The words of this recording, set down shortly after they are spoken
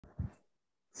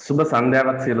සුබ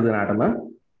සන්ධ්‍යාවක් සියලු දෙනාටම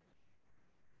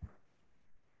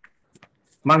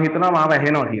මම හිතනවා මාව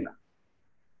ඇහෙනවා කියලා.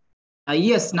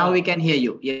 Yes, now we can hear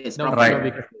you. Yes,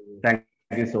 right.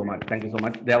 Thank you so much. Thank you so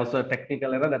much. There was a technical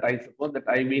error that I suppose that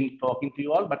I've been talking to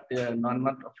you all, but none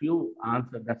of you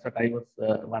answered. That's what I was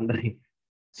wondering.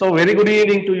 So very good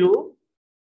evening to you.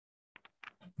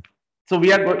 So we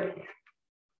are good.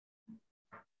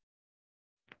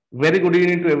 Very good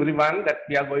evening to everyone. That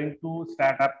we are going to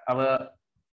start up our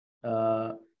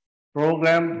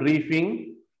program briefing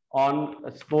on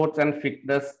sports and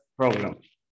fitness program.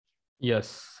 Yes,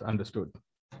 understood.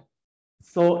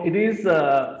 So it is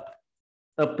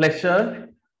a pleasure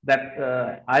that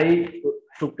I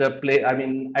took a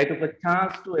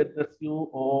chance to address you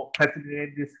or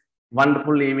facilitate this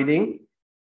wonderful evening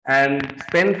and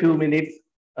spend few minutes,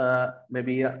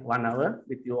 maybe 1 hour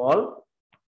with you all.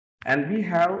 And we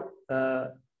have a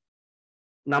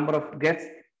number of guests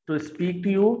to speak to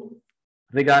you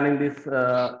regarding this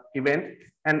event.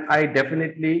 And I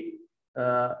definitely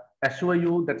assure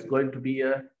you that's going to be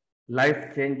a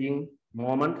life-changing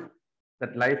moment,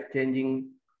 that life-changing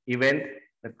event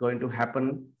that's going to happen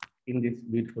in this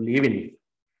beautiful evening.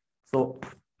 So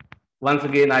once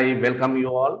again, I welcome you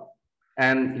all.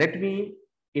 And let me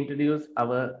introduce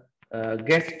our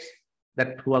guests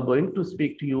that who are going to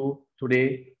speak to you today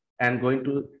and going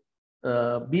to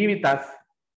be with us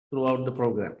throughout the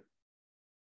program.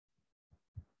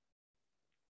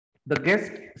 The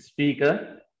guest speaker,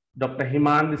 Dr.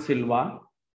 Himandi Silva,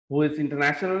 who is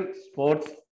International Sports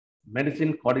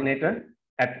Medicine Coordinator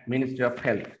at Ministry of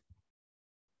Health.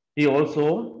 He also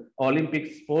Olympic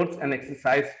Sports and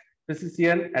Exercise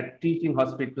Physician at Teaching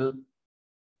Hospital,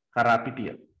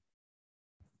 Karapitiya.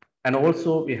 And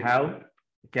also we have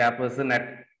chairperson at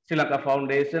Sri Lanka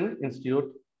Foundation Institute,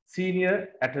 Senior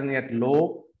Attorney at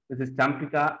Law, Mrs.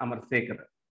 Champika Amarsekara.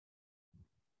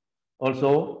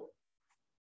 Also,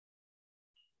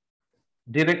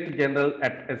 Director General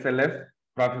at SLF,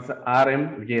 Professor R.M.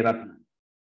 Vijayratna,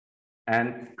 and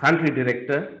Country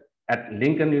Director at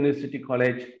Lincoln University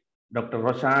College, Dr.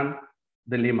 Roshan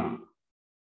De Lima.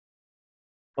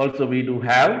 Also, we do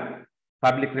have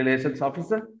Public Relations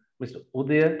Officer, Mr.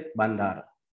 Udaya Bandara.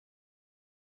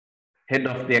 Head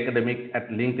of the Academic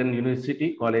at Lincoln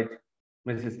University College,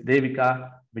 Mrs. Devika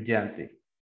Vijayanthi.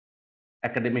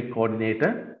 Academic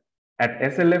Coordinator at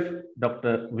SLF,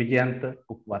 Dr. Vijayanta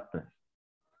Ukwatta.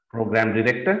 Program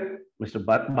Director, Mr.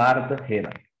 Bharata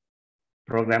Hera.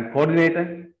 Program Coordinator,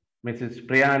 Mrs.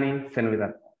 Priyani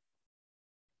Senvidat.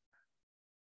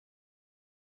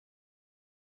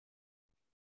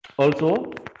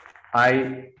 Also,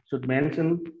 I should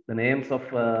mention the names of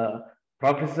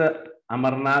Professor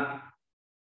Amarnath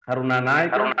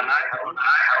Karunanayake,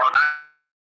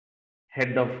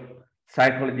 Head of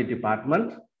Psychology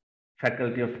Department,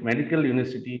 Faculty of Medical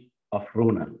University of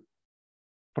Runa.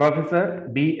 Professor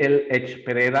B.L.H.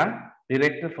 Pereira,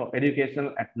 Director for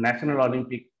Education at National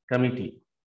Olympic Committee.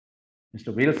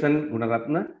 Mr. Wilson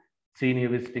Gunaratna, Senior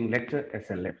Visiting Lecturer,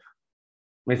 SLF.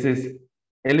 Mrs.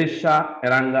 Elisha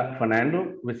Eranga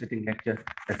Fernando, Visiting Lecturer,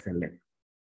 SLF.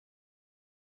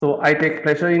 So I take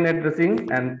pleasure in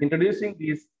addressing and introducing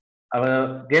these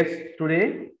our guests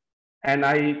today, and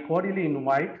I cordially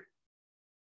invite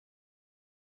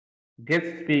guest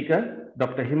speaker,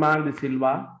 Dr. Himandi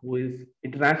Silva, who is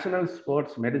International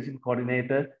Sports Medicine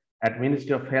Coordinator at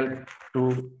Ministry of Health,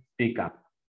 to speak up.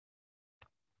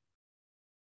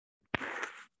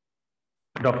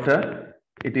 Doctor,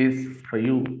 it is for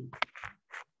you.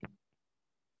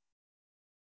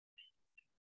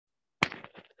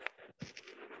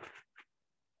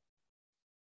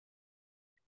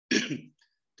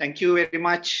 Thank you very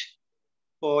much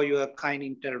for your kind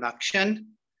introduction.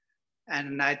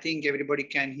 And I think everybody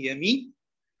can hear me.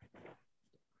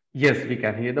 Yes, we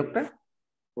can hear, Doctor.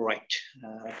 Right.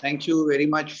 Thank you very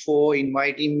much for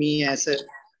inviting me as a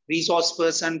resource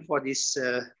person for this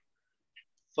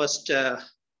first,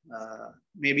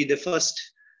 maybe the first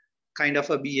kind of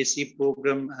a BSc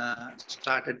program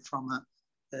started from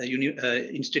a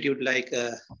institute like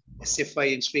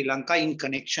SFI in Sri Lanka in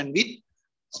connection with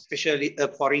especially a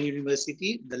foreign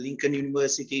university, the Lincoln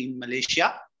University in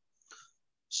Malaysia.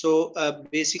 So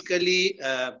basically,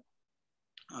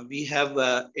 we have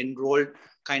enrolled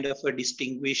kind of a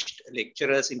distinguished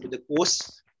lecturers into the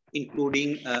course,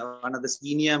 including one of the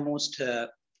senior most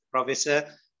professor,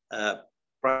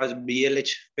 Professor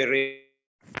B.L.H. Pereira,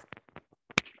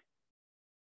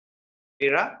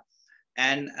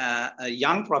 and a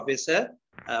young professor,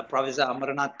 Professor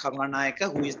Amarnath Karunanayake,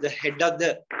 who is the head of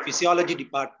the physiology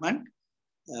department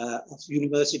of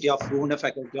University of Runa,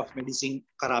 Faculty of Medicine,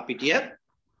 Karapitiya.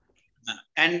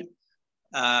 And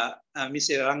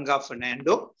Mr. Ranga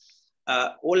Fernando.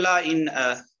 All are in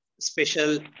a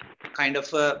special kind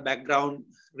of a background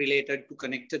related to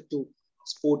connected to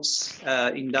sports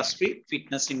industry,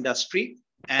 fitness industry,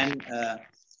 and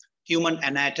human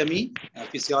anatomy,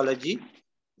 physiology,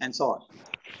 and so on.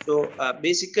 So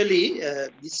basically,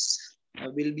 this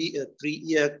will be a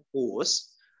 3-year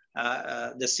course.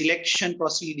 The selection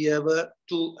procedure were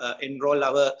to enroll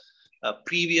our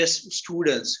previous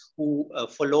students who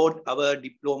followed our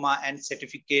diploma and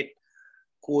certificate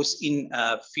course in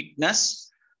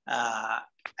fitness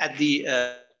at the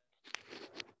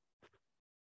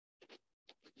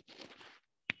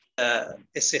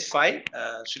SFI.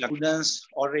 Students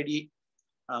already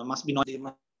must be known, they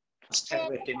must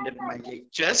have attended my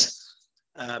lectures.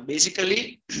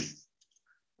 Basically,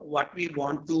 what we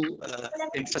want to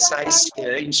emphasize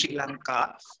here in Sri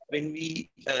Lanka, when we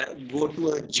go to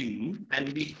a gym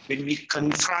and when we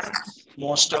confront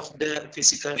most of the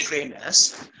physical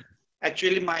trainers,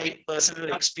 actually my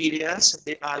personal experience,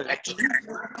 they are lacking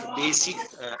basic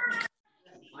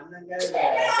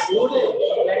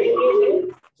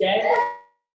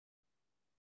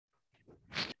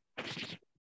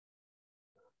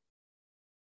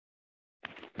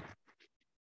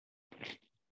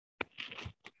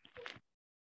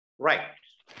right.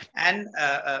 And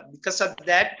because of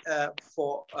that,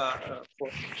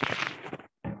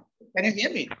 can you hear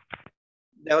me?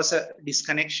 There was a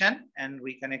disconnection and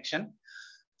reconnection.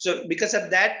 So because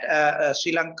of that,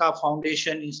 Sri Lanka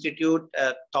Foundation Institute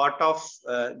thought of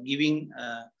giving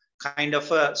kind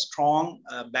of a strong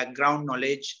background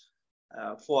knowledge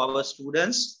for our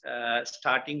students,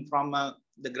 starting from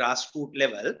the grassroots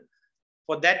level.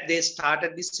 For that, they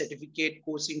started this certificate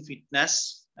course in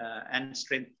fitness and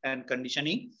strength and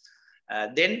conditioning.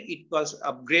 Then it was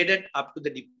upgraded up to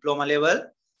the diploma level.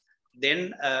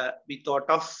 Then we thought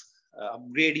of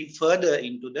upgrading further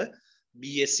into the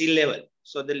BSc level.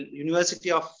 So the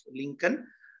University of Lincoln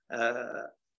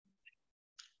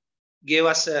gave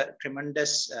us a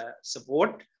tremendous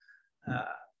support,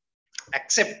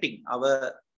 accepting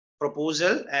our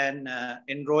proposal and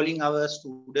enrolling our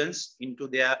students into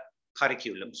their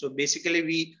curriculum. So basically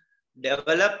we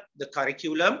developed the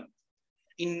curriculum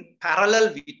in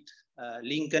parallel with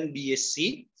Lincoln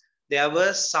BSc. There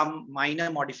were some minor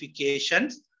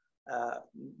modifications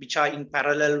which are in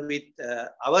parallel with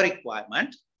our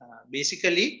requirement.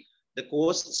 Basically, the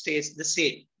course stays the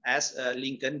same as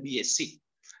Lincoln BSc.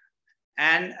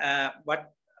 And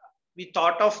but we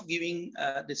thought of giving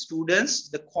the students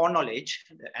the core knowledge,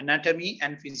 the anatomy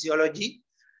and physiology,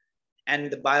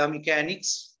 and the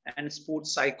biomechanics and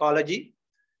sports psychology,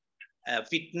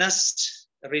 fitness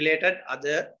related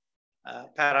other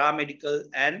paramedical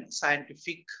and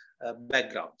scientific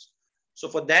backgrounds. So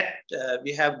for that,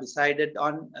 we have decided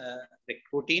on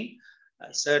recruiting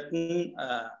certain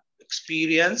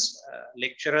experienced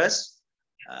lecturers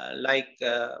like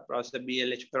Professor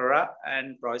B.L.H. Perra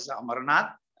and Professor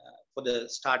Amarnath for the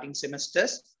starting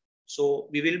semesters. So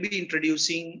we will be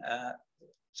introducing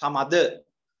some other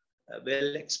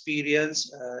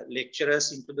well-experienced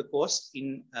lecturers into the course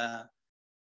in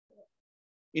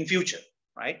future,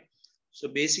 right? So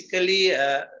basically,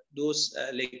 those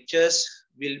lectures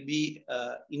will be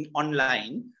in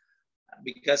online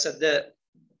because of the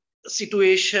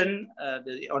situation.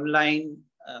 The online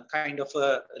kind of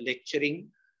lecturing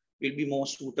will be more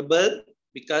suitable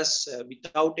because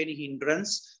without any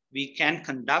hindrance, we can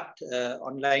conduct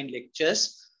online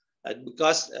lectures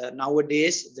because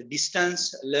nowadays the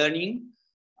distance learning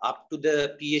up to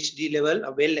the PhD level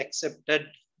are well accepted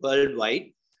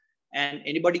worldwide. And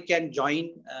anybody can join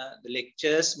the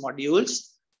lectures modules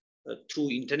through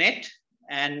internet,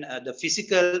 and the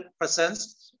physical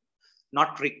presence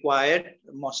not required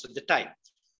most of the time.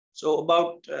 So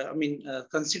about,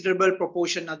 considerable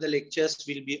proportion of the lectures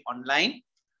will be online,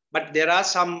 but there are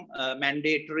some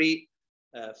mandatory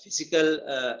physical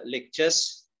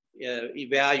lectures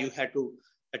where you have to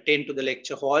attend to the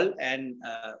lecture hall and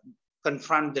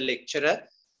confront the lecturer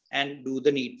and do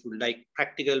the needful, like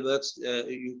practical works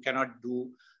you cannot do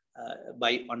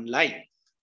by online.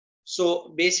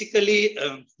 So basically,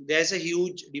 there's a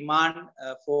huge demand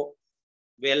for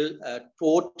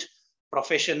well-taught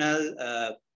professional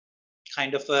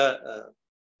kind of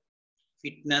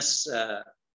fitness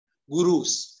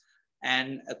gurus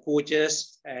and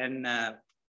coaches and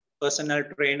personal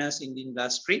trainers in the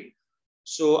industry.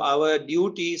 So our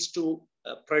duty is to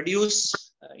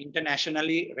produce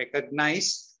internationally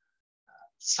recognized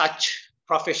such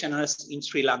professionals in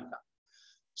Sri Lanka.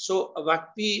 So what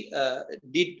we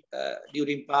did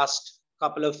during past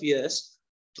couple of years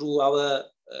through our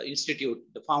institute,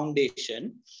 the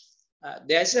foundation,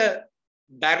 there's a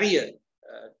barrier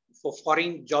for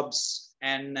foreign jobs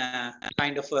and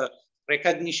kind of a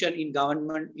recognition in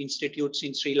government institutes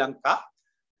in Sri Lanka,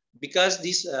 because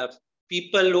these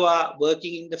people who are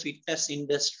working in the fitness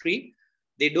industry,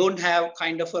 they don't have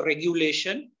kind of a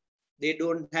regulation, they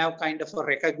don't have kind of a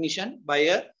recognition by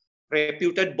a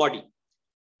reputed body.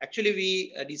 Actually,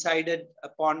 we decided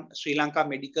upon Sri Lanka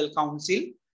Medical Council,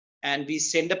 and we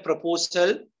sent a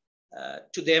proposal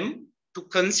to them to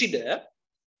consider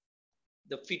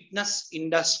the fitness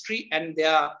industry and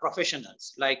their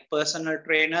professionals like personal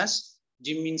trainers,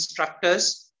 gym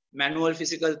instructors, manual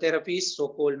physical therapists,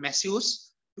 so-called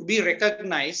masseurs, to be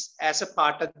recognized as a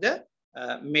part of the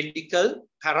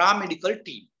paramedical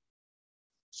team.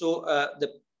 So the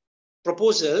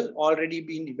proposal already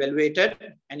been evaluated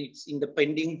and it's in the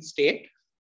pending state.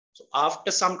 So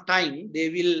after some time, they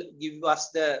will give us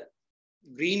the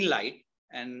green light,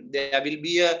 and there will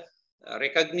be a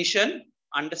recognition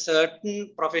under certain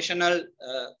professional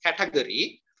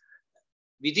category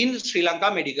within Sri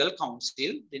Lanka Medical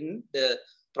Council. Then the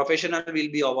professional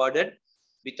will be awarded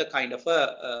with a kind of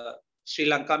a Sri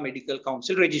Lanka Medical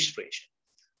Council registration.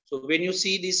 So when you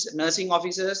see these nursing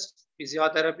officers,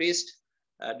 physiotherapists,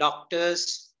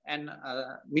 doctors, and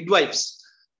midwives,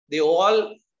 they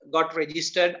all got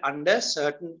registered under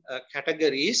certain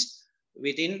categories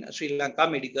within Sri Lanka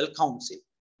Medical Council.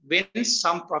 When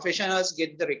some professionals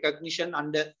get the recognition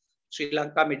under Sri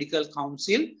Lanka Medical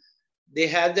Council, they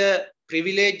have the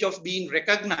privilege of being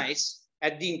recognized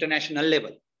at the international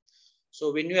level.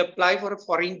 So when you apply for a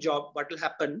foreign job, what will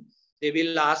happen? They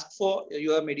will ask for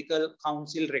your medical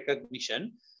council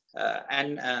recognition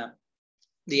and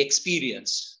the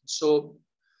experience. So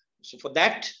for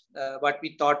that, what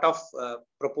we thought of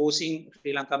proposing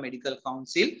Sri Lanka Medical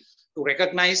Council to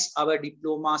recognize our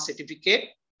diploma certificate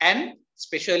and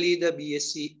especially the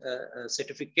BSc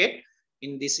certificate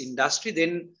in this industry,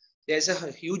 then there's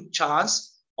a huge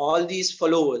chance all these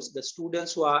followers, the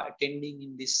students who are attending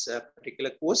in this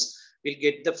particular course, will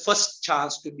get the first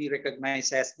chance to be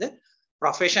recognized as the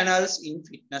professionals in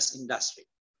fitness industry.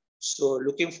 So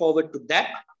looking forward to that.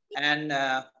 And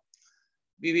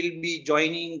we will be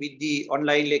joining with the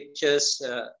online lectures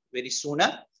very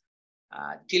sooner.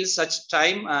 Till such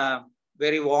time,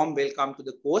 very warm welcome to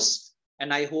the course.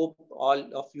 And I hope all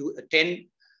of you attend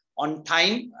on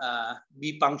time,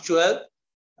 be punctual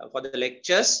for the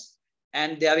lectures.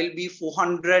 And there will be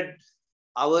 400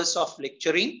 hours of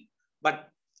lecturing, but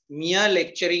mere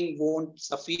lecturing won't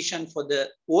sufficient for the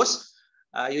course.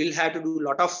 You will have to do a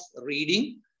lot of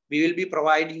reading. We will be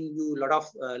providing you a lot of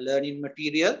learning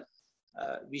material,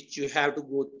 which you have to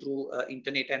go through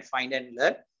internet and find and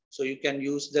learn. So you can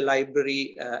use the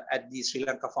library at the Sri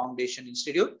Lanka Foundation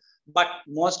Institute. But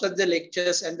most of the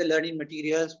lectures and the learning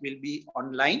materials will be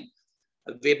online,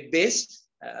 web-based,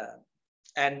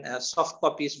 and soft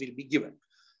copies will be given.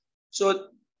 So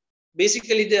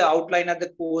basically the outline of the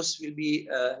course will be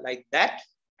like that.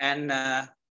 And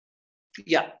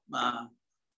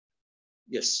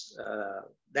yes,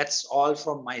 that's all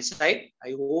from my side.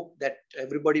 I hope that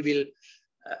everybody will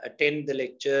attend the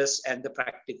lectures and the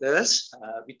practicals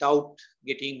without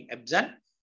getting absent.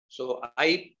 So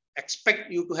I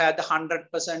expect you to have the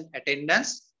 100%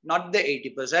 attendance, not the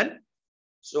 80%.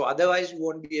 So otherwise you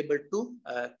won't be able to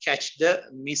catch the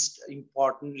missed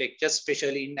important lectures,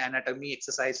 especially in anatomy,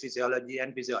 exercise, physiology,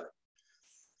 and physiology.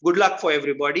 Good luck for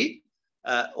everybody.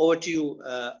 Over to you,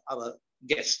 our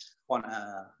guest, on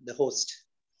the host.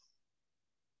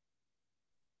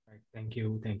 Thank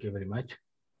you. Thank you very much.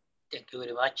 Thank you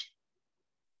very much.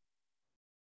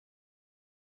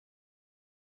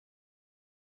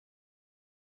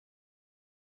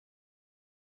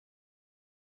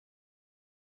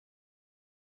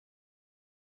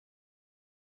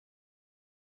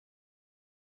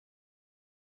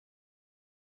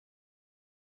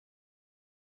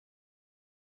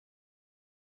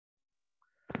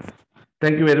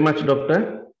 Thank you very much,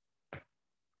 Doctor.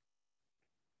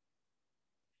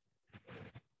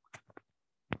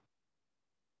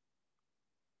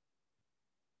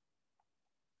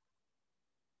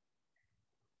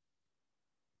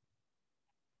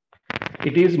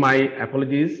 It is my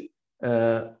apologies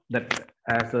that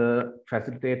as a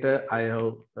facilitator, I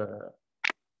have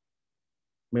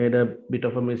made a bit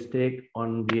of a mistake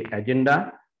on the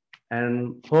agenda,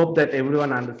 and hope that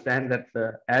everyone understands that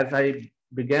as I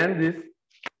began this,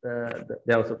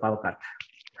 there was a power cut,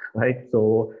 right?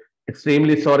 So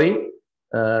extremely sorry.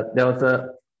 There was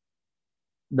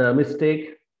the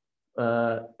mistake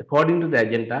according to the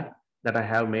agenda that I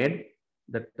have made,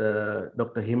 that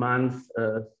Dr. Himan's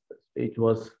speech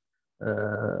was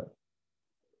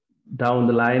down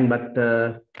the line, but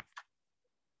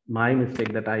my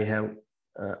mistake that I have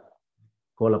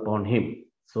called upon him.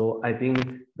 So I think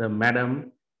the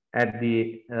madam at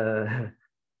the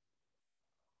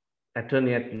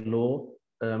attorney at law,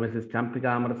 Mrs. Champika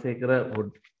Amarasekara,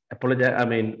 would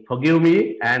apologize, forgive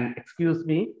me and excuse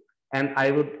me, and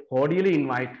I would cordially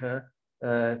invite her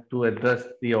to address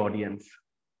the audience.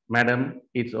 Madam,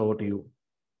 it's over to you.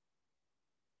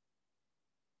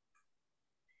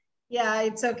 Yeah,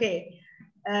 it's okay.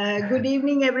 Good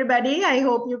evening, everybody. I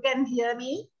hope you can hear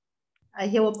me. I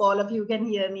hope all of you can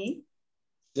hear me.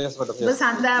 Yes, madam. Yes.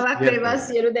 Sandhavak weva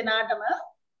siyalu denatama.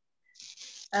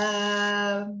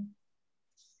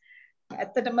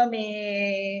 Attatama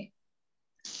me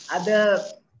other,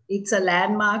 it's a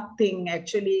landmark thing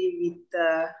actually with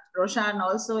Roshan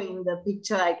also in the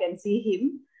picture. I can see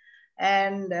him.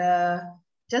 And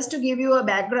just to give you a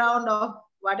background of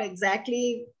what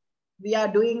exactly we are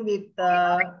doing with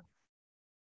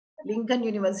Lincoln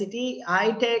University,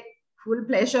 I take full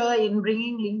pleasure in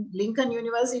bringing Lincoln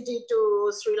University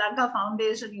to Sri Lanka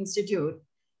Foundation Institute.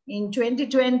 In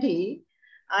 2020,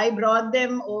 I brought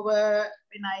them over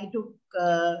when I took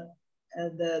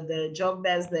the job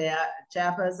as the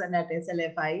chairperson at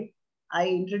SLFI. I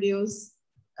introduced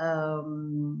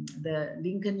the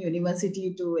Lincoln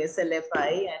University to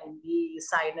SLFI and we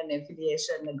signed an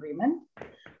affiliation agreement.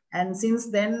 And since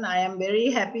then, I am very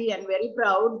happy and very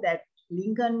proud that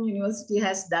Lincoln University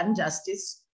has done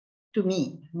justice to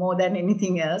me more than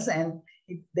anything else. And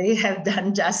they have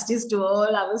done justice to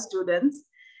all our students.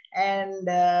 And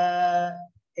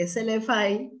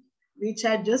SLFI, which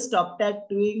had just stopped at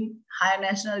doing higher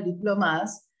national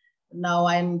diplomas, now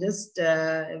I'm just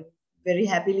very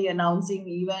happily announcing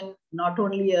even not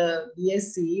only a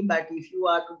BSc, but if you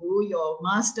are to do your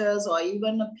master's or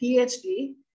even a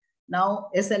PhD, now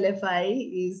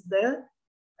SLFI is the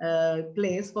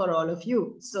place for all of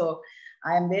you. So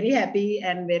I am very happy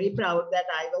and very proud that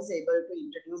I was able to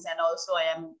introduce, and also I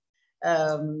am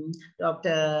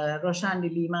Dr. Roshan de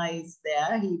Lima is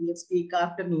there. He will speak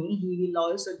after me. He will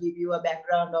also give you a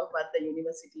background of what the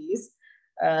university is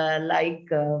like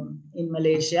in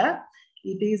Malaysia.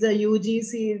 It is a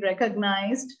UGC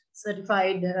recognized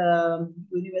certified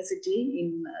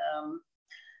university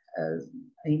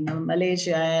in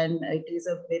Malaysia, and it is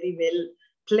a very well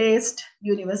placed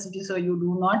university. So you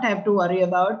do not have to worry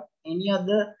about any of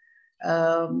the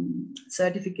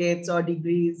certificates or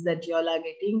degrees that you all are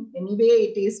getting.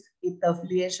 Anyway, it is with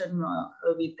affiliation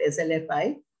with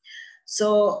SLFI.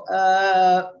 So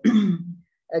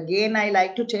again, I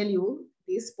like to tell you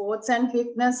these sports and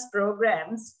fitness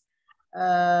programs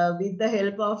with the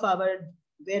help of our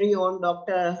very own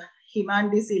Dr. Himan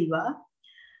De Silva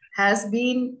has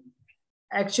been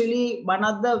actually one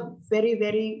of the very,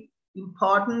 very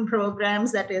important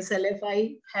programs that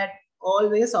SLFI had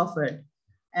always offered.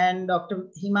 And Dr.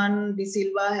 Himan De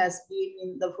Silva has been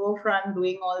in the forefront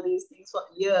doing all these things for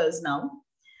years now.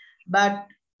 But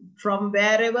from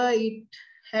wherever it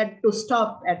had to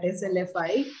stop at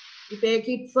SLFI, to take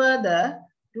it further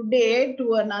today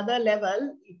to another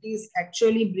level, it is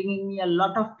actually bringing me a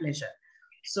lot of pleasure.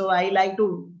 So I like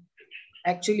to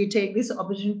actually take this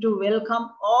opportunity to welcome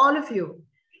all of you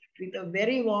with a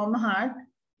very warm heart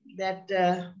that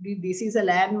this is a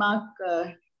landmark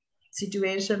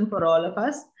situation for all of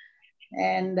us,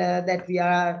 and that we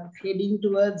are heading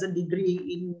towards a degree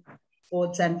in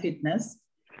sports and fitness.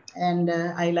 And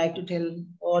I like to tell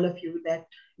all of you that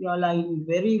you all are in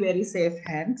very, very safe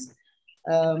hands.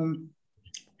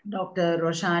 Dr.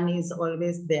 Roshan is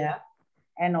always there.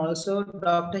 And also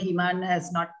Dr. Himan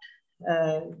has not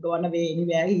gone away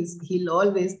anywhere. He'll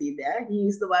always be there. He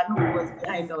is the one who was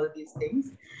behind all these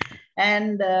things.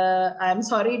 And I'm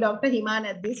sorry, Dr. Himan,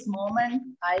 at this moment,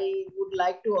 I would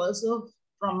like to also,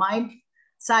 from my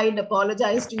side,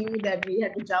 apologize to you that we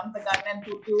had to jump the gun and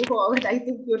put you forward. I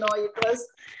think, you know, it was,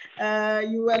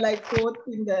 you were like fourth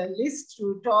in the list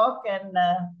to talk. And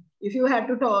if you have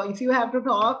to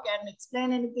talk and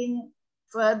explain anything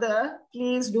further,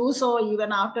 please do so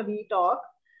even after we talk.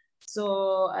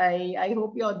 So I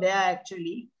hope you're there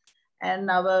actually.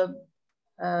 And our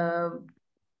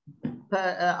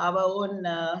own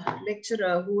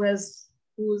lecturer who's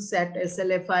at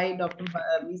SLFI, Dr.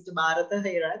 Mr. Bharata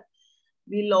Herath,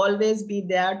 will always be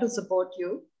there to support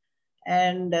you.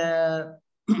 And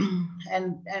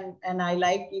and I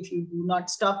like, if you do not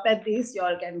stop at this, you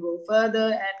all can go further.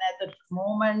 And at the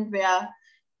moment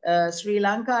where Sri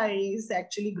Lanka is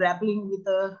actually grappling with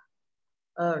a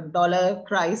dollar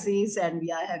crisis, and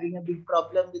we are having a big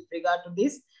problem with regard to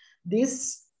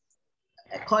this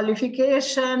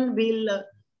qualification will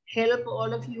help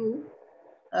all of you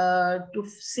to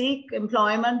seek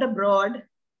employment abroad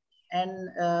and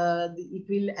it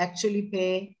will actually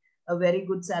pay a very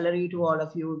good salary to all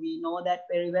of you. We know that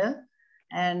very well.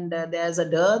 And there's a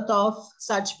dearth of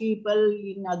such people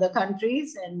in other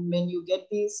countries. And when you get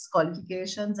these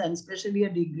qualifications, and especially a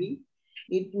degree,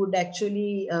 it would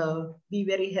actually be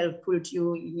very helpful to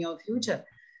you in your future.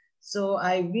 So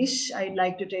I'd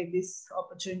like to take this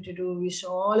opportunity to wish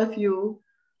all of you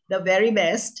the very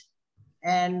best.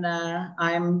 And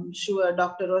I'm sure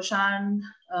Dr. Roshan,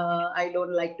 I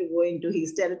don't like to go into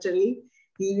his territory.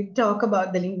 He will talk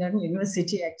about the Lincoln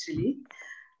University actually.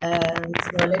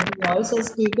 So let me also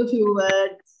speak a few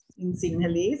words in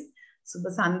Sinhalese.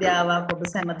 Subha Sandhyawa ඔබ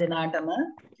සෑම දෙනාටම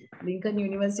Lincoln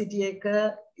University එක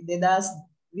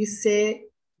 2020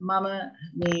 මම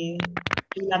මේ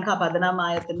ශ්‍රී ලංකා පදනම්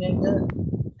ආයතනයට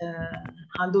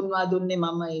හඳුන්වා දුන්නේ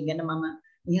මම ඒ ගැන මම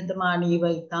නිහතමානීව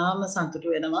ඉතාම සතුටු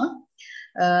වෙනවා.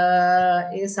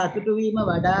 ඒ සතුටු වීම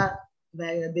වඩා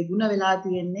දෙගුණ වෙලා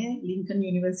තියෙන්නේ ලින්කන්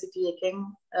යුනිවර්සිටි එකෙන්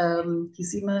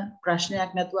කිසිම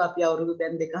ප්‍රශ්නයක් නැතුව අපි අවුරුදු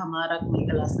දැන් 2.5ක් මේක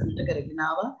ලස්සනට කරගෙන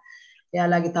ආවා.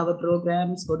 එයාලගේ තව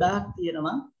ප්‍රෝග්‍රෑම්ස් ගොඩාක්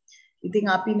තියෙනවා. ඉතින්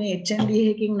අපි මේ HND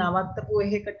එකකින් නවත්තපු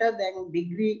එකකට දැන්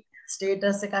ඩිග්‍රී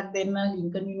ස්ටේටස් එකක් දෙන්න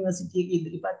ලින්කන් යුනිවර්සිටි එකේ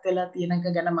ඉදිරිපත් වෙලා තියෙන එක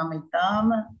ගැන මම ඉතාම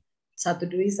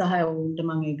සතුටුයි සහ ඔවුන්ට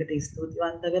මම ඒකට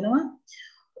ස්තුතිවන්ත වෙනවා.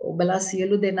 ඔබලා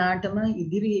සියලු දෙනාටම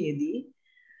ඉදිරියේදී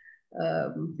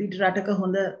පිට රටක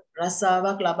හොඳ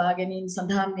රස්සාවක් ලබා ගැනීම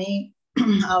සඳහා මේ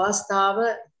අවස්ථාව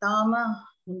ඉතාම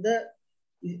හොඳ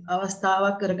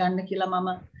අවස්ථාවක් කරගන්න කියලා මම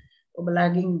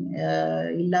ඔබලාගෙන්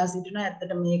ඉල්ලා සිටිනවා.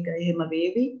 ඇත්තට මේක එහෙම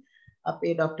වේවි. අපේ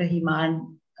ડોક્ટર හිමාන්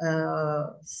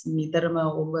නිතරම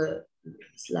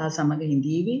ඔබලා සමග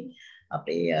හිඳීවි.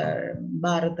 අපේ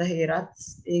ಭಾರತ හේරත්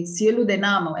ඒ සියලු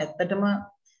දෙනාම ඇත්තටම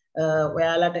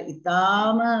ඔයාලට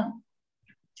ඉතාම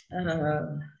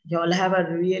you all have a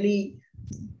really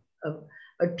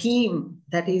a team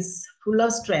that is full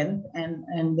of strength,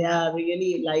 and they are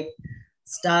really like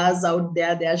stars out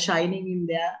there. They are shining in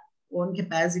their own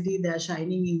capacity. They are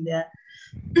shining in their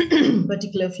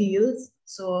particular fields.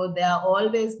 So they are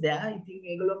always there. I think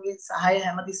ඒගොල්ලෝගේ සහාය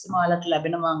හැමතිස්සෙම ඔයාලට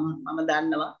ලැබෙනවා මම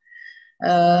දන්නවා.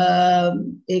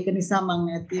 ඒක නිසා මම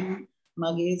ඇතින්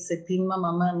මගේ සිතින්ම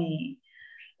මම මේ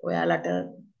ඔයාලට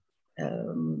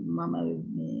මම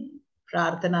මේ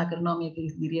ප්‍රාර්ථනා කරනවා මේක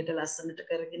ඉදිරියට ලස්සනට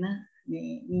කරගෙන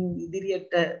මේ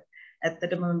ඉදිරියට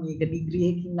ඇත්තටම මේක ඩිග්‍රී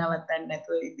එකකින් නවත්තන්න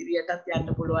නැතුව ඉදිරියටත් යන්න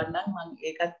පුළුවන් නම් මම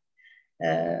ඒකත්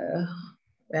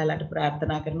ඔයාලට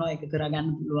ප්‍රාර්ථනා කරනවා ඒක කරගන්න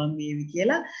පුළුවන් වේවි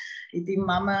කියලා. ඉතින්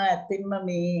මම ඇත්තෙන්ම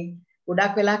මේ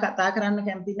ගොඩක් වෙලා කතා කරන්න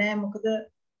කැමති නෑ මොකද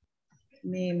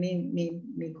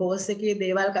මේ කෝස් එකේ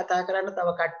දේවල් කතා කරන්න තව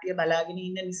කට්ටිය බලාගෙන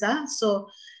ඉන්න නිසා. So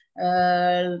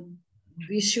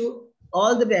wish you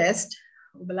all the best.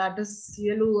 ඔබලාට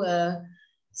සියලු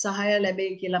සහාය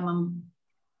ලැබෙයි කියලා මම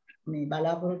මේ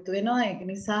බලාපොරොත්තු වෙනවා. ඒක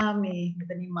නිසා මේ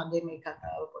මෙතනින් මගේ මේ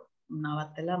කතාව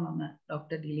නවත්තලා මම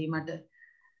ડોક્ટર ඩිලි මට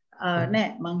නෑ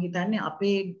මං හිතන්නේ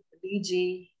අපේ DG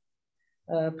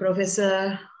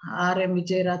Professor RM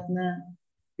Vijayaratna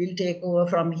will take over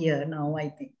from here now, I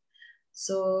think.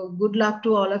 So good luck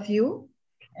to all of you,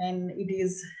 and it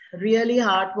is really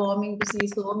heartwarming to see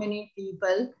so many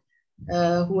people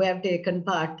who have taken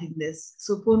part in this.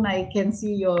 Supun, I can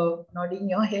see you're nodding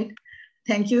your head.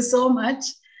 Thank you so much.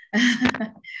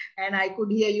 And I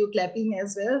could hear you clapping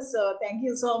as well. So thank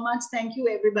you so much. Thank you,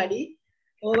 everybody.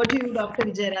 Over to you, Dr.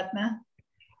 Vijayaratna.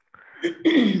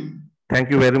 Thank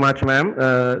you very much, ma'am.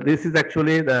 This is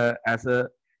actually as a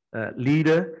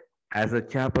leader, as a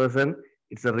chairperson,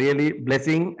 it's a really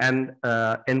blessing and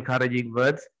encouraging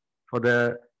words for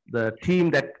the team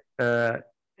that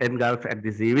engulfed at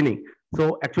this evening.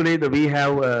 So actually we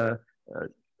have,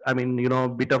 I mean, you know,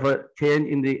 bit of a change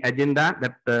in the agenda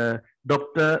that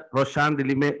Dr. Roshan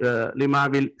Lima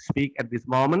will speak at this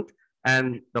moment,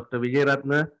 and Dr.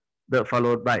 Vijayaratna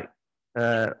followed by.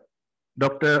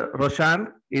 Dr. Roshan,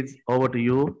 it's over to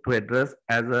you to address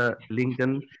as a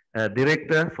Lincoln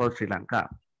Director for Sri Lanka.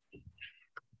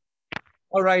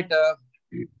 All right.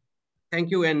 Thank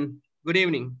you and good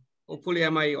evening. Hopefully,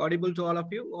 am I audible to all of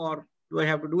you, or do I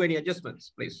have to do any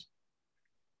adjustments, please?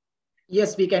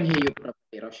 Yes, we can hear you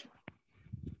properly, Roshan.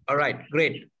 All right,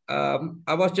 great.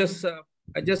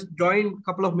 I just joined a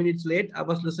couple of minutes late. I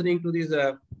was listening to these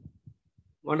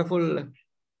wonderful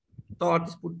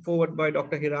thoughts put forward by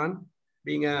Dr. Hiran,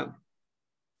 being a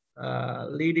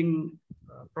leading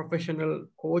professional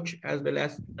coach as well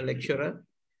as a lecturer.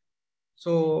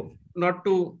 So not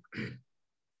to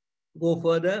go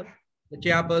further, the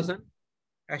chairperson,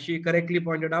 as she correctly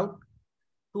pointed out,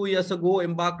 2 years ago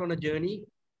embarked on a journey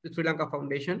with Sri Lanka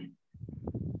Foundation.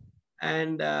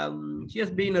 And she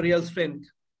has been a real strength,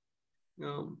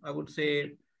 I would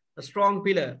say a strong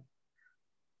pillar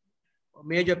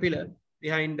major pillar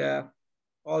behind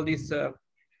all this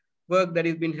work that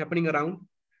has been happening around.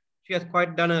 She has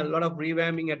quite done a lot of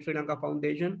revamping at Sri Lanka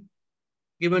Foundation,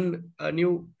 given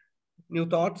new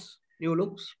thoughts, new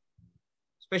looks,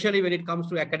 especially when it comes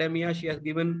to academia. She has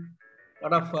given a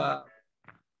lot of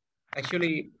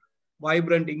actually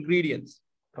vibrant ingredients,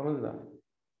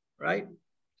 right?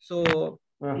 So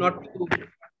not to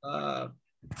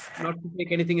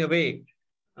take anything away,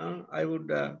 I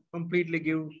would completely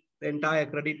give the entire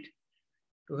credit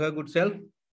to her good self.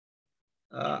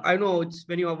 I know it's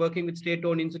when you are working with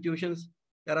state-owned institutions,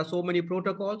 there are so many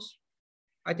protocols.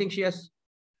 I think she has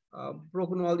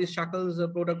broken all these shackles,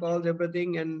 protocols,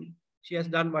 everything, and she has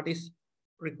done what is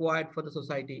required for the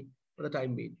society for the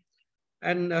time being.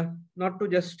 And not to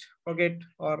just forget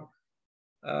or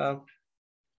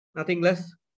nothing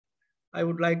less, I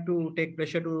would like to take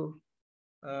pleasure to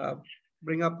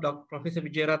bring up Professor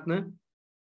Vijayaratna.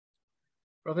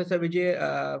 Professor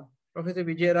Vijayaratna,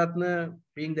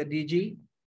 being the DG,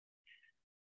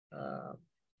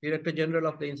 Director General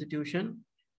of the institution,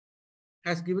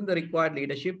 has given the required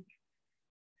leadership.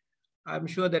 I'm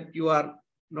sure that you are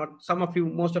not, some of you,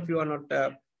 most of you are not,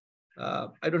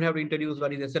 I don't have to introduce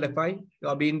what is SLFI. You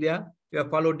have been there, you have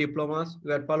followed diplomas,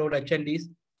 you have followed HNDs.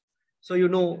 So you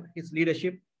know his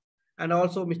leadership. And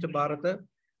also Mr. Bharata,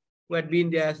 who had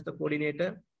been there as the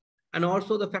coordinator, and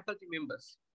also the faculty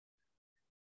members,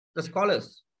 the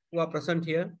scholars who are present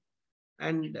here,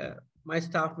 and my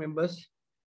staff members,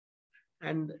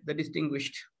 and the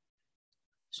distinguished.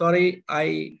 Sorry,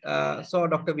 I saw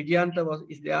Dr. Vijayanta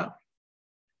is there,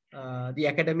 the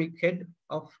academic head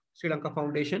of Sri Lanka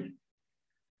Foundation,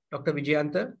 Dr.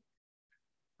 Vijayanta,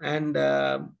 and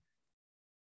Mr.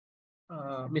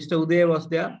 Uday was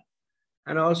there,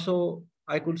 and also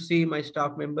I could see my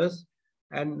staff members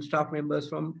and staff members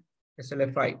from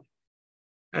SLFI,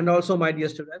 and also my dear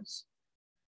students.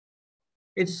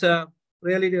 It's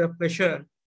really a pleasure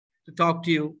to talk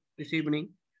to you this evening.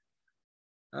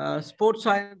 Sports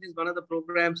science is one of the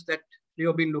programs that we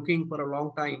have been looking for a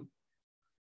long time.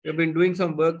 We have been doing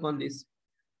some work on this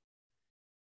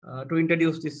to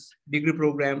introduce this degree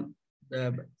program,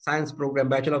 the science program,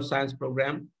 Bachelor of Science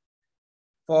program,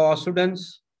 for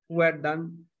students who had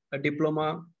done a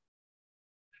diploma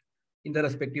in the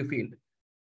respective field.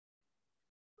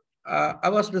 I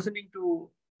was listening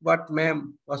to what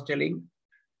ma'am was telling.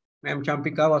 Ma'am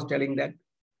Champika was telling that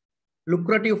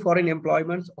lucrative foreign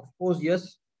employments, of course,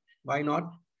 yes, why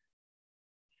not?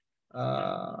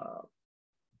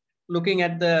 Looking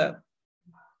at the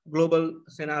global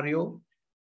scenario,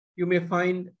 you may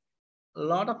find a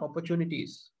lot of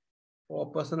opportunities for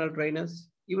personal trainers,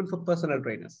 even for personal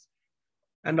trainers,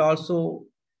 and also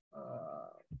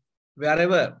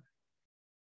wherever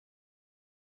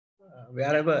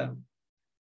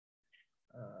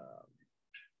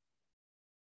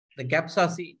the gaps are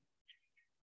seen,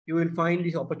 you will find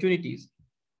these opportunities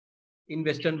in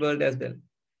Western world as well.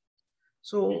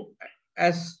 So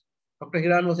as Dr.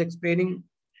 Hiran was explaining,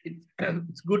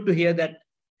 it's good to hear that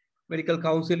Medical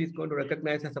Council is going to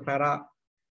recognize as a para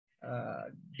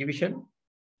division.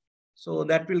 So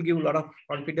that will give a lot of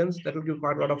confidence, that will give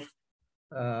quite a lot of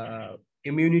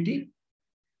immunity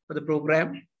for the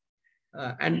program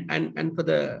and for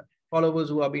the followers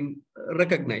who have been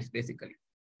recognized basically.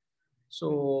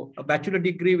 So a bachelor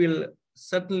degree will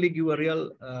certainly give a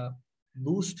real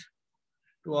boost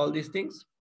to all these things.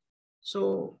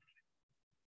 So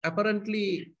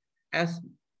apparently, as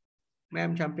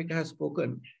Ma'am Champika has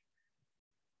spoken,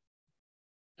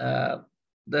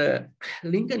 the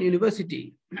Lincoln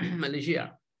University,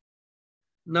 Malaysia,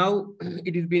 now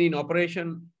it has been in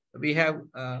operation. We have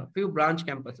a few branch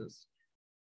campuses.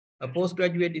 A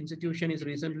postgraduate institution is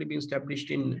recently been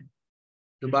established in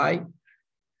Dubai.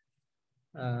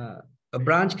 A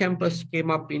branch campus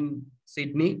came up in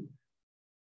Sydney,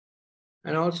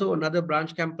 and also another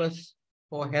branch campus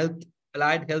for health,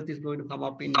 allied health, is going to come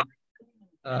up in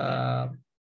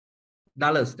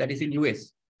Dallas, that is in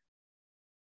US.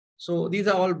 So these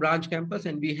are all branch campus,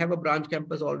 and we have a branch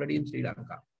campus already in Sri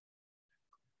Lanka.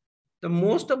 The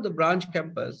most of the branch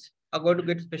campus are going to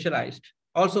get specialized.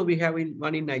 Also, we have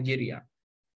one in Nigeria.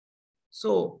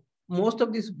 So most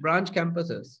of these branch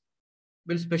campuses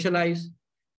will specialize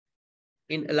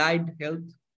in allied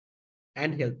health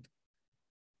and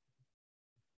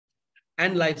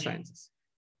life sciences.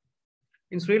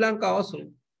 In Sri Lanka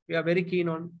also, we are very keen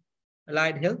on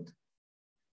allied health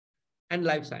and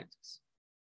life sciences.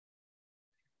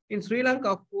 In Sri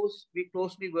Lanka, of course, we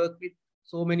closely work with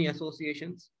so many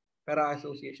associations, para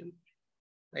associations.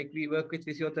 Like we work with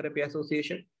Physiotherapy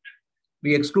Association.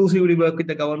 We exclusively work with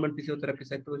the Government Physiotherapy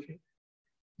Association.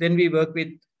 Then we work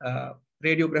with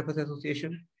Radiographers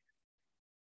Association,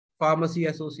 Pharmacy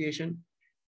Association.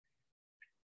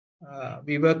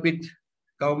 We work with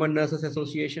Government Nurses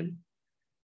Association.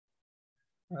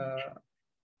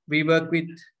 We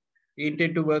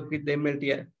intend to work with the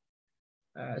MLT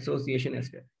Association as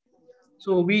well.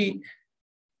 So we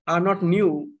are not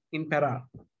new in para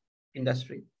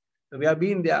industry. So we have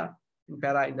been there in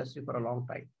para industry for a long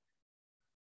time.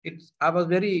 I was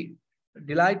very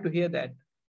delighted to hear that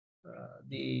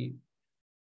the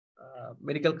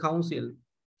Medical Council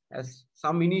has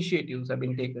some initiatives have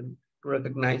been taken to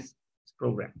recognize this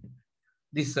program.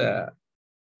 This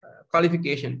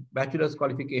qualification, bachelor's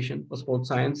qualification for sports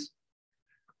science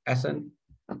as an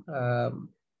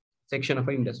section of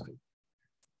industry.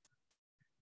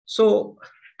 So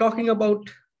talking about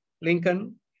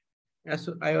Lincoln,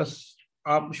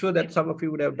 I'm sure that some of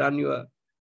you would have done your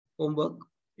homework.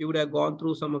 You would have gone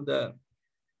through you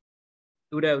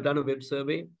would have done a web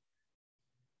survey.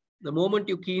 The moment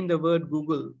you key in the word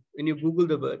Google, when you Google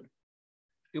the word,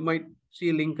 you might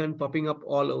see Lincoln popping up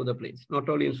all over the place, not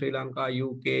only in Sri Lanka,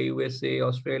 UK, USA,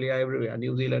 Australia, everywhere,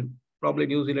 New Zealand. Probably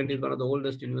New Zealand is one of the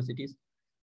oldest universities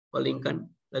for Lincoln.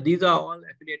 These are all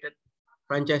affiliated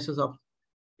franchises of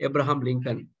Abraham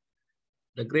Lincoln,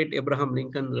 the great Abraham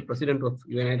Lincoln, the President of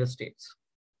the United States.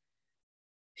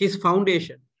 His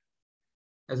foundation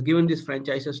has given these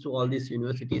franchises to all these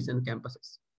universities and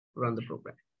campuses to run the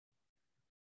program.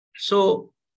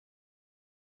 So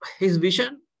his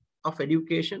vision of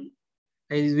education,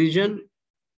 his vision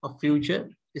of future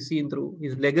is seen through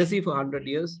his legacy for 100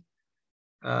 years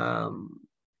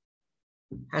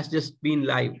has just been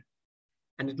live,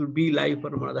 and it will be live for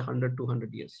another 100,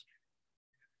 200 years.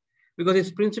 Because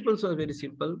his principles are very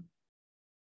simple.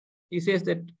 He says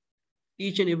that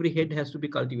each and every head has to be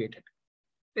cultivated.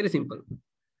 Very simple.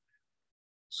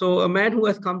 So a man who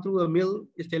has come through a mill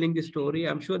is telling this story.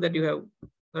 I'm sure that you have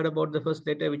heard about the first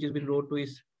letter which has been wrote to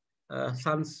his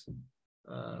son's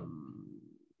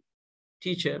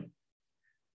teacher.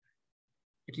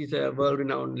 It is a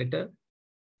world-renowned letter.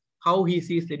 How he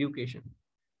sees education.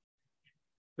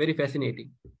 Very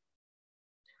fascinating.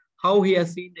 How he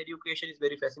has seen education is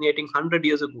very fascinating 100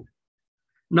 years ago.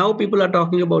 Now people are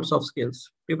talking about soft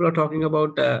skills. People are talking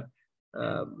about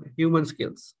human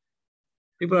skills.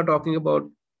 People are talking about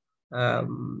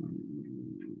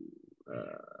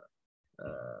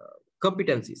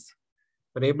competencies.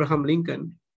 But Abraham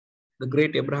Lincoln, the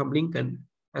great Abraham Lincoln,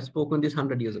 has spoken this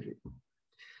 100 years ago.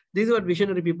 This is what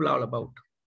visionary people are all about.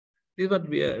 This is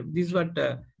what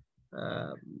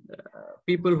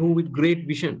people who with great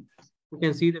vision, who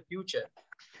can see the future,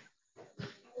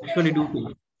 actually do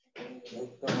things.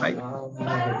 Right? So,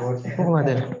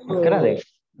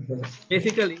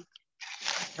 basically,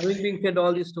 having been said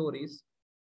all these stories,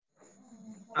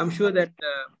 I'm sure that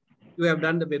you have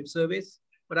done the web surveys,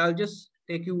 but I'll just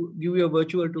give you a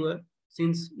virtual tour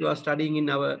since you are studying in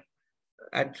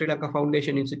at Sri Lanka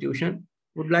Foundation Institution.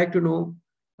 Would like to know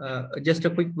just a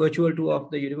quick virtual tour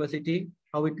of the university,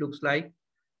 how it looks like,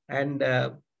 and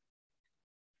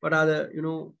what are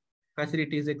the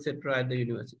facilities, etc. at the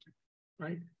university,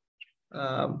 right?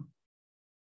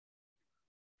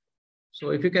 So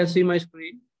if you can see my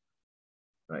screen,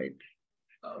 right?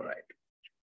 All right.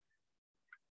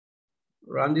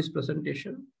 Run this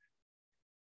presentation.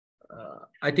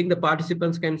 I think the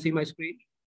participants can see my screen.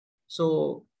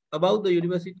 So about the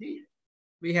university,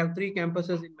 we have 3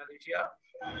 campuses in Malaysia.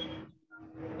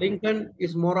 Lincoln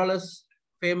is more or less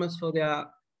famous for their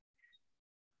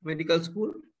medical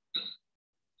school.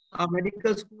 Our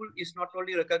medical school is not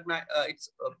only recognized, it's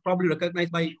probably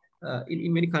recognized by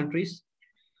in many countries.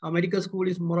 Our medical school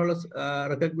is more or less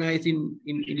recognized in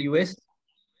US.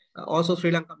 Also,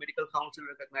 Sri Lanka Medical Council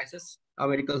recognizes our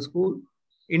medical school.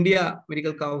 India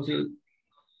Medical Council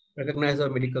recognizes our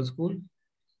medical school.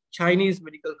 Chinese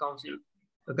Medical Council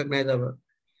recognizes our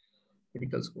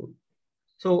medical school.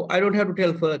 So I don't have to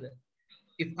tell further.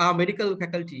 If our medical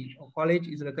faculty or college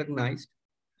is recognized,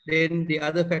 then the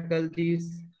other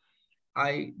faculties,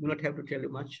 I do not have to tell you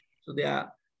much. So they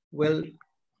are well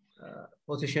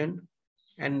positioned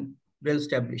and well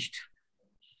established.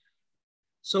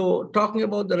 So talking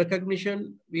about the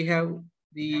recognition, we have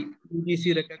the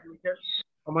UGC recognition,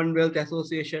 Commonwealth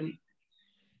Association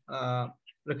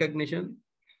recognition,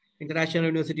 International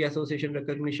University Association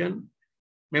recognition,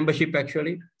 membership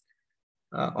actually.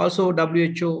 Also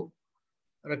WHO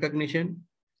recognition,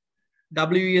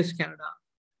 WES Canada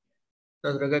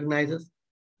does recognizes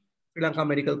Sri Lanka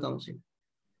Medical Council.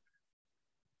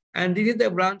 And this is the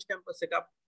branch campus setup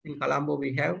in Colombo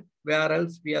we have, where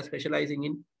else we are specializing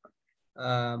in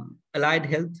allied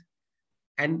health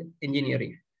and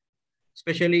engineering,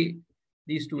 especially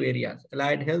these two areas,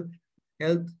 allied health,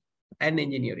 health and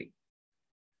engineering.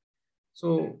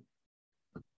 So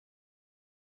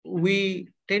we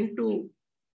tend to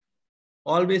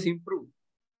always improve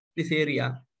this area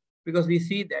because we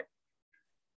see that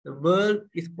the world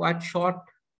is quite short,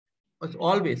 but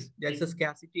always there is a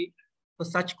scarcity for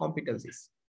such competencies.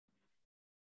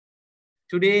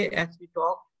 Today, as we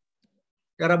talk,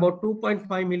 there are about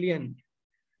 2.5 million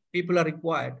people are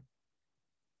required,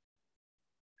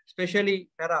 especially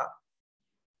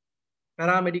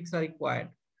paramedics are required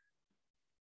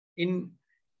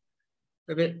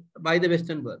by the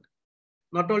Western world.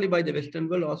 Not only by the Western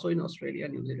world, also in Australia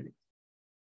and New Zealand.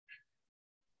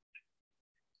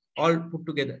 All put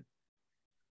together.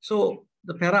 So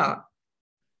the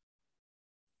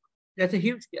that's a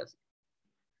huge case.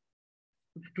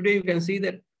 Today you can see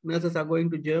that nurses are going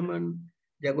to Germany,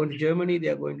 they are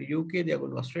going to UK, they are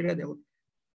going to Australia,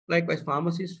 likewise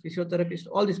pharmacists, physiotherapists,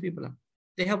 all these people are.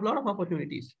 They have a lot of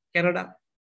opportunities. Canada.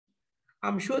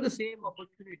 I'm sure the same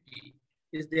opportunity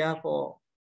is there for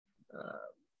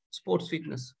sports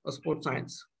fitness or sports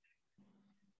science.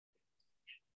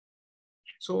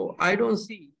 So I don't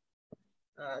see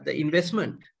the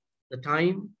investment, the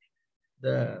time,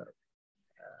 the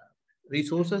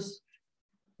resources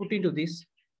put into this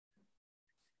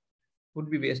would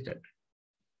be wasted.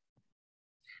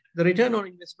 The return on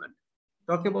investment,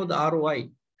 talking about the ROI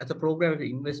as a program of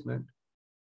investment,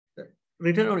 the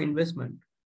return on investment,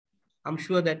 I'm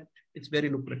sure that it's very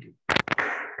lucrative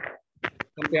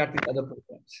compared with other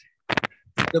programs,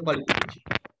 other qualifications,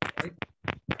 right?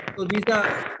 So these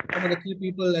are some of the key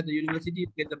people at the university. You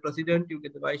get the president, you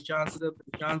get the vice chancellor,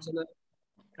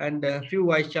 and a few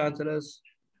vice chancellors.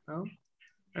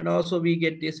 And also we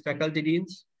get these faculty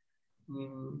deans.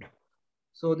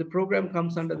 So the program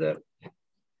comes under the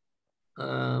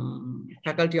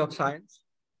Faculty of Science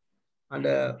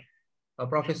under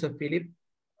Professor Philip.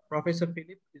 Professor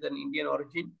Philip is an Indian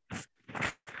origin.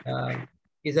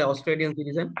 He's an Australian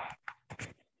citizen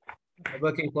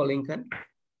working for Lincoln.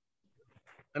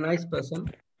 A nice person.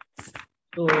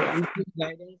 So with his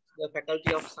guidance, the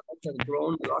Faculty of Science has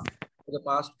grown a lot for the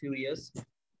past few years.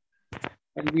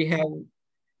 And we have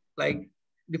like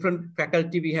different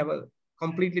faculty. We have a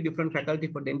completely different faculty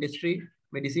for dentistry,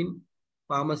 medicine,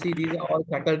 pharmacy. These are all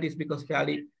faculties because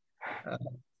fairly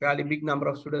big number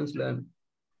of students learn.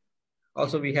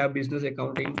 Also, we have business,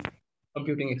 accounting,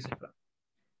 computing, etc.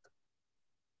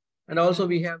 And also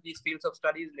we have these fields of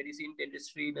studies: medicine,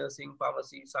 dentistry, nursing,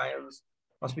 pharmacy, science,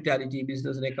 hospitality,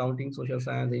 business and accounting, social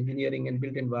science, engineering and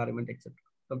built environment, etc.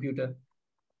 Computer,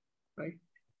 right?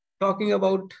 Talking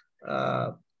about,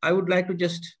 I would like to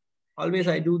just, always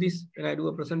I do this when I do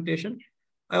a presentation,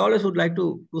 I always would like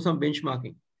to do some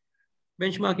benchmarking.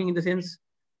 Benchmarking in the sense,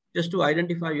 just to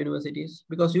identify universities,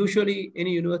 because usually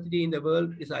any university in the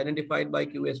world is identified by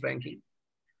QS ranking.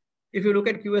 If you look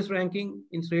at QS ranking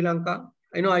in Sri Lanka,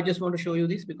 I know I just want to show you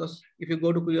this because if you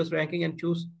go to QS ranking and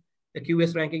choose the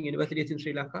QS ranking universities in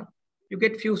Sri Lanka, you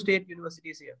get few state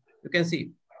universities here. You can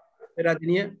see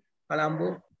Peradeniya,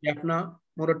 Colombo, Jaffna,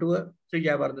 Moratuwa, Sri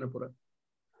Jayawardhanapura.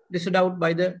 Listed out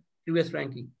by the QS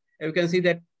ranking. And you can see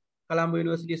that Colombo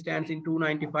University stands in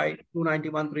 295,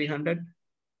 291, 300.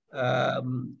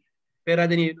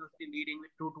 Peradeniya University leading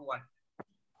with 221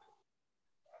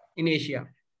 in Asia,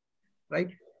 right?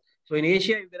 So in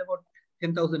Asia, you get about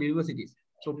 10,000 universities.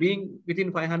 So being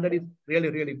within 500 is really,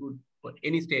 really good for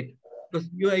any state because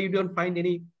you don't find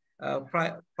any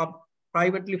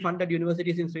privately funded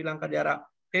universities in Sri Lanka. There are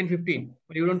 10, 15,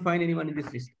 but you don't find anyone in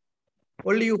this list.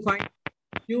 Only you find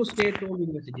few state-owned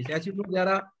universities. As you know, there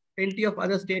are plenty of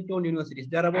other state-owned universities.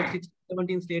 There are about 16,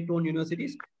 17 state-owned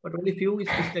universities, but only few is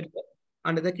listed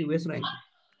under the QS ranking.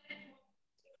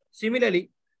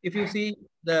 Similarly, if you see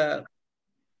the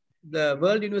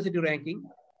World University ranking,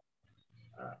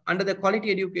 under the quality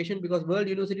education, because World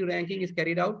University ranking is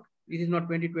carried out, this is not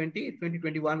 2020, it's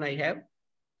 2021 I have.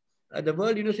 The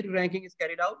World University ranking is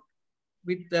carried out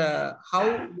with how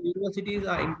the universities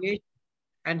are engaged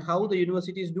and how the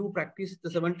universities do practice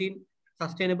the 17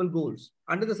 sustainable goals.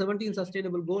 Under the 17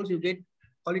 sustainable goals, you get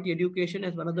quality education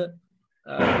as one of the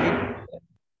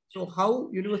so how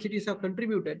universities have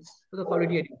contributed to the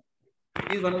quality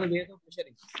education is one of the ways of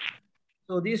measuring.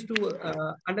 So these two,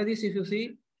 under this, if you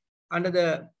see, under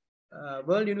the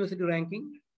World University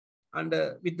ranking,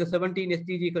 with the 17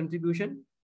 SDG contribution,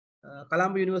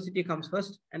 Colombo University comes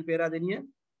first and Peradeniya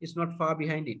is not far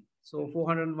behind it. So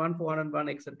 401,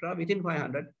 etc. within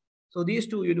 500. So these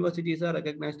two universities are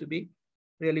recognized to be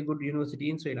really good university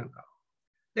in Sri Lanka.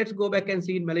 Let's go back and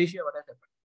see in Malaysia what has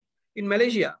happened. In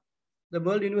Malaysia, the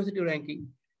World University ranking,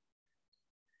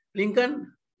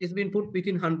 Lincoln is been put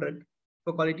within 100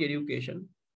 for quality education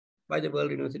by the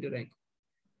World University Ranking.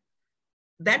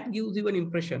 That gives you an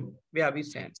impression where we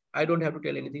stand. I don't have to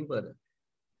tell anything further,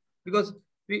 because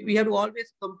we have to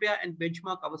always compare and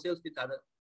benchmark ourselves with others.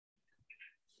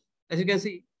 As you can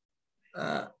see,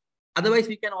 otherwise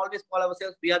we can always call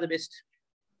ourselves we are the best.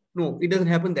 No, it doesn't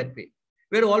happen that way.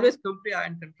 We have to always compare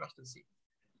and contrast and see.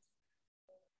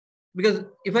 Because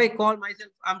if I call myself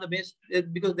I'm the best,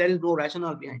 because there is no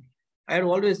rationale behind it. I have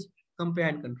to always compare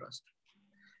and contrast.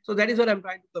 So that is what I'm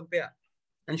trying to compare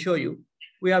and show you.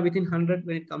 We are within 100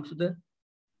 when it comes to the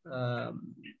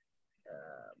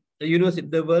university,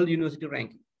 the World University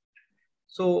Ranking.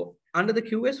 So under the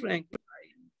QS ranking,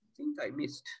 I think I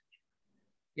missed.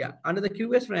 Yeah, under the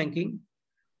QS ranking,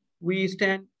 we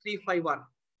stand 351.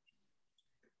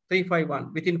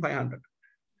 351 within 500.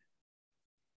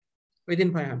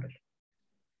 Within 500.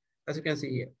 As you can see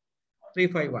here,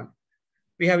 351.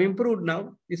 We have improved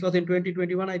now. This was in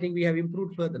 2021. I think we have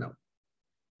improved further now.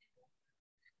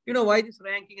 You know why this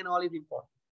ranking and all is important?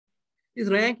 This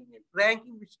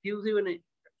ranking which gives you an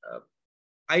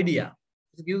idea,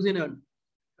 it gives you a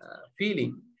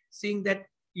feeling, seeing that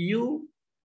you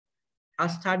are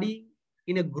studying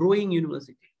in a growing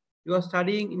university. You are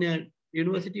studying in a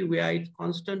university where it's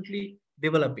constantly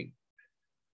developing.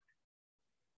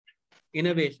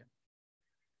 Innovation,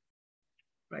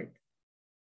 right?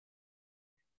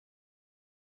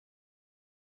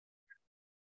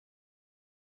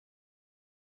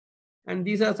 And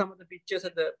these are some of the pictures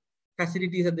of the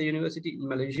facilities at the university in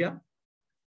Malaysia.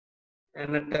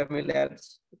 Anatomy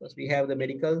labs, because we have the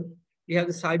medical, we have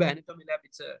the cyber anatomy lab.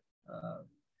 It's a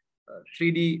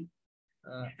 3D,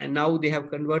 and now they have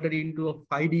converted into a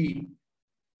 5D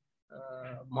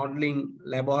modeling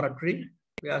laboratory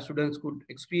where students could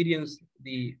experience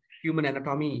the human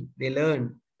anatomy they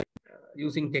learned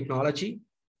using technology.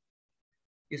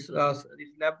 This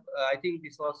lab, I think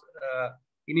this was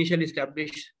initially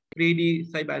established. 3D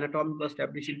cyber anatomy was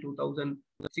established in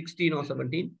 2016 or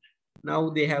 17. Now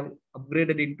they have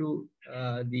upgraded into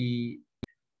the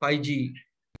 5G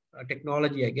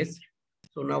technology, I guess.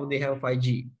 So now they have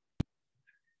 5G.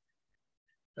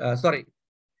 Sorry,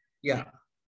 yeah,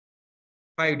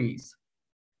 5Ds.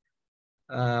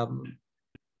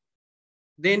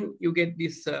 Then you get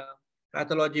this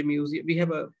pathology museum. We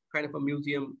have a kind of a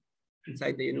museum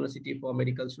inside the university for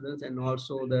medical students, and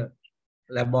also the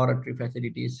laboratory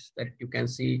facilities that you can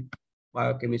see,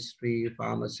 biochemistry,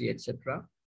 pharmacy, etc.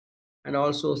 And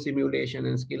also simulation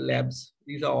and skill labs.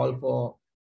 These are all for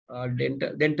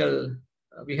dental.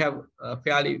 We have a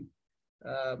fairly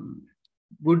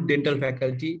good dental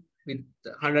faculty with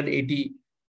 180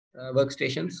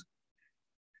 workstations.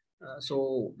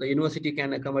 So the university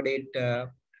can accommodate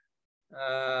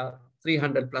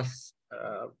 300 plus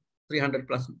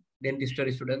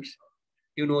dentistry students.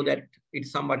 You know that it's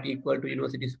somewhat equal to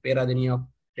university's Peradeniya of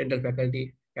dental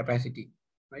faculty capacity,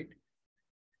 right?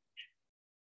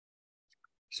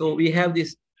 So we have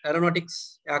this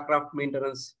aeronautics, aircraft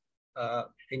maintenance,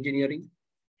 engineering,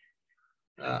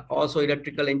 also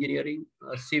electrical engineering,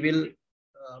 civil,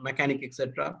 mechanic,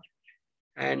 etc.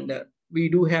 And we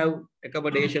do have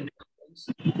accommodation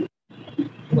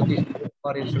for these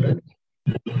foreign students.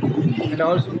 And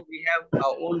also we have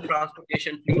our own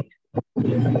transportation fleet.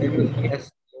 The university has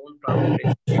its own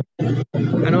transportation fleet.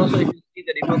 And also if you see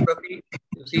the demography,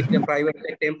 you see the private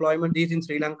sector employment. This is in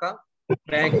Sri Lanka,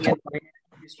 banking and finance,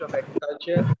 Ministry of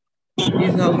Agriculture.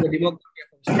 This is how the demography of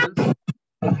students.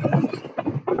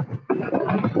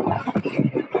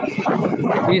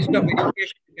 Ministry of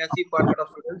Education, you can see quite a lot of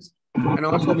students, and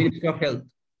also Ministry of Health.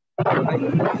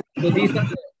 Right? So these are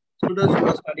the students who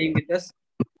are studying with us,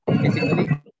 basically.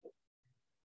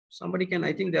 Somebody can,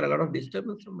 I think there are a lot of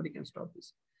disturbance, somebody can stop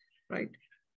this, right?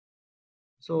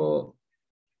 So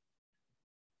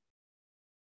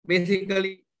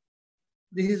basically,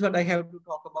 this is what I have to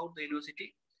talk about the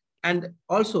university. And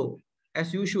also,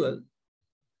 as usual,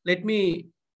 let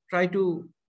me try to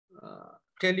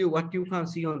tell you what you can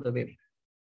see on the web.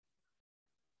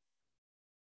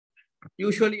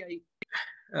 Usually,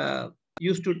 I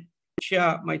used to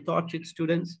share my thoughts with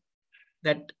students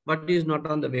that what is not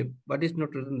on the web, what is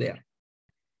not written there.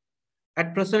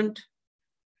 At present,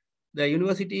 the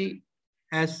university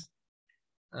has,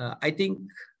 I think,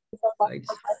 it's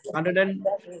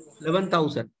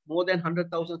 111,000, more than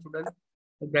 100,000 students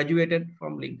who graduated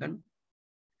from Lincoln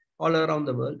all around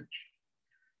the world.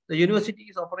 The university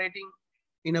is operating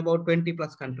in about 20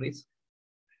 plus countries,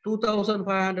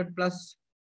 2,500 plus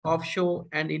offshore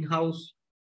and in-house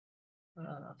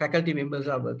faculty members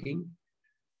are working.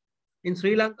 In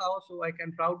Sri Lanka also, I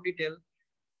can proudly tell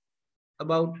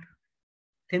about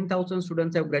 10,000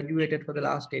 students have graduated for the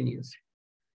last 10 years.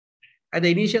 At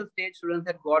the initial stage, students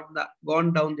had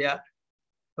gone down there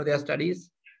for their studies.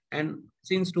 And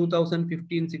since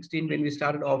 2015-16, when we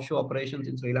started offshore operations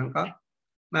in Sri Lanka,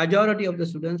 majority of the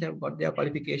students have got their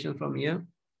qualifications from here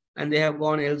and they have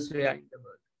gone elsewhere in the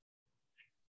world.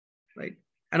 Right.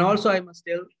 And also I must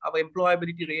tell our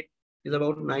employability rate is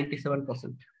about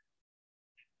 97%.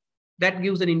 That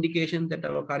gives an indication that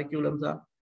our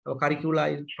curricula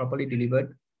is properly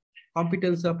delivered,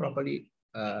 competence are properly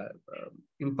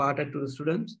imparted to the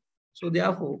students. So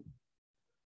therefore,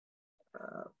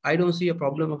 I don't see a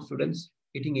problem of students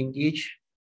getting engaged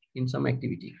in some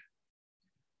activity.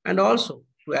 And also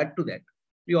to add to that,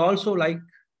 we also like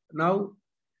now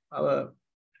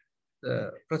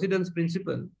the president's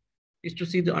principle is to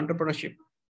see the entrepreneurship.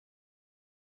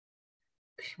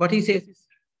 What he says is,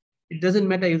 it doesn't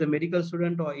matter if he's a medical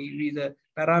student or if he's a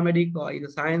paramedic or he's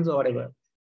a science or whatever.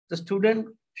 The student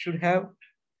should have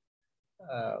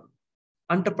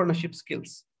entrepreneurship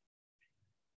skills,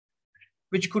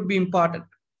 which could be imparted to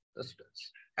the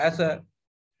students as a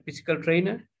physical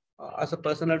trainer, or as a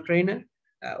personal trainer,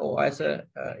 or as a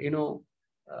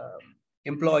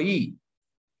employee.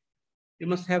 You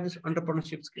must have this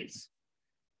entrepreneurship skills.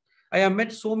 I have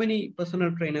met so many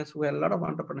personal trainers who have a lot of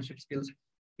entrepreneurship skills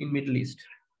in Middle East.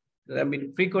 I've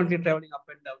been frequently traveling up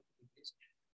and down to Middle East,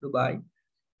 Dubai.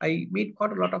 I meet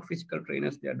quite a lot of physical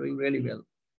trainers. They are doing really well.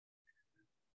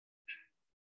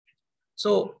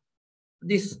 So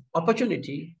this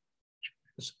opportunity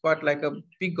is quite like a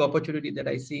big opportunity that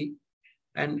I see.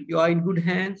 And you are in good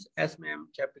hands, as Ma'am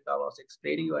Chapika was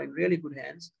explaining, you are in really good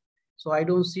hands. So I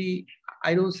don't see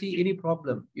any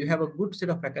problem. You have a good set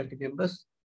of faculty members.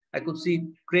 I could see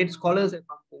great scholars have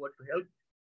come forward to help.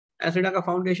 As Sri Lanka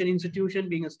Foundation institution,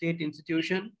 being a state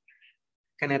institution,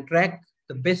 can attract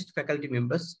the best faculty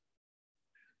members.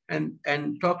 And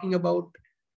talking about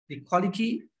the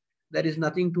quality, there is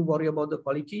nothing to worry about the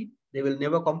quality. They will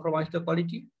never compromise the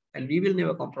quality, and we will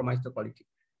never compromise the quality.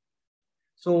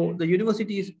 So the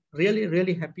university is really,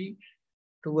 really happy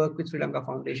to work with Sri Lanka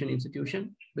Foundation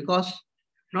institution, because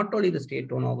not only the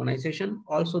state-owned organization,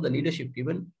 also the leadership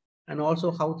given, and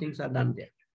also how things are done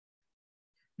there.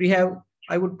 We have,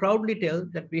 I would proudly tell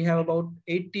that we have about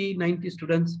 80, 90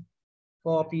 students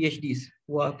for PhDs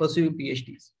who are pursuing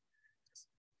PhDs.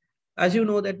 As you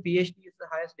know that PhD is the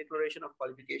highest declaration of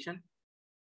qualification.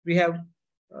 We have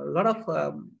a lot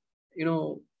of,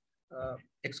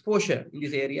 exposure in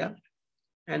this area.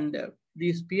 And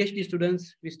these PhD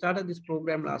students, we started this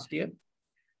program last year.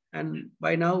 And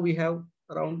by now we have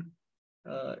around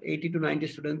 80 to 90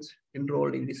 students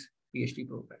enrolled in this PhD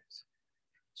programs.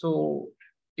 So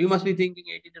you must be thinking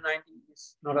 80 to 90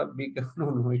 is not a big,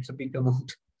 no, it's a big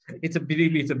amount. It's a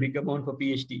big amount for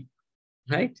PhD,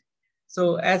 right?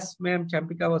 So as Ma'am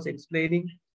Champika was explaining,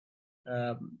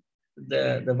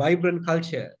 the vibrant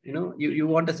culture, you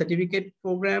want a certificate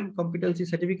program, competency,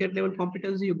 certificate level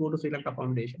competency, you go to Sri Lanka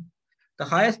Foundation. The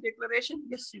highest declaration,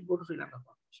 yes, you go to Sri Lanka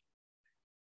Foundation.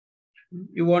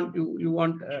 You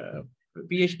want a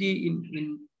PhD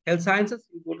in health sciences,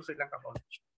 you go to Sri Lanka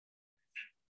Foundation.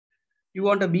 You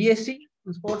want a BSc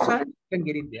in sports science, you can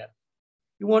get it there.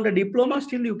 You want a diploma,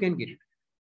 still you can get it.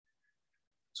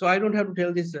 So I don't have to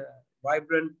tell this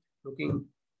vibrant looking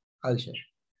culture.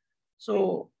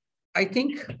 So I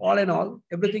think all in all,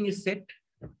 everything is set.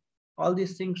 All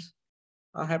these things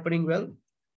are happening well.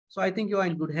 So I think you are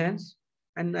in good hands,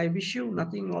 and I wish you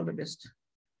nothing all the best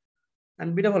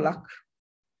and a bit of a luck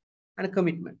and a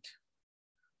commitment.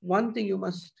 One thing you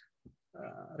must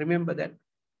remember, that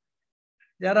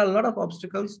there are a lot of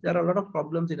obstacles, there are a lot of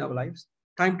problems in our lives.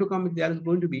 Time to come, there is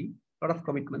going to be a lot of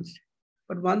commitments.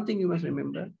 But one thing you must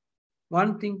remember,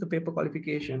 one thing, the paper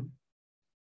qualification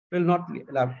will not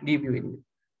leave you anywhere.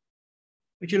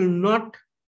 Which will not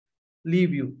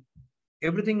leave you.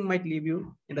 Everything might leave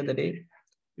you end of the day.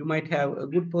 You might have a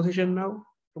good position now,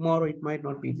 tomorrow it might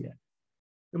not be there.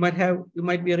 You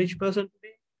might be a rich person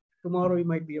today, tomorrow you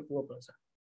might be a poor person.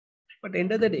 But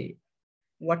end of the day,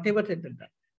 whatever said and done,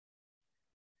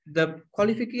 the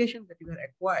qualification that you have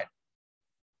acquired,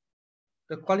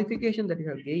 the qualification that you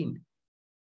have gained,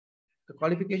 the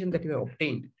qualification that you have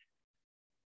obtained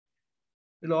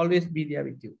will always be there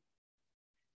with you,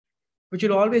 which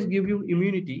will always give you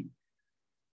immunity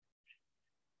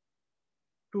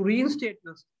to reinstate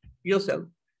yourself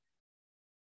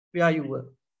where you were.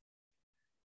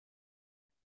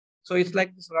 So it's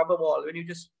like this rubber ball. When you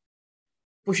just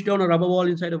push down a rubber ball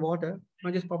inside the water, it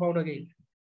might just pop out again.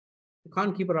 You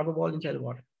can't keep a rubber ball inside the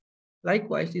water.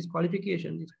 Likewise, these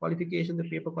qualifications, the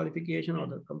paper qualification or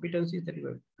the competencies that you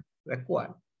have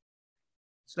acquired,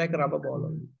 it's like a rubber ball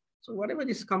only. So whatever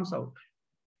this comes out,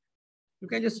 you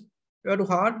can just You have to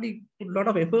hardly put a lot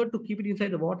of effort to keep it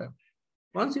inside the water.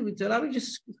 Once you allow it,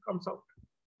 just comes out.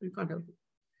 You can't help it.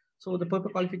 So the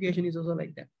purple qualification is also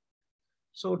like that.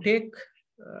 So take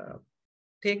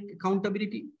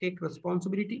accountability, take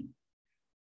responsibility.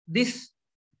 This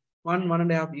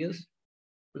 1.5 years,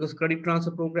 because credit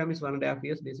transfer program is 1.5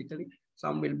 years basically.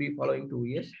 Some will be following 2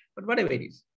 years, but whatever it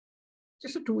is,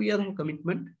 just a 2 years of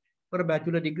commitment for a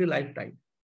bachelor degree lifetime.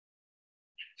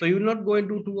 So you will not go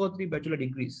into 2 or 3 bachelor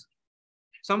degrees.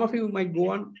 Some of you might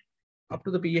go on up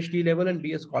to the PhD level and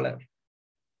be a scholar,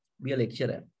 be a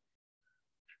lecturer.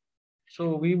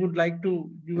 So we would like to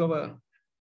give our,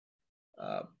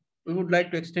 we would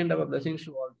like to extend our blessings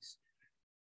to all this.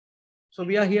 So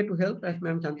we are here to help, as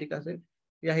Ma'am Chantika said.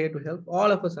 We are here to help.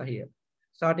 All of us are here,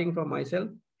 starting from myself.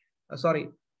 Sorry,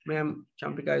 Ma'am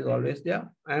Champika is always there.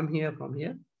 I am here from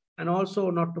here. And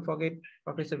also not to forget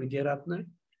Professor Vijayaratna,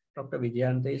 Dr.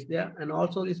 Vijayanta is there, and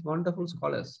also these wonderful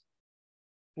scholars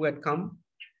who had come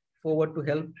forward to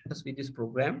help us with this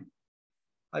program.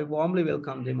 I warmly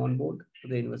welcome them on board to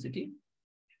the university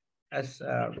as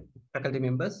faculty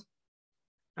members,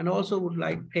 and also would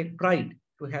like to take pride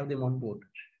to have them on board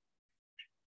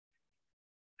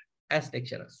as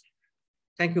lecturers.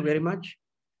 Thank you very much.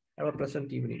 Have a pleasant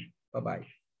evening. Bye-bye.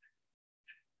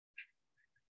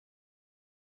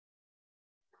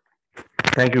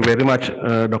 Thank you very much,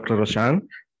 Dr. Roshan.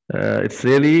 It's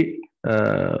really,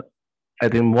 I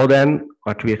think, more than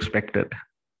what we expected.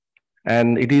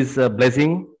 And it is a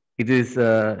blessing. It is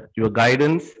your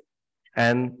guidance.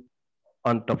 And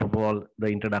on top of all, the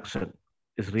introduction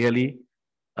is really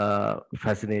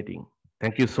fascinating.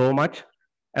 Thank you so much.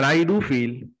 And I do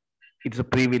feel it's a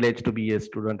privilege to be a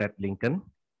student at Lincoln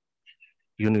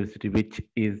University, which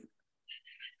is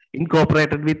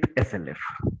incorporated with SLF,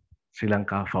 Sri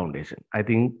Lanka Foundation. I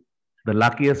think the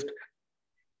luckiest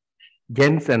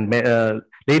gents and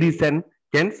ladies and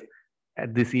gents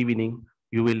at this evening,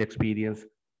 you will experience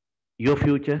your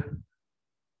future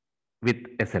with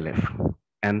SLF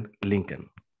and Lincoln.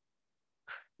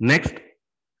 Next,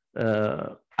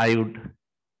 I would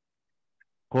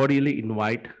cordially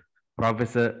invite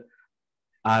Professor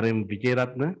R.M.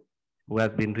 Vijayaratna, who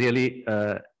has been really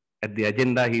at the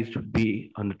agenda. He should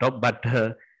be on the top, but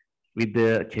with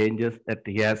the changes that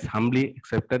he has humbly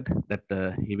accepted, that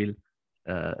he will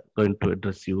going to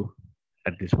address you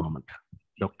at this moment.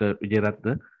 Dr.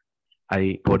 Vijayaratna,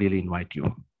 I cordially invite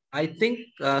you. I think,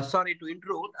 sorry to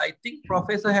interrupt, I think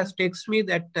Professor has texted me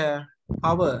that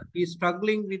power, he's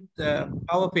struggling with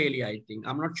power failure, I think.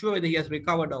 I'm not sure whether he has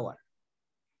recovered or what.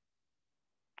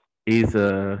 Is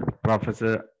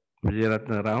Professor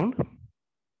Vijayaratna around?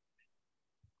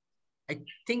 I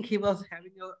think he was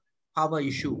having a power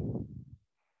issue.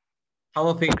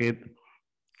 Power failure. Okay.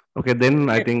 Okay, then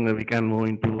I think we can move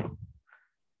into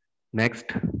next.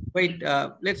 Wait,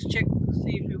 let's check,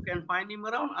 see if you can find him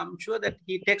around. I'm sure that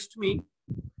he texted me.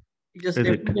 He just Is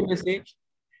left it? me a message.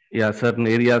 Yeah, certain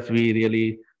areas we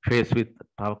really face with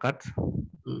power cuts.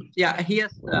 Yeah, he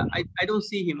has, I don't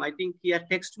see him. I think he had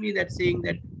texted me that saying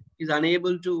that he's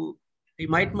unable to, he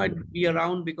might be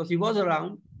around because he was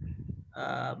around.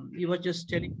 He was just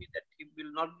telling me that he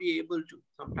will not be able to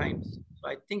sometimes. So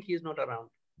I think he's not around.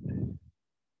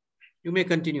 You may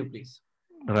continue, please.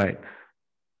 Right.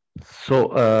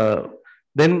 So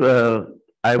then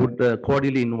I would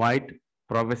cordially invite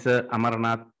Professor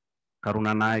Amarnath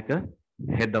Karunanayaka,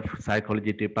 Head of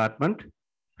Psychology Department,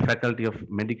 Faculty of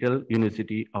Medical,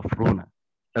 University of Runa,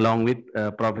 along with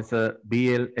Professor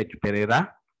B.L. H.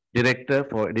 Pereira, Director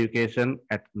for Education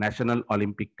at National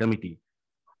Olympic Committee.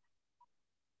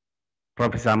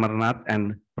 Professor Amarnath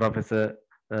and Professor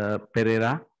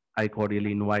Pereira, I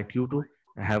cordially invite you to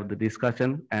have the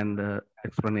discussion and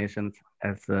explanations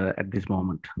as at this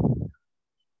moment.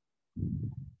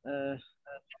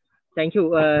 Thank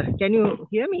you. Can you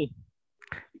hear me?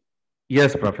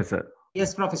 Yes, Professor.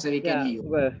 Yes, Professor, we can hear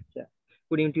you. Yeah.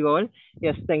 Good evening to you all.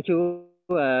 Yes, thank you.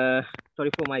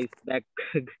 Sorry for my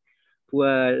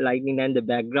poor lighting and the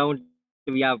background.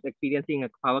 We are experiencing a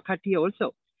power cut here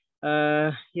also.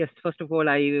 Yes, first of all,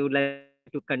 I would like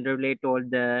to congratulate all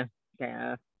the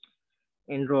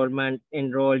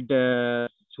enrolled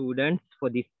students for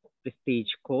this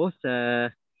prestige course.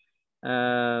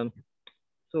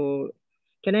 So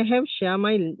can I share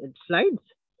my slides?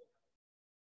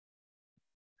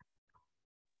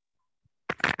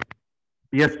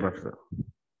 Yes, Professor.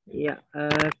 Yeah.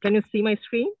 Can you see my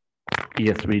screen?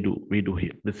 Yes, we do. We do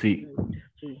here. Let's see.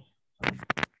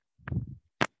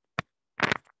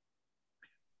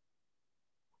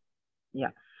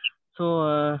 Yeah.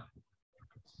 So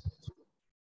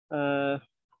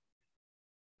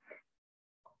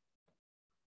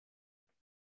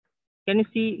Can you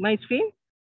see my screen?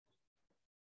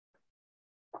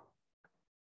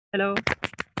 Hello?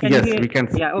 Can Yes, you hear? we can.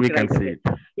 Yeah, okay, We can right, see okay. it.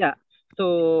 Yeah,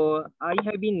 so I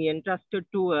have been entrusted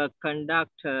to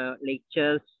conduct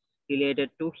lectures related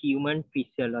to human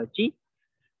physiology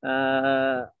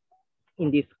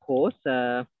in this course.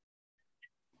 So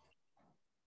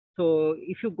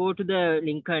if you go to the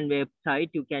Lincoln website,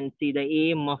 you can see the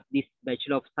aim of this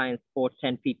Bachelor of Science Sports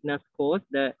and Fitness course.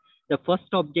 The first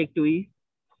objective is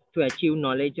to achieve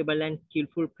knowledgeable and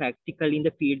skillful practical in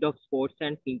the field of sports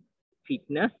and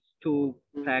fitness, to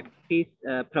practice,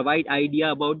 provide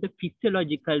idea about the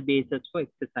physiological basis for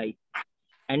exercise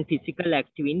and physical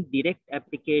activity in direct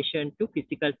application to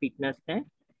physical fitness and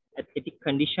aesthetic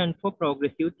condition for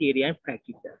progressive theory and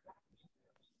practices.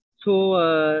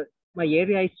 So my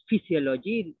area is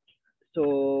physiology.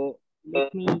 So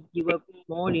let me give a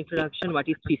small introduction. What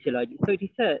is physiology? So it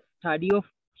is a study of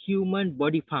human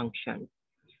body function.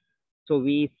 So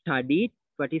we studied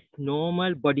what is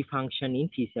normal body function in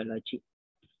physiology.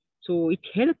 So it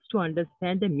helps to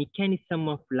understand the mechanism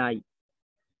of life.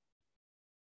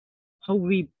 How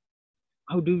do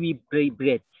we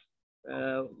breathe?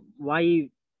 Why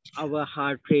our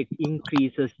heart rate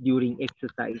increases during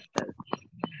exercises?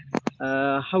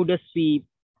 How do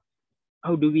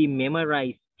we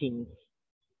memorize things?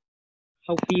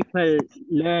 How people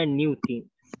learn new things?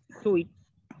 So it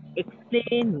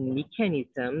explains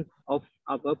mechanisms of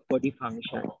our body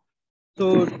function.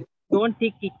 So don't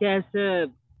take it as a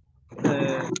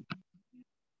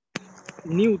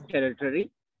new territory.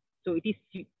 So it is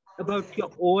about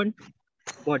your own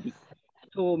body.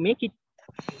 So make it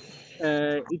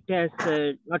as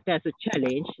not as a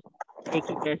challenge. Make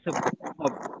it as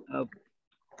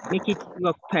make it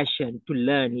your passion to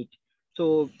learn it.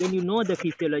 So when you know the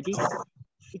physiology,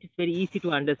 it is very easy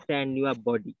to understand your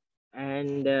body,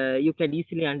 and you can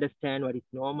easily understand what is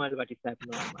normal, what is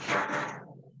abnormal.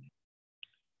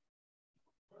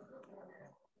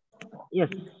 Yes,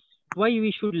 why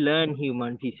we should learn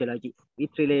human physiology?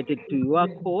 It's related to your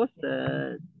course.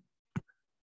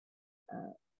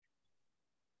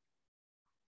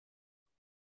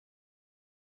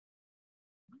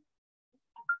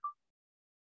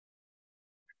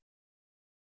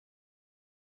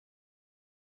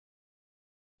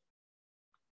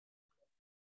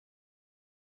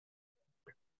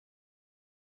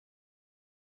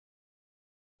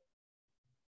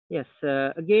 Yes,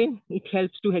 again, it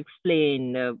helps to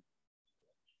explain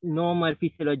normal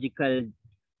physiological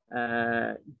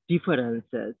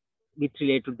differences with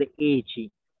relate to the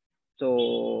aging.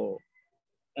 So,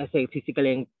 as a physical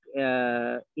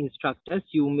instructors,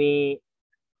 you may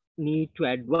need to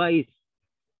advise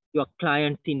your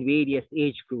clients in various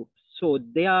age groups. So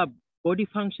their body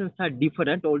functions are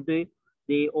different, although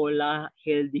they all are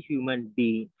healthy human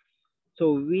beings.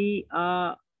 So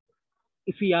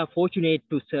if we are fortunate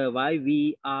to survive,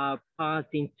 we are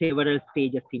passing several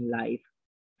stages in life,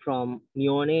 from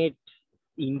neonate,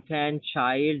 infant,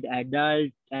 child,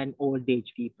 adult, and old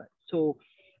age people. So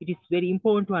it is very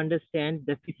important to understand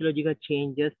the physiological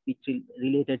changes which are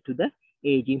related to the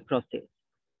aging process.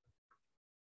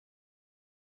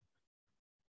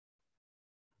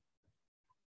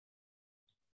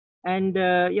 And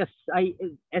yes,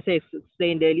 as I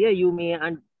explained earlier, you may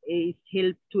it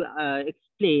help to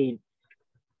explain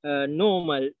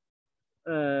normal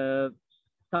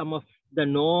some of the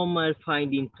normal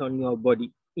findings on your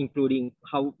body, including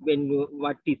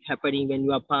what is happening when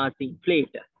you are passing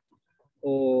flater,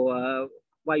 or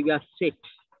why you are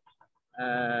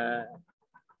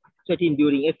sweating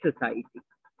during exercise,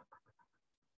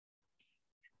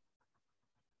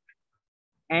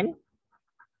 and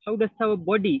how does our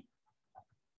body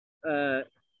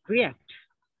react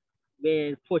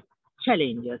for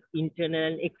challenges,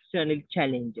 internal and external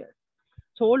challenges.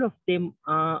 So all of them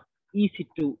are easy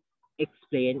to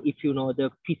explain if you know the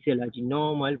physiology,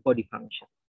 normal body function.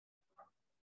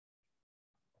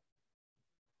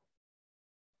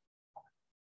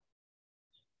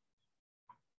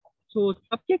 So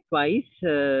subject-wise,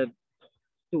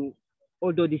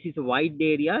 although this is a wide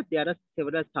area, there are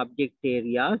several subject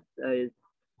areas.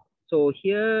 So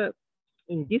here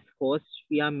in this course,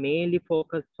 we are mainly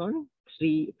focused on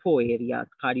 4 areas: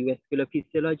 cardiovascular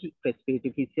physiology,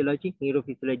 respiratory physiology,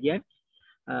 neurophysiology,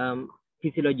 and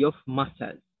physiology of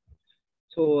muscles.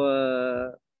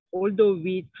 So although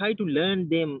we try to learn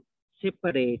them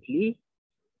separately,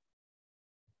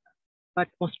 but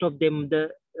most of them,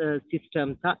 the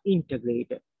systems are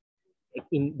integrated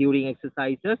during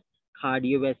exercises: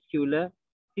 cardiovascular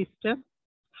system,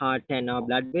 heart and our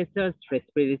blood vessels,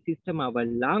 respiratory system, our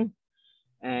lungs,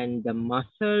 and the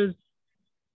muscles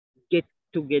get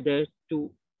together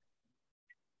to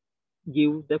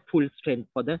give the full strength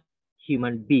for the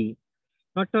human being.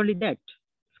 Not only that,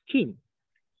 skin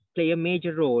play a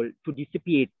major role to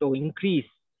dissipate or increase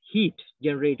heat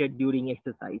generated during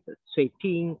exercises.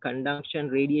 Sweating, conduction,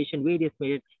 radiation, various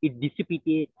methods, it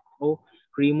dissipates or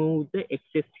remove the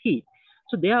excess heat.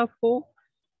 So therefore,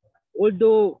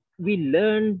 although we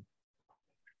learn,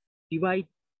 divide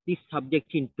this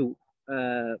subject into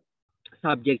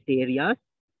subject areas,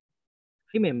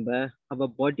 remember our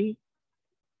body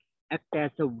acts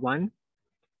as a one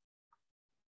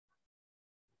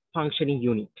functioning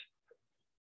unit.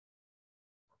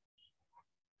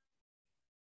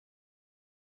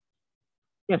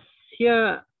 Yes,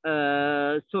 here,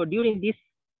 so during this,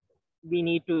 we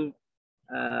need to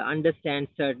understand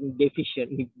certain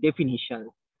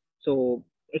definitions. So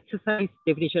exercise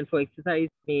definition for exercise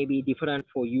may be different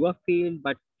for your field,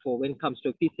 but for when it comes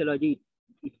to physiology,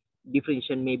 its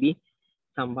definition may be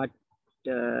somewhat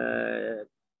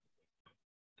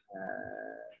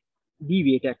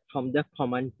deviated from the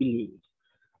common belief.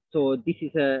 So this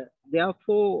is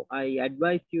therefore I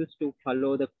advise you to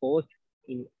follow the course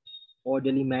in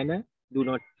orderly manner. Do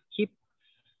not skip.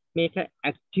 Make an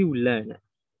active learner.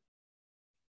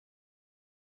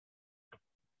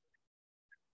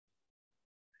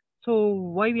 So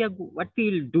what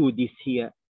we'll do this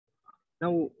year?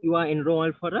 Now you are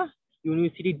enrolled for a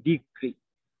university degree.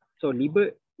 So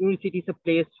university is a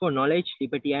place for knowledge,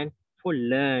 liberty, and for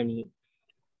learning.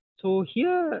 So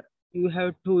here you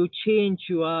have to change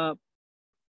your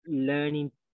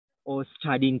learning or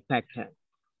studying pattern.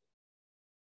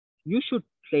 You should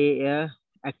play a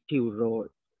active role.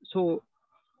 So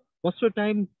most of the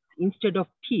time, instead of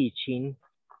teaching,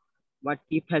 what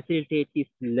we facilitate is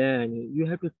learning. You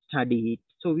have to study it.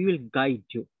 So we will guide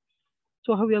you.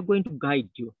 So how we are going to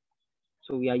guide you?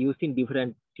 So we are using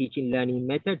different teaching learning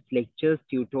methods, lectures,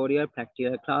 tutorial,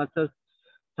 practical classes,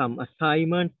 some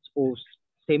assignments or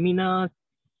seminars,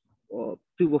 or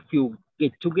two of you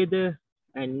get together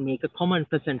and make a common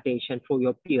presentation for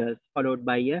your peers, followed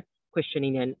by a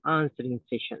questioning and answering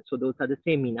session. So those are the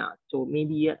seminars. So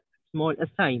maybe a small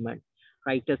assignment,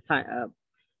 write a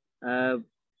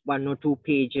 1 or 2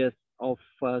 pages of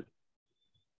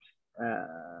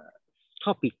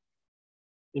topic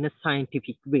in a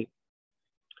scientific way.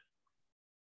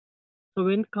 So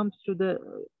when it comes to the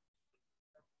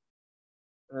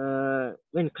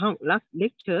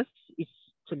lectures, it's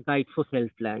a guide for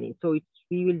self-learning. So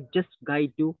we will just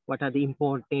guide you what are the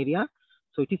important areas.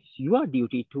 So it is your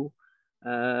duty to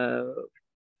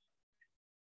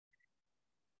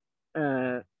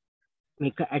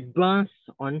make an advance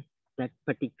on that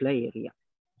particular area.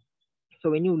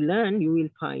 So when you learn, you will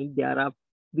find there are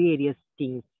various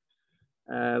things,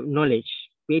 knowledge,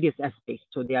 various aspects.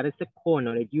 So there is a core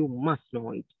knowledge, you must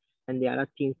know it. And there are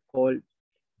things called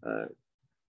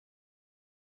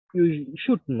you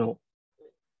should know,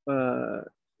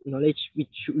 knowledge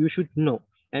which you should know.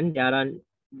 And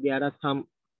there are some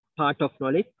part of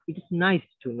knowledge it is nice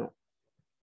to know.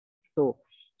 So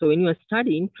when you are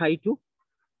studying, try to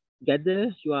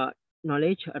gather your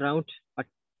knowledge around what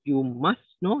you must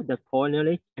know, the core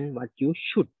knowledge, and what you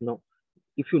should know.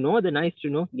 If you know the nice to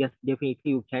know, yes, definitely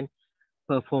you can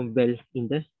perform well in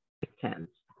the exams.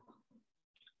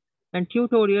 And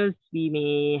tutorials, we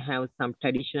may have some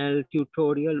traditional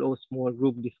tutorial or small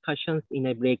group discussions in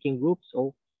a breaking groups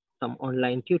or some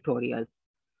online tutorials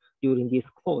during this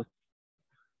course.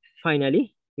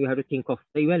 Finally, you have to think of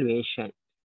the evaluation.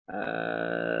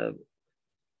 How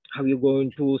you're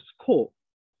going to score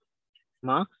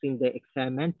marks in the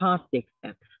exam and pass the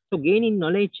exam. So gaining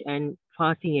knowledge and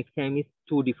passing exam is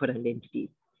two different entities.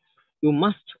 You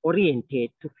must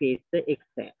orientate to face the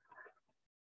exam.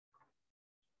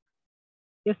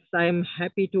 Yes, I'm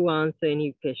happy to answer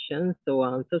any questions or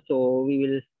answers. So we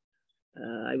will,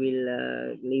 I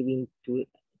will leave it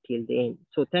till the end.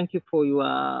 So thank you for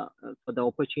for the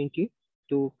opportunity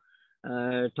to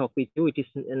talk with you. It is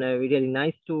really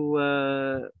nice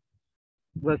to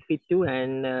work with you,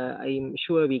 and I'm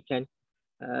sure we can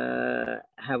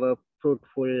have a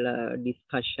fruitful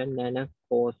discussion and a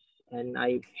course. And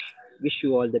I wish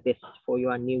you all the best for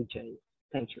your new journey.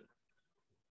 Thank you.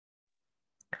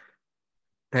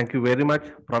 Thank you very much,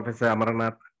 Professor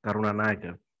Amarnath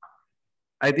Karunanayake.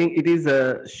 I think it is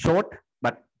short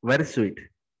but very sweet.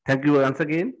 Thank you once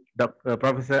again,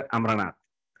 Professor Amarnath.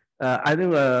 I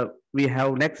think we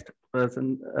have next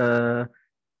person,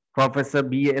 Professor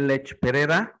B.L.H.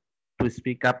 Pereira, to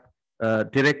speak up,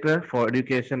 Director for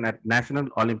Education at National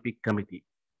Olympic Committee.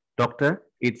 Doctor,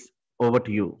 it's over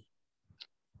to you.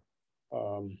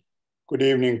 Good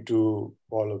evening to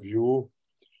all of you.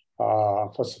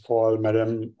 First of all,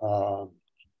 Madam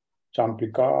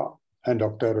Champika, and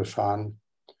Dr. Roshan.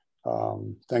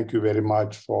 Thank you very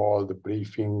much for all the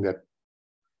briefing that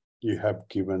you have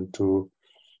given to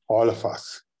all of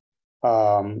us.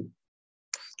 I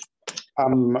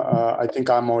think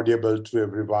I'm audible to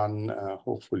everyone,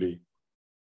 hopefully.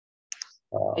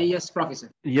 Yes,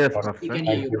 Professor. Yes, We Professor. can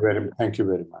hear you. Thank you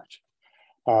very much.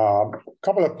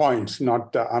 Couple of points.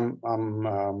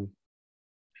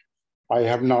 I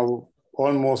have now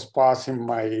almost passed in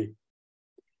my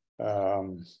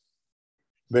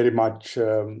very much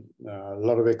a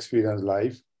lot of experience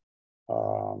life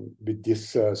with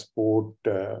this sport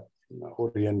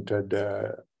oriented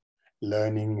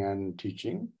learning and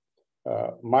teaching.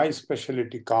 My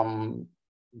specialty come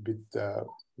with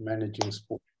managing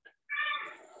sport.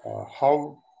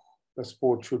 How the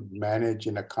sport should manage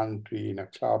in a country, in a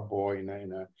club, or in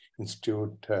an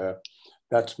institute.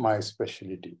 That's my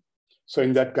specialty. So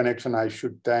in that connection, I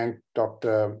should thank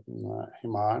Dr.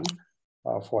 Himan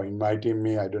for inviting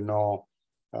me. I don't know,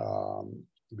 I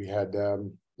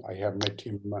have met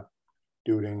him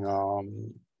during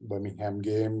Birmingham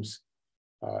Games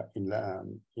in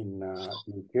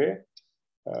UK.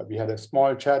 We had a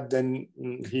small chat, then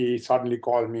he suddenly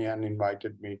called me and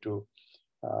invited me to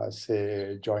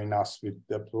join us with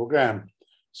the program.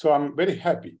 So I'm very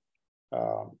happy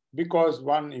because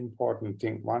one important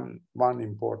thing, one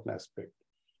important aspect,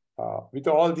 with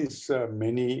all these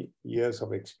many years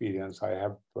of experience I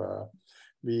have,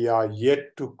 we are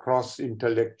yet to cross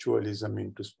intellectualism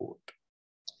into sport.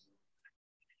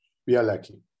 We are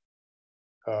lacking.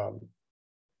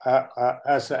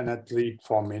 As an athlete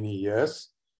for many years,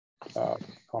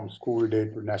 from school day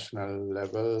to national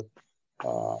level,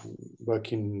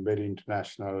 working very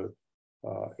international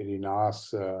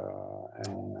arenas,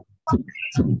 and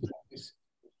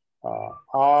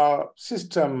our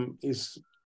system is a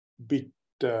bit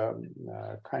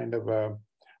kind of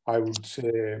I would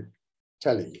say,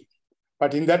 challenging.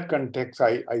 But in that context,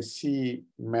 I see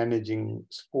managing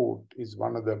sport is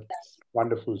one of the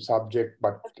wonderful subject,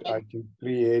 but I think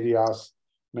 3 areas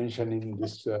mentioned in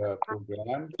this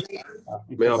program.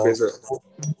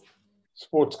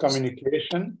 Sports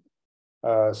communication,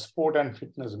 sport and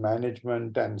fitness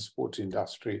management, and sports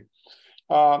industry.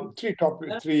 3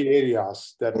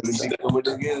 areas that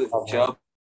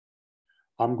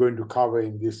I'm going to cover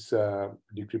in this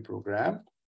degree program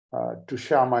to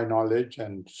share my knowledge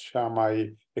and share my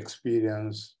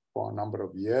experience for a number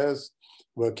of years,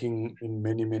 working in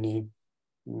many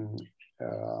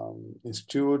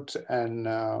institutes and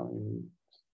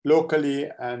locally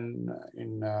and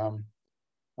in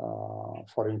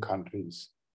foreign countries.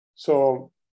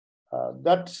 So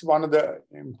that's one of the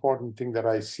important things that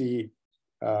I see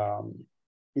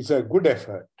is a good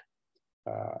effort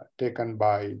taken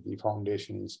by the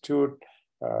Foundation Institute.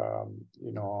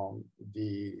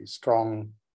 The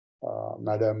strong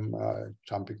Madam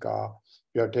Champika,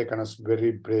 you have taken us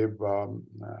very brave,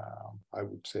 I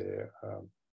would say,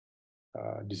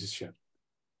 decision.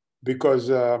 Because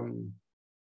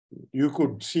you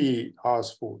could see our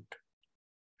sport.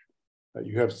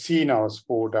 You have seen our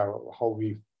sport, how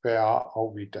we fare,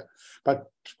 how we...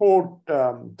 But sport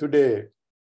today,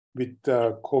 with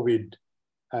COVID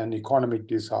and economic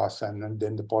disaster, and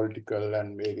then the political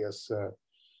and various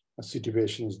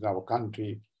situations in our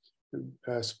country,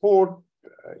 sport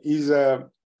is a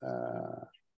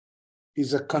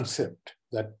concept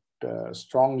that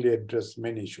strongly addresses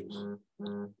many issues.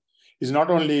 It's not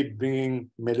only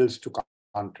bringing medals to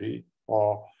country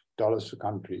or dollars to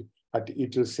country, but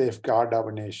it will safeguard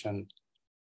our nation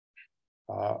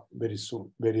very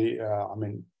soon. Very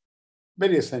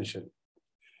essential.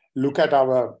 Look at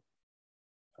our,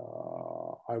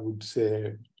 I would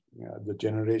say, the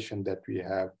generation that we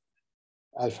have,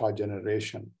 Alpha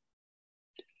generation.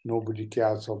 Nobody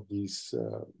cares of this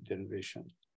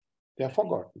generation. They are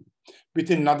forgotten.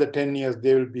 Within another 10 years,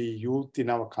 there will be youth in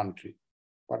our country.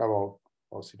 What about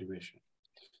our situation?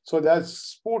 So that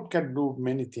sport can do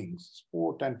many things,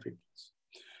 sport and fitness.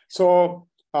 So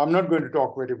I'm not going to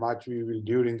talk very much. We will,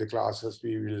 during the classes,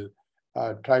 we will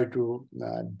try to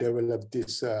develop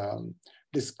this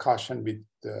discussion with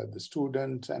the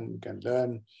students, and we can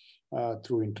learn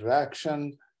through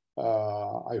interaction.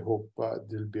 I hope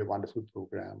there will be a wonderful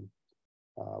program,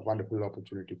 wonderful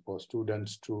opportunity for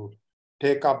students to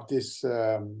take up this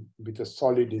with a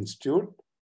solid institute,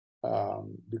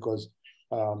 because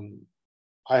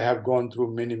I have gone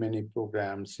through many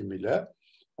programs similar,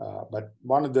 but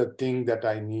one of the things that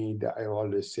I need, I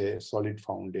always say, solid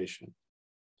foundation.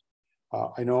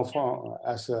 I know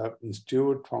as an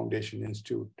institute, Foundation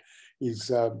Institute is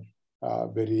a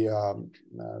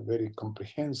very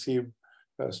comprehensive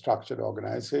structured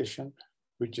organization,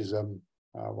 which is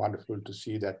wonderful to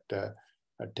see that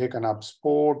taken up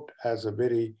sport as a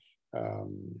very,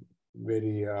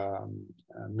 very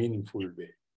meaningful way.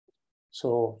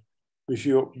 So wish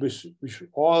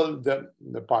all the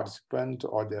participants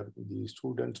or the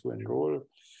students who enroll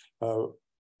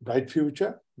bright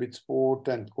future with sport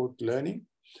and sport learning,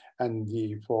 and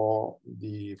for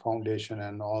the foundation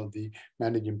and all the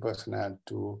managing personnel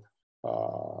to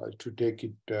take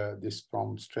it this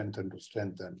from strengthen to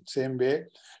strengthen. Same way,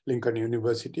 Lincoln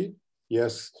University,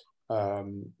 yes,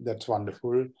 that's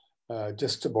wonderful. I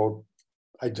just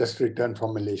returned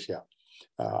from Malaysia.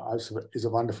 It's a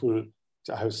wonderful.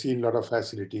 I have seen a lot of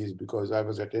facilities because I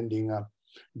was attending a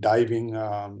diving,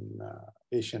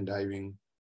 Asian diving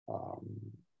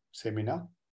seminar.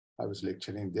 I was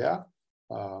lecturing there.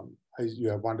 You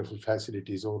have wonderful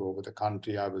facilities all over the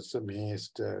country. I was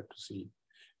amazed to see.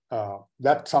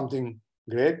 That's something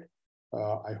great.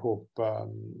 I hope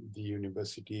the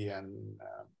university and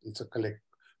it's a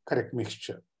correct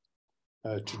mixture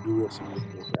to do a similar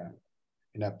program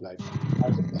in applied.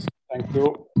 Thank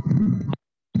you.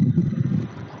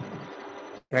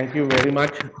 Thank you very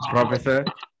much, Professor,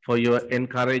 for your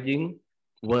encouraging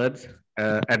words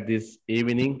at this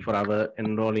evening for our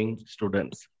enrolling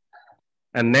students.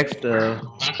 And next,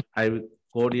 I will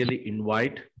cordially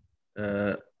invite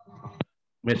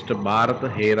Mr. Bharat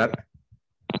Herath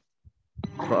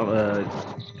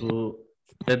to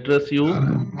address you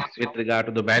with regard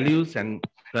to the values and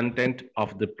content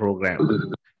of the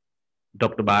program.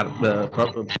 Dr. Bharat,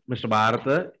 Mr.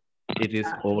 Bharat, it is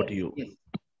over to you. Yes.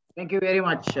 Thank you very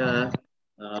much. Good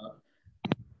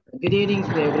evening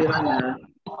to everyone.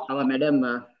 Our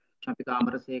Madam Champika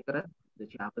Amarasekara, the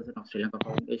chairperson of Sri Lanka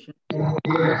Foundation,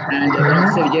 and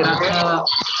Professor Vijayaratna,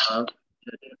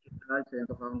 Director of Sri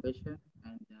Lanka Foundation,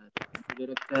 and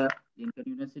Director, Lincoln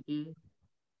University,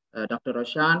 Dr.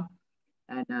 Roshan,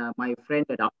 and my friend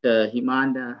Dr.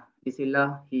 Himand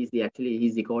Disilla. He's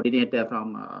the coordinator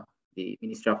from the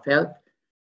Ministry of Health,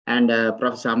 and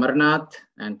Professor Amarnath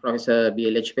and Professor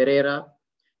BLH Pereira,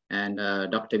 and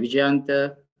Dr.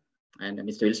 Vijayanta, and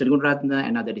Mr. Wilson Gunratna,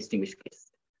 and other distinguished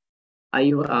guests. I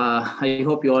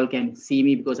hope you all can see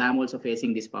me because I'm also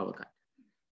facing this power cut.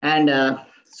 And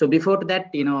so before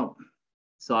that,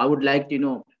 so I would like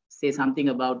to, say something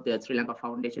about the Sri Lanka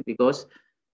Foundation, because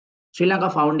Sri Lanka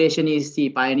Foundation is the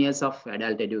pioneers of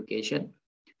adult education.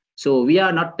 So we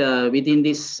are not within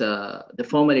this, the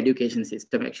formal education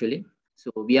system actually. So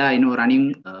we are,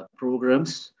 running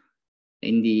programs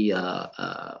in the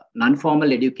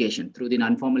non-formal education, through the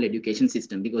non-formal education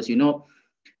system, because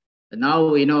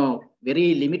now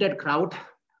very limited crowd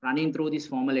running through this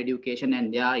formal education,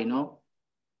 and they are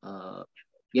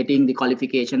getting the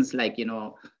qualifications like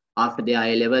after their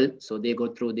A level, so they go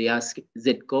through their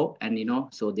ZCO,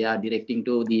 and so they are directing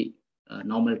to the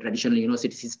normal traditional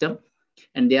university system,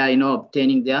 and they are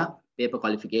obtaining their paper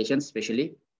qualifications,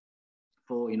 especially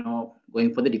for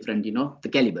going for the different the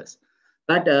calibers.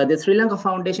 But the Sri Lanka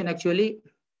Foundation actually,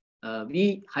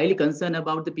 we highly concerned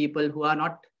about the people who are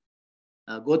not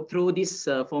go through this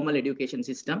formal education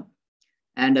system,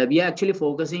 and we are actually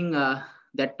focusing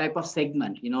that type of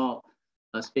segment.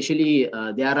 Especially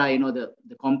there are the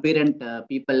competent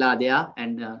people are there,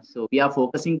 and so we are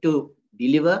focusing to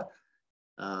deliver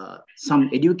some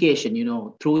education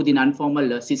through the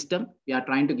non-formal system. We are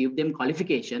trying to give them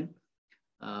qualification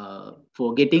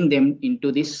for getting them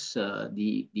into this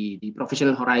the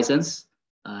professional horizons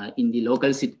in the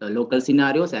local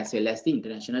scenarios as well as the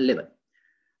international level.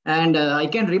 And I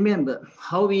can remember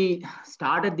how we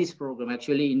started this program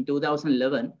actually in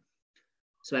 2011.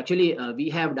 So actually we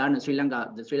have done the Sri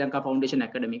Lanka Foundation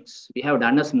Academics. We have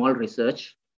done a small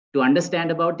research to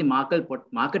understand about the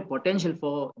market potential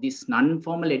for this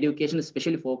non-formal education,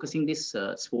 especially focusing this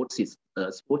sports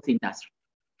industry.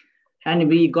 And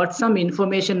we got some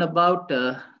information about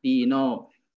the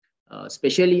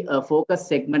especially a focus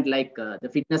segment like the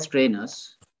fitness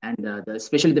trainers, and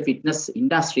especially the fitness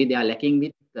industry. They are lacking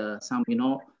with some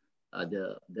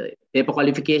the paper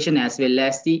qualification as well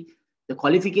as the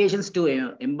qualifications to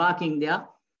embarking their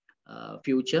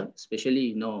future,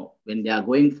 especially when they are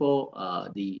going for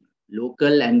the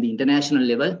local and the international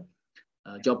level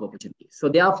job opportunities. So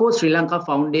therefore, Sri Lanka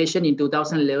Foundation in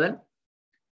 2011,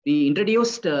 we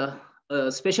introduced a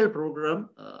special program,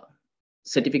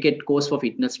 certificate course for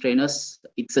fitness trainers.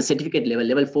 It's a certificate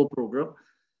level 4 program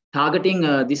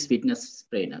targeting these fitness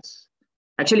trainers.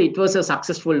 Actually, it was a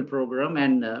successful program,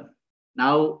 and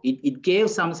now it gave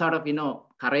some sort of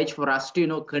courage for us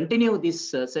to continue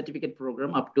this certificate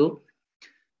program up to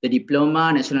the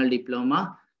diploma, national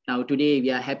diploma. Now today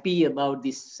we are happy about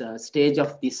this stage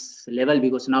of this level,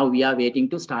 because now we are waiting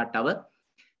to start our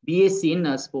BSc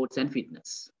in Sports and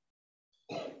Fitness.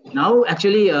 Now,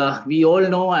 actually, we all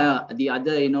know the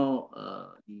other,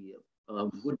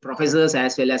 good professors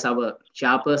as well as our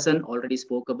chairperson already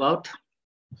spoke about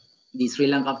the Sri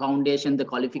Lanka Foundation, the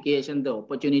qualification, the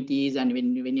opportunities, and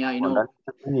when you are,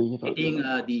 getting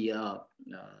the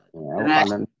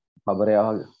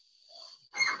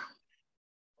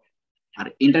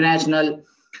international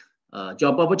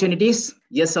job opportunities.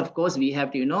 Yes, of course, we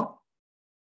have to,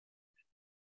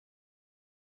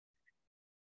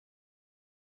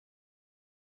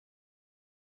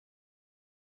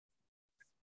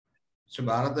 So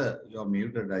Bharata, you're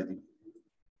muted, I think.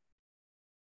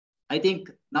 I think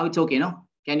now it's okay, no?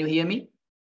 Can you hear me?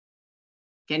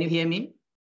 Can you hear me?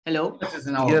 Hello? Yes,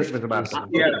 Mr. Bharata.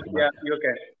 Yeah, you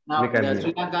can. Now, We can the hear.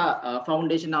 Sri Lanka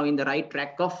Foundation now in the right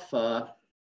track of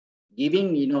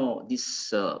giving,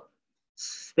 this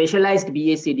specialized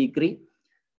BSc degree,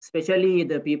 especially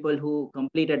the people who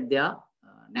completed their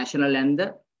national and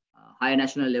the higher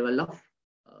national level of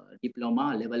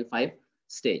diploma level 5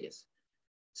 stages.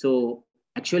 So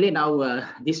actually now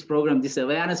this program, this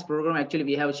awareness program, actually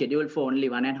we have scheduled for only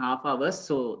 1.5 hours.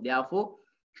 So therefore,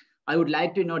 I would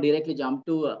like to directly jump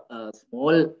to a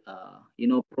small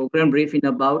program briefing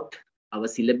about our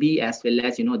syllabi, as well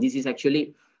as this is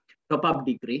actually top-up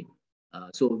degree.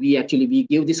 So we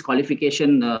give this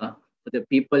qualification for the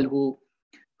people who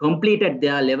completed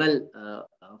their level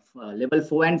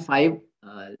 4 and 5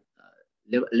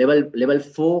 level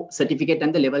 4 certificate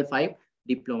and the level 5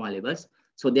 diploma levels.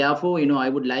 So therefore, I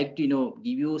would like to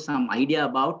give you some idea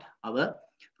about our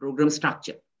program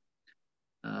structure.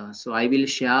 So I will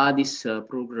share this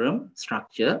program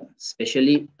structure,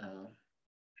 especially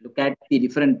look at the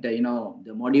different, the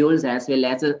modules, as well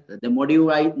as the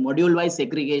module-wise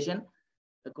segregation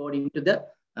according to the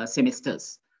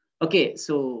semesters. Okay,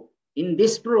 so in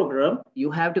this program,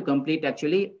 you have to complete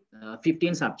actually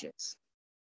 15 subjects.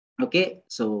 Okay,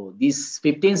 so these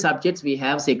 15 subjects we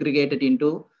have segregated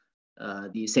into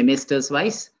the semesters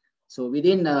wise. So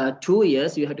within 2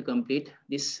 years, you have to complete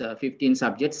this 15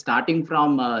 subjects, starting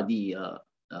from the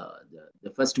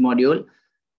first module,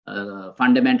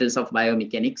 fundamentals of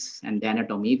biomechanics and the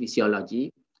anatomy,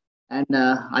 physiology, and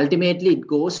ultimately it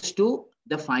goes to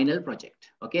the final project.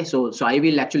 Okay, so I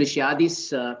will actually share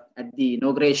this at the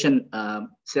inauguration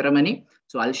ceremony.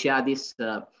 So I'll share this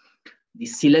the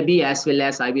syllabi, as well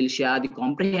as I will share the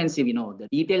comprehensive, the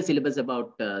detailed syllabus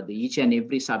about the each and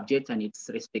every subject and its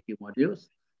respective modules.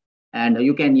 And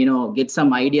you can, get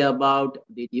some idea about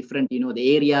the different,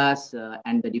 the areas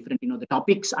and the different, the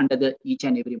topics under the each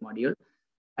and every module.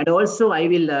 And also I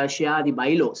will share the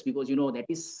bylaws, because, that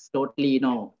is totally,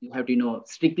 you have to,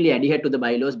 strictly adhere to the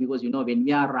bylaws, because, when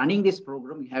we are running this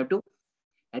program, you have to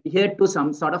adhere to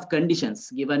some sort of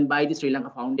conditions given by the Sri Lanka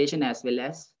Foundation as well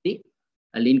as the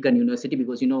Lincoln University,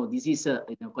 because, this is a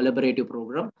collaborative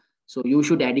program. So you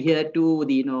should adhere to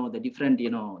the, the different,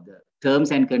 the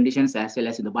terms and conditions, as well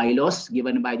as the bylaws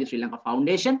given by the Sri Lanka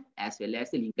Foundation, as well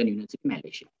as the Lincoln University,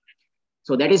 Malaysia.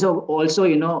 So that is also,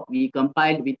 we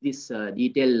compiled with this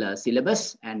detailed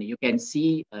syllabus, and you can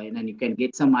see, and you can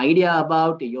get some idea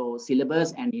about your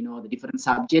syllabus and, the different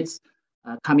subjects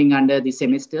coming under the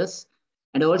semesters.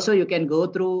 And also you can go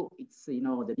through its,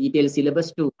 the detailed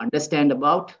syllabus to understand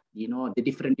about, the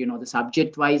different, the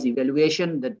subject-wise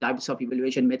evaluation, the types of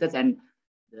evaluation methods. And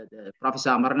the Professor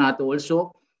Amarnath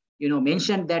also,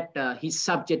 mentioned that his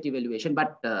subject evaluation,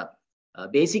 but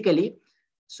basically,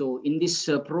 so in this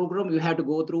program, you have to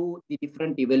go through the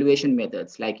different evaluation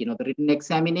methods, like, the written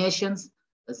examinations,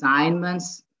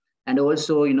 assignments, and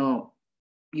also,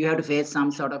 you have to face some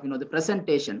sort of, the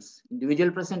presentations,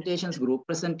 individual presentations, group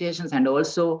presentations, and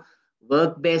also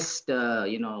work-based,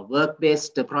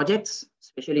 work-based projects.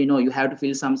 Especially, you have to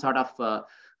fill some sort of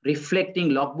reflecting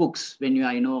logbooks when you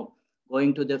are,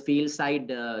 going to the field side,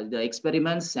 the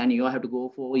experiments, and you have to go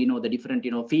for, the different,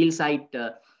 field site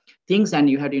things, and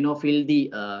you have to, fill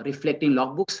the reflecting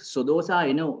logbooks. So those are,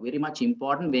 very much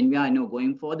important when we are,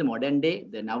 going for the modern day,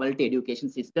 the novelty education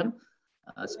system,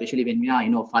 especially when we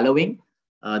are, following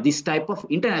this type of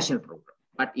international program.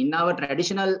 But in our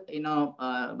traditional,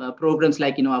 programs,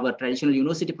 like, our traditional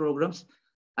university programs,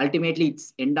 ultimately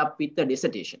it's end up with a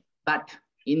dissertation. But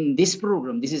in this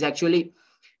program, this is actually,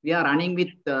 we are running with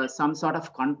some sort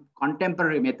of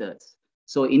contemporary methods.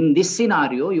 So in this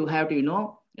scenario, you have to,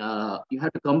 you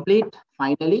have to complete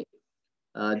finally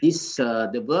this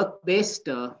the work-based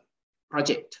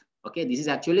project. Okay, this is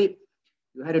actually,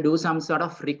 you have to do some sort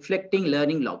of reflecting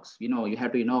learning logs. You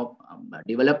have to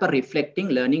develop a reflecting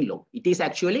learning log. It is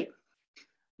actually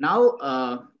now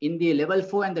in the level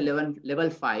 4 and the level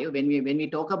 5, when we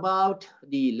talk about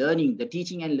the learning, the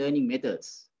teaching and learning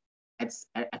methods.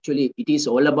 actually it is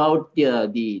all about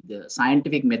the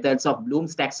scientific methods of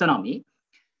Bloom's taxonomy.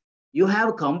 You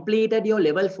have completed your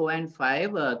level 4 and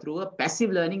 5 through a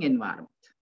passive learning environment.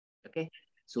 Okay,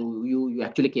 so you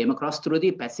actually came across through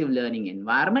the passive learning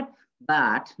environment,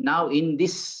 but now in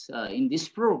this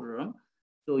program,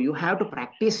 so you have to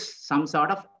practice some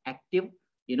sort of active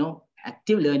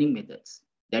learning methods.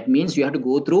 That means you have to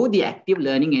go through the active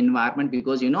learning environment,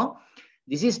 because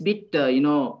this is bit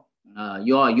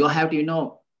you have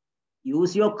to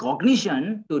use your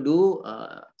cognition to do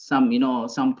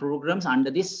some programs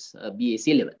under this BAC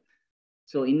level.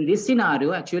 So in this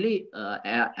scenario, actually,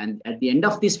 and at the end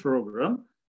of this program,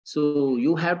 so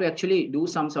you have to actually do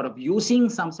some sort of using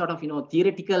some sort of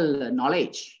theoretical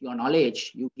knowledge. Your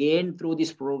knowledge you gain through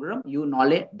this program,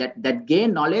 that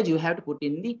gain knowledge you have to put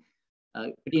in the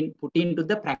put into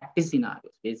the practice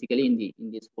scenarios. Basically,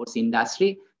 in the sports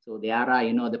industry, so there are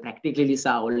the practicalities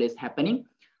are always happening.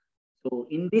 So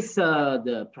in this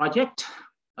the project,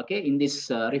 okay, in this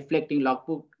reflecting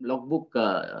logbook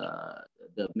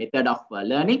the method of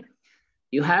learning,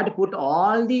 you have to put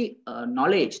all the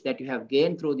knowledge that you have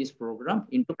gained through this program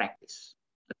into practice.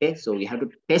 Okay, so you have to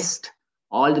test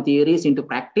all the theories into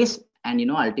practice, and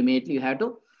ultimately you have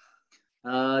to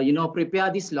prepare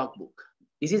this logbook.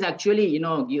 This is actually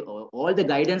all the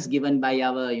guidance given by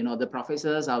our the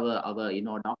professors, our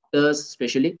doctors,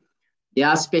 especially. They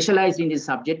are specialized in this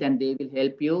subject, and they will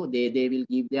help you. They will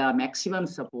give their maximum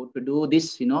support to do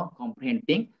this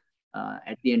comprehending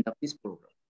at the end of this program.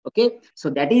 Okay,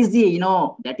 so that is the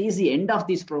end of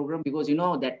this program, because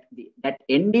that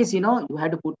end is you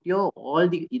have to put your all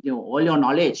your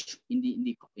knowledge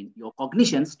in your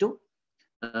cognitions to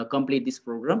complete this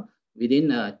program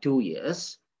within 2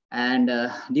 years. And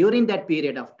during that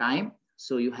period of time,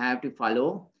 so you have to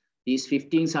follow these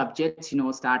 15 subjects,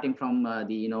 starting from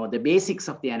the basics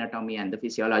of the anatomy and the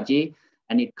physiology,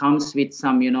 and it comes with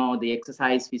some the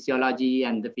exercise physiology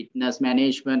and the fitness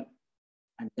management,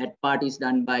 and that part is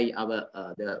done by our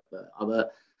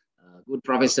good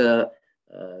professor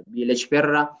BLH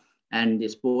Perra. And the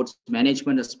sports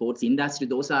management, the sports industry,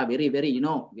 those are very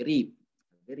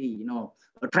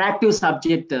attractive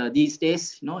subject these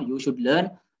days. You should learn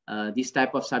this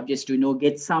type of subjects to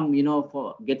get some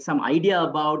get some idea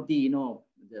about the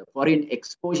the foreign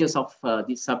exposures of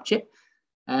this subject.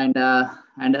 And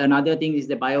another thing is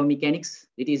the biomechanics.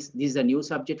 This is a new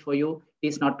subject for you. It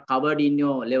is not covered in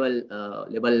your level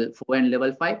 4 and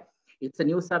level 5. It's a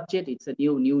new subject. It's a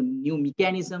new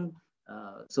mechanism.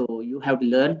 So you have to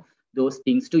learn those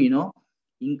things to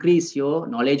increase your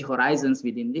knowledge horizons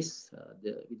within this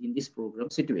program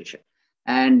situation.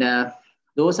 And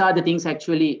those are the things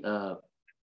actually.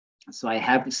 So I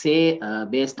have to say,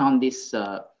 based on this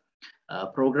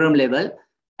program level,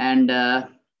 and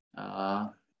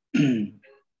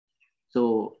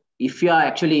so if you are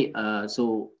actually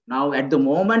so now at the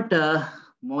moment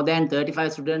more than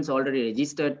 35 students already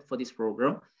registered for this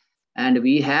program, and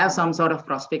we have some sort of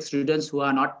prospect students who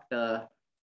are not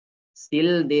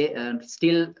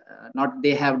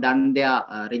they have done their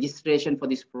registration for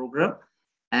this program.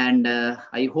 And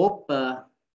I hope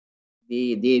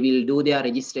they will do their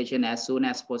registration as soon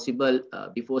as possible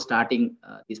before starting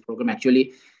this program.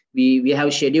 Actually, we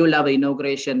have scheduled our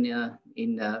inauguration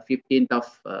in 15th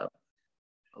of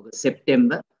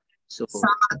September. So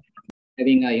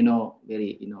having a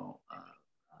very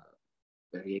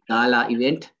gala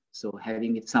event. So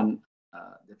having it some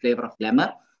the flavor of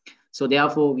glamour. So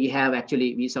therefore,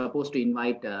 we're supposed to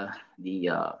invite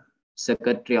the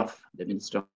Secretary of the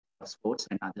Ministry of Sports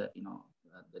and other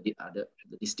the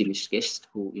distinguished guests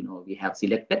who we have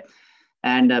selected.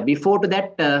 And before to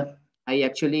that, I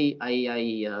tell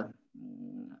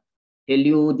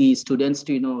you the students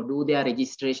to do their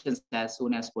registrations as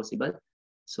soon as possible.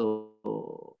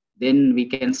 So then we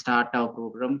can start our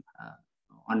program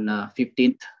on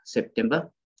 15th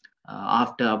September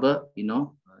after our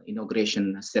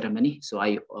inauguration ceremony. So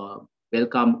I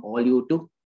welcome all you to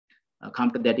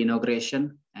come to that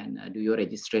inauguration and do your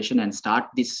registration and start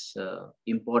this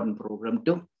important program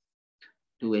to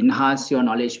enhance your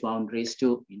knowledge boundaries,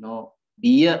 to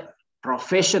be a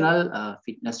professional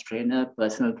fitness trainer,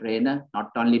 personal trainer,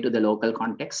 not only to the local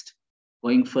context,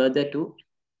 going further to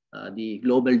the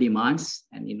global demands,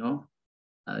 and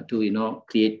to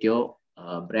create your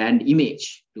brand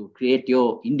image, to create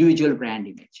your individual brand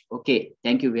image. Okay,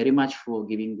 thank you very much for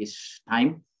giving this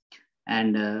time.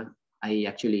 And I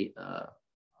actually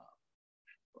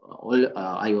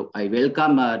I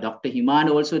welcome Dr. Himan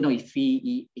also. If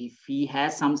he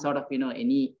has some sort of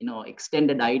any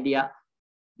extended idea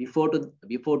before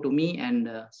to me, and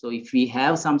so if we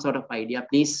have some sort of idea,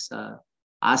 please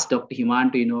ask Dr.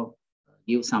 Himan to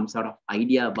give some sort of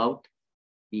idea about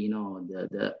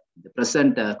the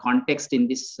present context in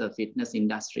this fitness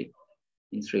industry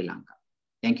in Sri Lanka.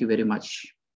 Thank you very much.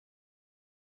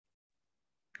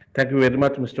 Thank you very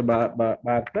much, Mr.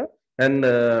 Bharta. And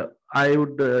I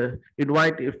would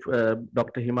invite if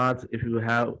Dr. Himad, if you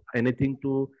have anything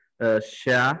to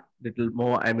share little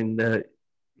more. I mean,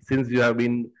 since you have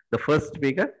been the first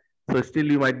speaker, so still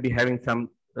you might be having some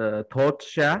thoughts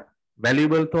share,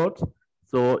 valuable thoughts.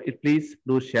 So please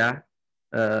do share.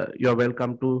 You're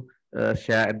welcome to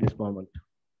share at this moment.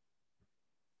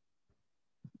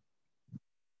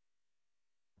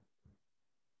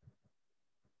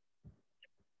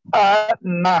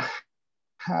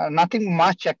 Nothing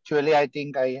much actually. I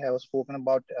think I have spoken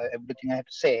about everything I have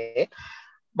to say.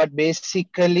 But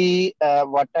basically,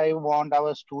 what I want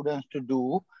our students to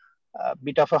do, a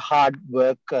bit of a hard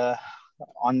work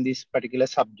on this particular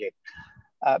subject,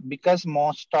 because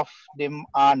most of them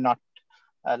are not,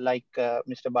 like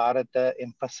Mr. Bharat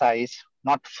emphasized,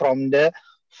 not from the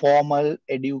formal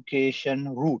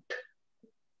education route,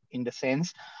 in the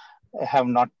sense, have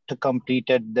not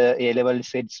completed the A-level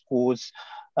SED course,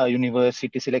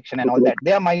 university selection and all that.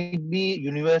 There might be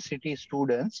university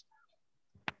students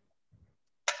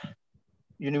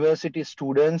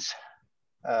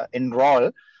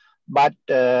enroll, but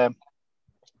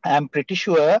I'm pretty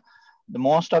sure the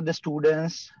most of the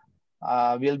students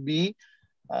will be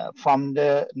from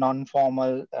the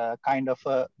non-formal kind of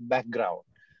a background.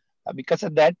 Because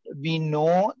of that, we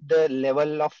know the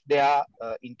level of their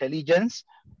intelligence,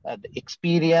 the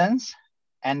experience,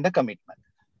 and the commitment.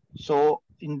 So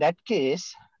in that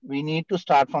case, we need to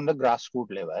start from the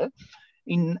grassroots level.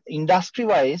 In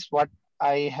industry-wise, what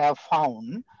I have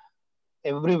found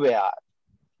everywhere,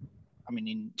 I mean,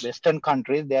 in Western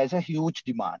countries, there's a huge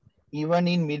demand. Even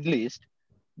in Middle East,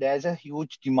 there's a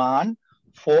huge demand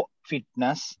for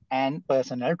fitness and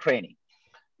personal training.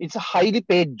 It's a highly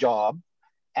paid job,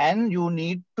 and you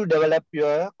need to develop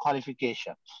your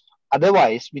qualifications.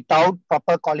 Otherwise, without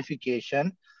proper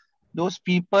qualification, those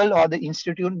people or the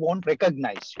institute won't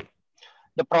recognize you.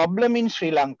 The problem in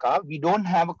Sri Lanka, we don't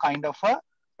have a kind of a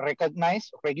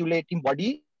recognized regulating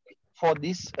body for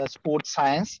this sports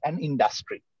science and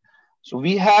industry. So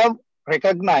we have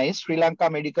recognized Sri Lanka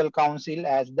Medical Council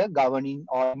as the governing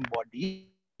body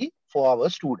for our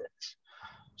students.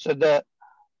 So the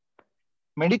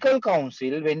Medical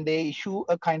Council, when they issue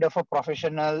a kind of a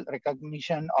professional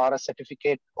recognition or a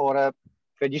certificate or a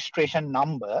registration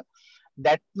number,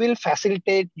 that will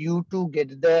facilitate you to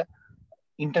get the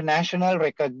international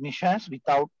recognitions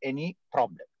without any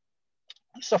problem.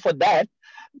 So for that,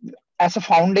 as a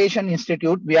foundation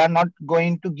institute, we are not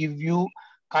going to give you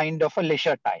kind of a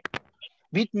leisure time.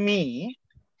 With me,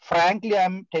 frankly,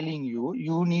 I'm telling you,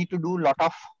 you need to do a lot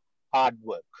of hard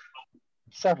work.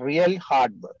 It's a real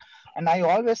hard work. And I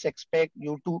always expect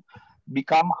you to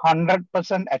become 100%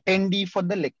 attendee for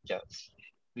the lectures.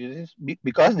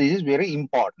 Because this is very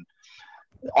important.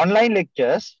 Online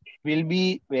lectures will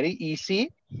be very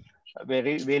easy,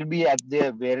 will be at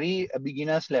the very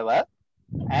beginner's level.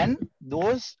 And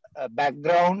those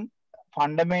background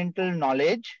fundamental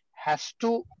knowledge has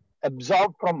to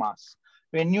absorb from us.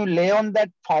 When you lay on that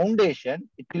foundation,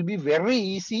 it will be very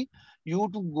easy you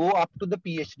to go up to the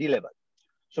PhD level.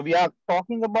 So we are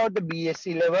talking about the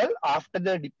BSc level after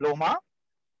the diploma.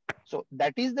 So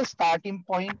that is the starting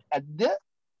point at the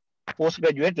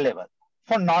postgraduate level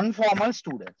for non-formal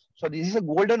students. So this is a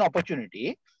golden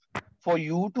opportunity for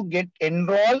you to get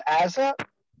enrolled as a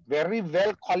very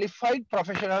well qualified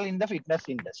professional in the fitness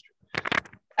industry.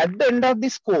 At the end of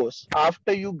this course,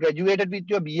 after you graduated with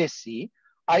your BSc,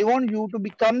 I want you to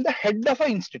become the head of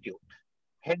an institute,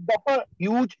 head of a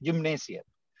huge gymnasium,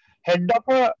 head of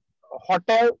a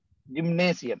hotel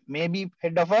gymnasium, maybe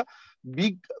head of a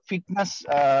big fitness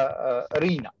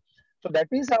arena. So that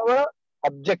is our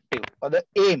objective or the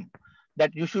aim,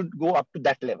 that you should go up to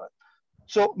that level.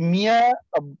 So mere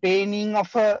obtaining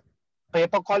of a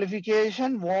paper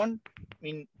qualification won't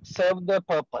serve the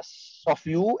purpose of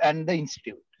you and the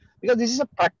institute, because this is a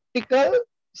practical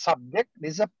subject.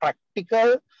 This is a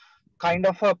practical kind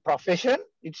of a profession.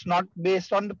 It's not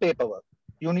based on the paperwork.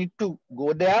 You need to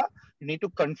go there. You need to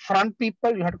confront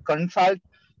people. You have to consult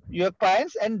your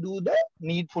clients and do the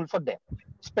needful for them.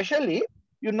 Especially,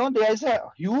 there is a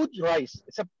huge rise.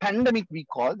 It's a pandemic we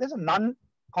call. There's a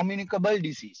non-communicable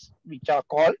disease, which are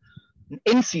called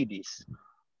NCDs.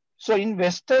 So in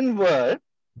Western world,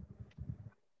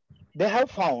 they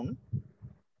have found,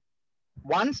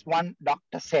 once one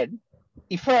doctor said,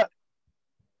 if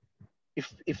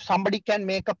somebody can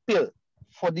make a pill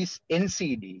for these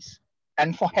NCDs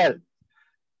and for health,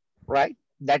 right,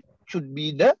 that should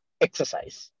be the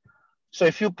exercise. So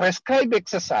if you prescribe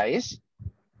exercise,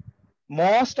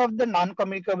 most of the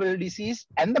non-communicable disease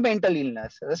and the mental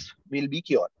illnesses will be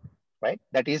cured, right?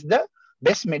 That is the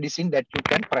best medicine that you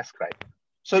can prescribe.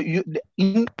 So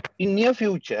in near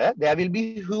future, there will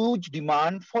be huge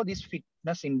demand for this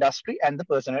fitness industry and the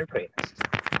personal trainers.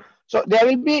 So there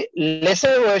will be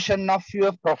lesser version of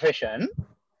your profession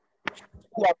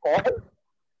who are called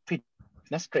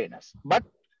fitness trainers. But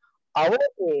our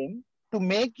aim to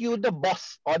make you the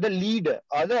boss or the leader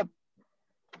or the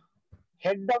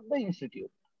head of the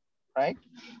institute, right?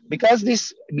 Because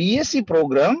this BSc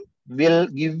program will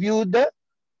give you the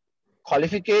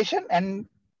qualification and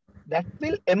that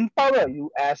will empower you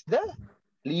as the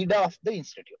leader of the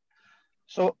institute.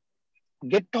 So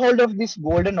get hold of this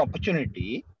golden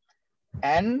opportunity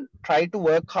and try to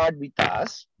work hard with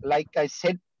us. Like I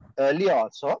said earlier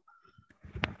also,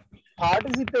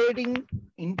 participating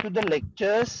into the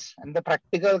lectures and the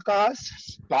practical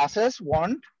classes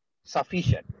won't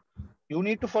sufficient. You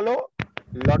need to follow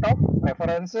a lot of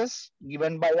references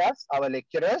given by us, our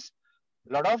lecturers,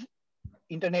 a lot of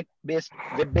internet-based,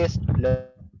 web-based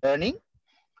learning,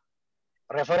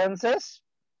 references,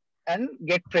 and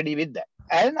get ready with that.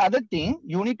 And other thing,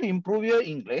 you need to improve your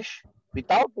English.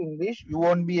 Without English, you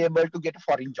won't be able to get a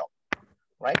foreign job,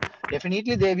 right?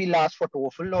 Definitely, they will ask for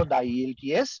TOEFL or the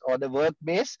IELTS or the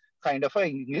work-based kind of a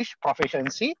English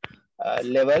proficiency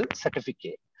level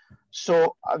certificate.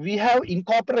 So we have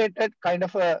incorporated kind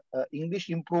of a English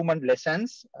improvement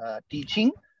lessons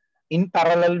teaching in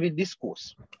parallel with this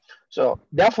course. So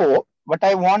therefore, what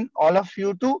I want all of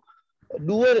you to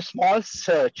do a small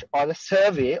search or a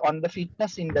survey on the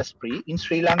fitness industry in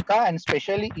Sri Lanka and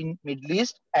especially in Middle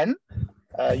East and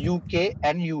UK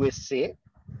and USA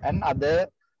and other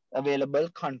available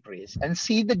countries and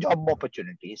see the job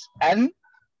opportunities. And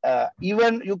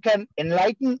even you can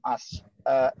enlighten us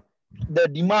the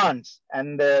demands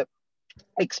and the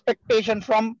expectation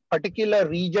from particular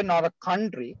region or a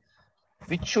country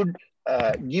which should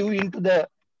give into the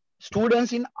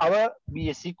students in our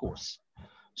BSc course.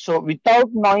 So without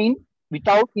knowing,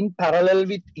 without in parallel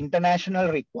with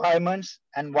international requirements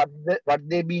and what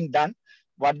they being done,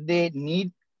 what they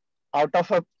need out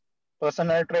of a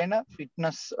personal trainer,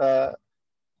 fitness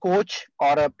coach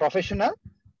or a professional,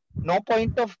 no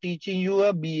point of teaching you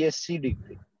a BSc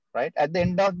degree, right? At the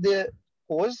end of the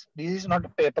course, this is not a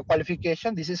paper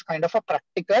qualification. This is kind of a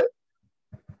practical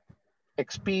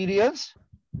experience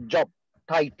job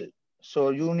title.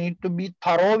 So you need to be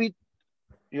thorough with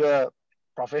your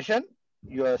profession,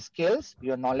 your skills,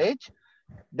 your knowledge.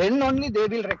 Then only they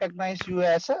will recognize you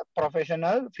as a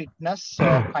professional fitness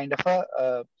kind of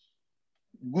a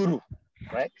guru,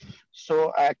 right?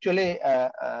 So actually,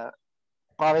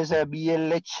 Professor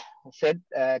BLH said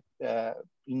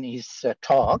in his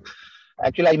talk,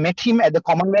 actually I met him at the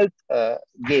Commonwealth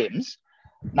Games.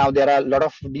 Now there are a lot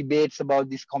of debates about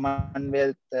this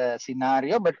Commonwealth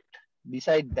scenario, but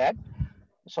beside that,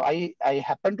 so I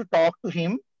happened to talk to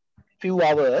him few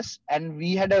hours and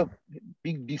we had a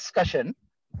big discussion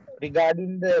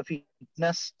regarding the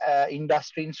fitness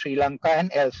industry in Sri Lanka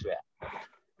and elsewhere.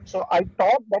 So I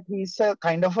thought that he's a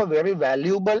kind of a very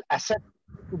valuable asset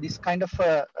to this kind of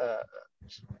a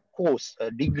course,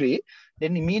 degree.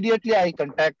 Then immediately I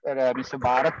contacted Mr.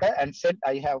 Bharata and said,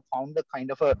 I have found a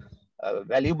kind of a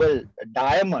valuable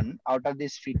diamond out of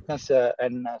this fitness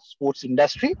and sports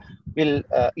industry. Will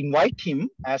invite him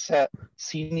as a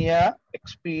senior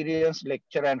experienced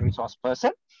lecturer and resource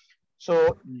person.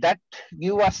 So that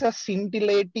give us a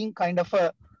scintillating kind of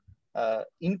a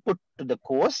input to the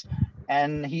course,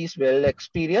 and he's well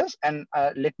experienced. And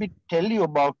let me tell you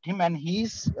about him. And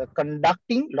he's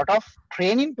conducting a lot of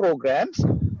training programs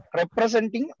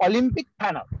representing Olympic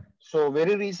panel. So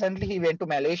very recently he went to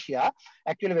Malaysia.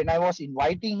 Actually, when I was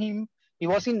inviting him, he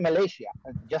was in Malaysia,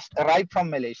 just arrived from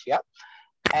Malaysia,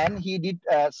 and he did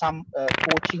some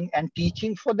coaching and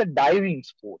teaching for the diving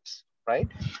sports, right?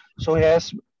 So he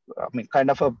has kind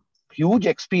of a huge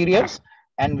experience,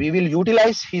 and we will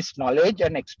utilize his knowledge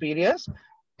and experience.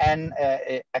 And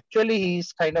actually,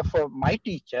 he's kind of my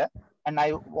teacher, and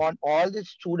I want all the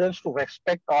students to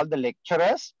respect all the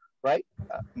lecturers, right?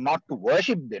 Not to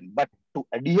worship them, but to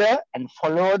adhere and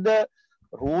follow the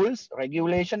rules,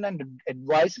 regulation, and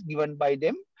advice given by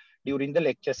them during the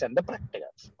lectures and the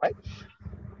practicals, right?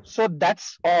 So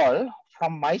that's all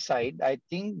from my side. I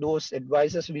think those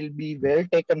advices will be well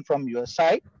taken from your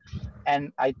side.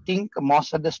 And I think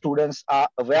most of the students are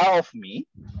aware of me.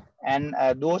 And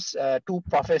those two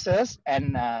professors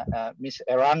and Ms.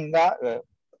 Eranga,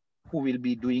 who will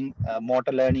be doing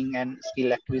motor learning and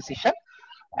skill acquisition.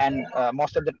 And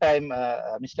most of the time,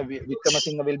 Mr.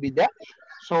 Vikramasinghe will be there.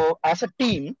 So as a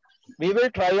team, we will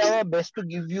try our best to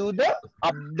give you the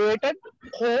updated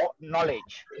core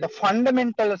knowledge, the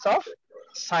fundamentals of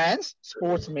science,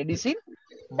 sports medicine,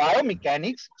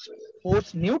 biomechanics,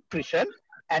 sports nutrition,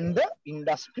 and the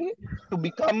industry to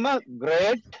become a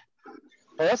great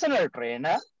personal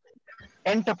trainer,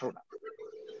 entrepreneur.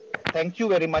 Thank you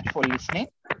very much for listening,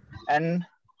 and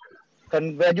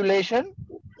congratulations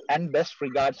and best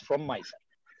regards from myself.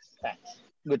 Thanks.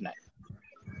 Good night.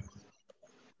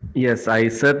 Yes, I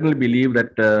certainly believe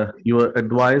that your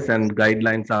advice and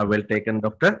guidelines are well taken,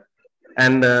 Doctor.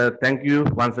 And thank you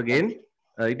once again.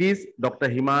 It is Dr.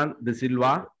 Himan De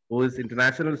Silva, who is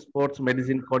International Sports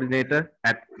Medicine Coordinator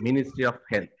at Ministry of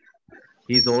Health.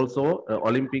 He is also an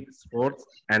Olympic sports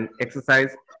and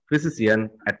exercise physician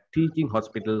at Teaching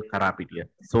Hospital, Karapitiya.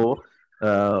 So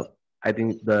I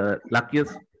think the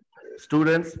luckiest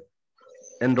students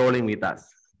enrolling with us.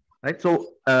 Right, so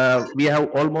we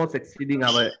have almost exceeding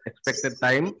our expected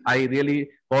time. I really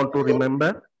want to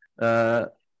remember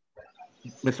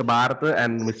Mr. Bharata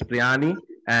and Ms. Priyani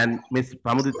and Ms.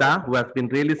 Pramudita, who has been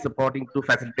really supporting to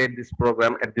facilitate this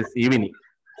program at this evening.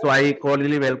 So I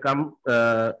cordially welcome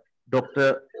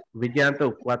Dr.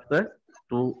 Vijayanta Upwata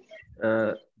to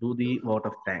do the vote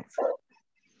of thanks.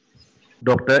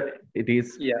 Doctor, it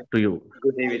is to you.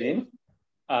 Good evening.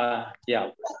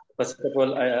 First of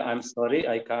all, I'm sorry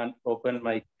I can't open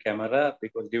my camera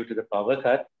because due to the power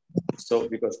cut. So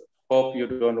because hope you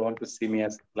don't want to see me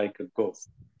as like a ghost.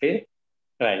 Okay,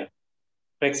 right.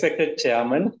 Respected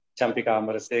Chairman Champika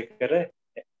Amarasekara,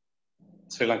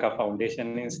 Sri Lanka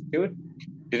Foundation Institute,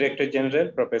 Director General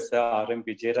Professor R.M.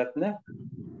 Vijayaratne,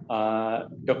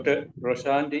 Dr.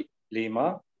 Roshandi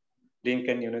Lima,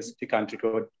 Lincoln University Country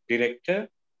Code Director,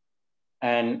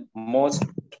 and most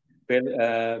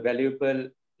valuable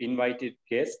invited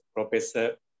guests,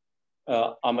 Professor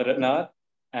Amarnath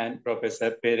and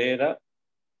Professor Pereira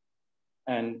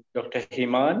and Dr.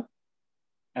 Himan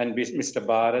and Mr.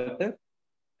 Bharat,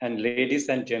 and ladies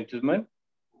and gentlemen,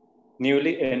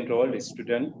 newly enrolled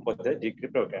students for the degree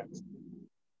programs.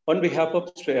 On behalf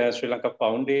of Sri Lanka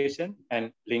Foundation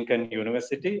and Lincoln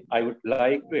University, I would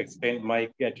like to extend my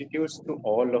gratitude to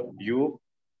all of you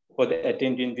for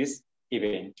attending this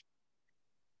event.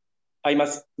 I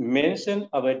must mention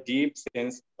our deep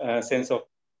sense of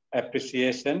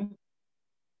appreciation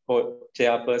for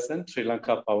Chairperson Sri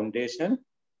Lanka Foundation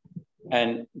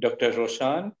and Dr.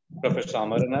 Roshan, Professor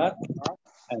Amarnath,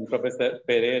 and Professor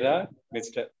Pereira,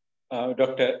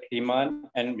 Dr. Himan,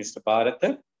 and Mr.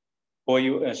 Bharat for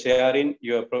you sharing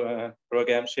your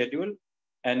program schedule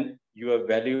and your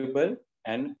valuable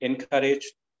and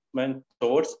encouragement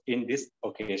thoughts in this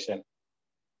occasion.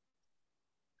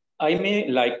 I may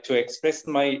like to express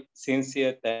my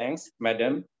sincere thanks,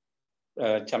 Madam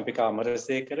Champika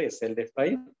Amarasekara,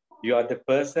 SLFI. You are the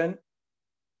person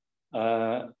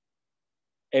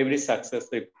every success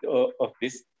of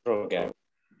this program.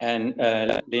 And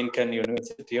Lincoln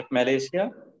University of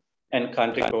Malaysia and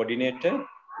country coordinator,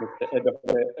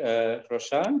 Dr.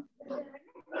 Roshan,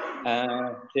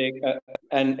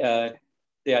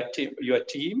 your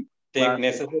team take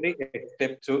necessary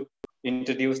steps to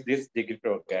introduce this degree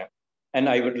program. And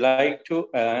I would like to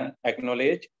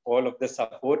acknowledge all of the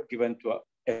support given to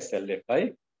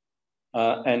SLFI.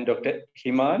 And Dr.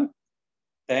 Himan,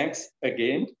 thanks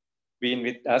again, being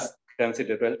with us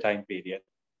considerable time period.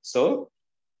 So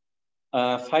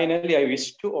finally, I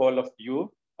wish all of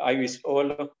you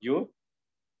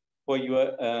for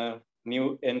your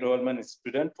new enrollment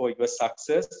student, for your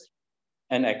success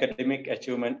and academic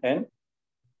achievement and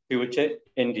future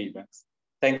endeavors.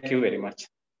 Thank you very much.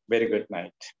 Very good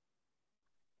night.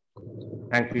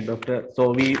 Thank you, Doctor.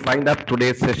 So we wind up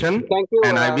today's session. Thank you.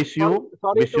 And I wish you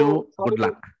good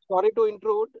luck. Sorry to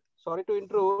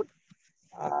intrude.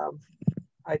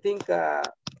 I think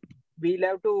we'll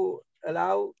have to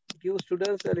give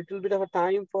students a little bit of a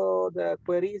time for the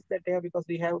queries that they have, because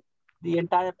we have the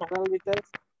entire panel with us.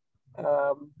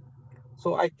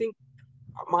 So I think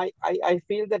I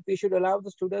feel that we should allow the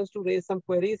students to raise some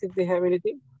queries if they have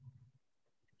anything.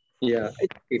 Yeah,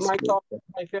 it's my thought.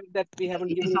 I felt that we haven't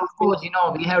given. Of course,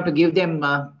 we have to give them,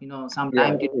 some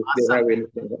time to ask something.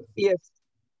 Yes,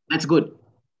 that's good.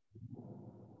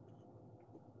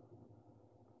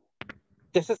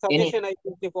 Just a suggestion. I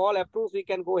think if all approves, we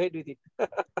can go ahead with it.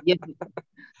 Yes.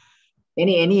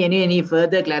 Any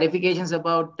further clarifications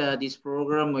about this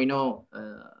program? Any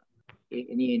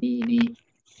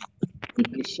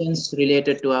questions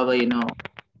related to our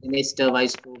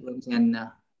semester-wise programs and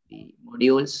the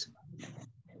modules?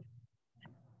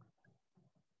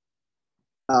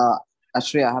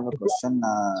 Actually, I have a question.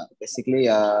 Basically,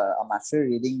 I'm actually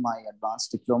reading my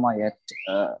advanced diploma yet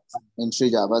in Sri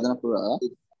Javadanapura,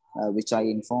 which I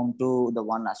informed to the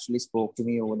one actually spoke to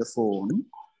me over the phone.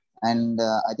 And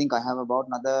I think I have about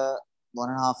another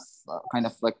 1.5 kind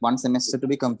of like one semester to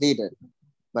be completed.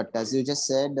 But as you just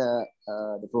said,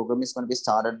 the program is going to be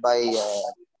started by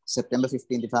September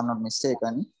 15th, if I'm not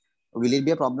mistaken. Will it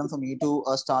be a problem for me to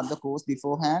start the course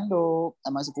beforehand, or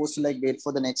am I supposed to like wait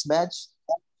for the next batch?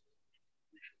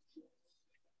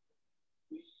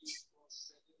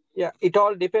 Yeah, it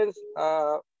all depends.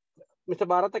 Mr.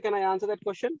 Bharata, can I answer that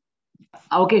question?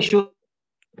 Okay, sure.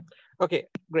 Okay,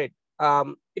 great.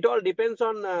 It all depends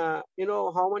on,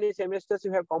 how many semesters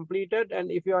you have completed. And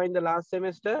if you are in the last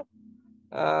semester,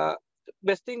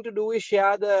 best thing to do is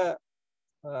share the,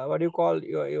 what do you call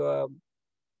your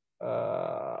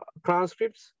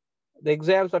transcripts, the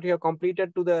exams that you have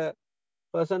completed to the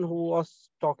person who was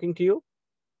talking to you.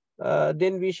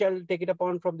 Then we shall take it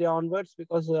upon from there onwards,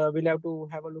 because we'll have to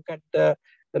have a look at the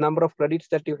number of credits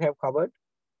that you have covered.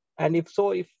 And if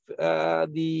so, if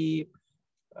the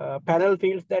panel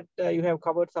feels that you have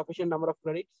covered sufficient number of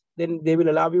credits, then they will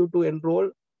allow you to enroll,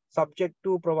 subject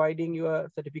to providing your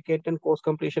certificate and course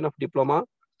completion of diploma.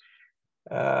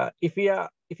 If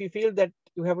you feel that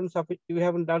you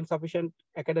haven't done sufficient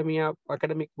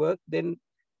academic work, then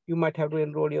you might have to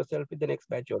enroll yourself with the next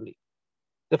batch only.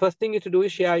 The first thing is to do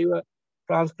is share your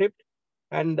transcript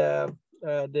and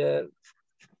the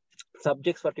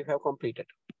subjects that you have completed.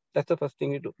 That's the first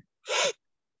thing you do.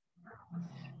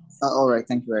 All right,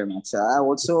 thank you very much.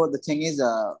 Also, the thing is,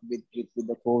 with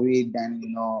the COVID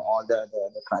and all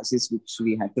the crisis which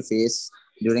we had to face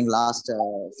during last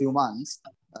few months,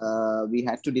 we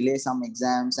had to delay some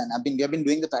exams, and we have been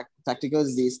doing the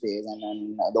practicals these days,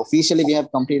 and officially we have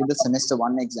completed the semester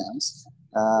 1 exams,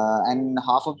 and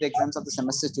half of the exams of the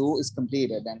semester 2 is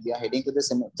completed, and we are heading to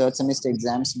the third semester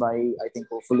exams by, I think,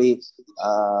 hopefully.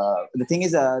 The thing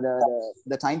is,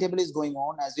 the timetable is going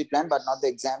on as we planned, but not the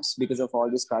exams because of all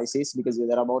this crisis, because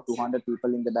there are about 200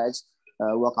 people in the batch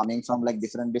who are coming from like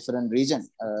different region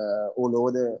all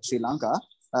over the Sri Lanka.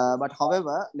 But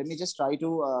however, let me just try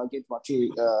to get what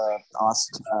you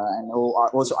asked, and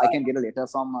also I can get a letter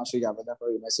from Sri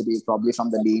Javadhanapura University, probably from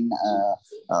the dean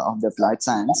of the applied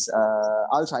science.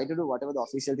 I'll try to do whatever the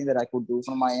official thing that I could do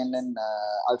from my end, and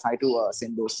I'll try to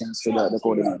send those things to the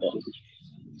coordinator.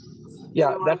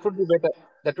 Yeah, that would be better.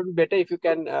 That would be better if you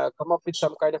can come up with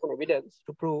some kind of an evidence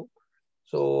to prove.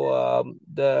 So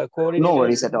the coordinator. No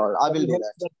worries at all. I will do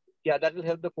that. Yeah, that will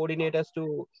help the coordinators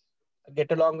to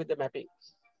get along with the mapping.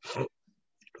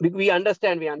 We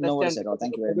understand. No worries at all.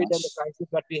 Thank you very much. And the crisis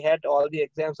that we had, all the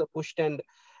exams are pushed and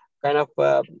kind of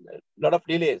a lot of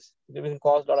delays. It has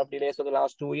caused a lot of delays for the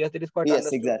last 2 years. It is quite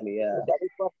understood. Exactly. Yeah.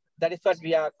 So that is what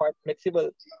we are quite flexible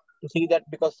to see that,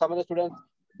 because some of the students,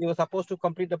 they were supposed to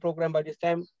complete the program by this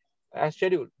time as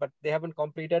scheduled, but they haven't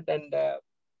completed. And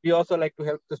we also like to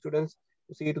help the students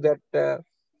to see to that,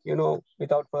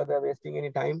 without further wasting any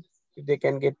time, if they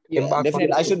can get embarked.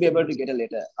 Definitely, I should be able to get a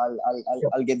letter.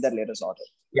 I'll get that letter sorted.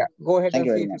 Yeah, go ahead. Thank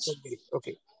and you very much.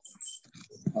 Okay.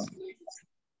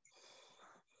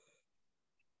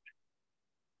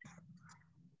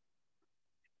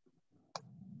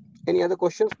 Any other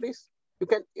questions, please? You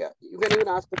can even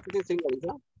ask questions in single,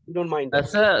 huh? You don't mind.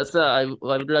 Sir, I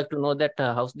would like to know that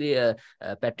how's the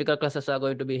practical classes are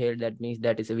going to be held. That means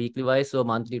that is a weekly wise or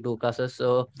monthly 2 classes.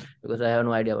 So because I have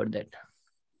no idea about that.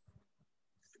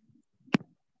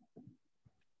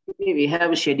 We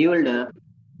have scheduled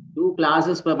 2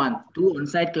 classes per month, 2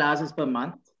 on-site classes per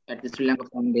month at the Sri Lanka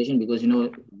Foundation, because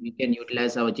we can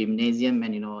utilize our gymnasium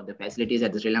and the facilities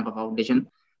at the Sri Lanka Foundation,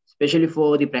 especially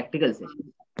for the practical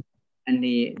sessions. And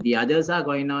the others are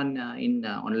going on in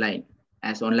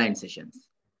online sessions.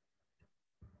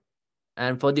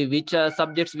 And for the which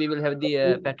subjects we will have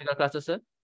the practical classes, sir?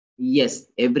 Yes,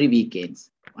 every weekends.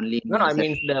 Only. No, I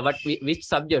mean which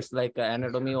subjects, like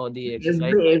anatomy or the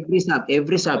exercise?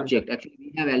 Every subject. Actually,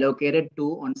 we have allocated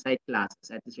 2 on-site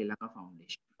classes at the Sri Lanka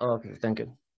Foundation. Okay, thank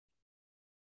you.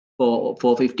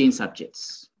 For 15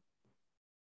 subjects.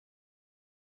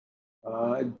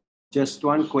 Just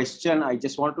one question. I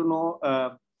just want to know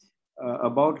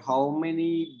about how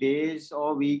many days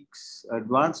or weeks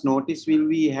advance notice will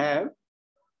we have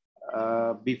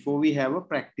before we have a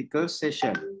practical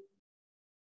session?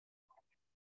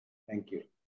 Thank you.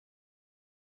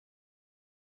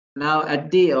 Now at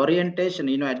the orientation,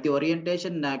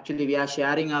 actually we are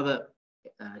sharing our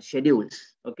schedules.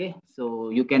 Okay,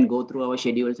 so you can go through our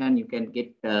schedules and you can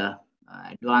get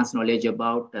advanced knowledge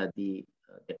about the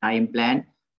time plan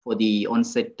for the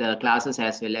on-site classes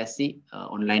as well as the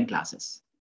online classes.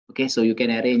 Okay, so you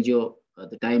can arrange your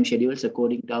the time schedules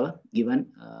according to our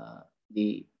given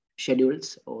the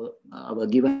schedules or our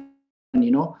given,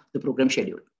 the program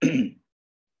schedule.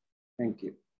 Thank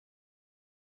you.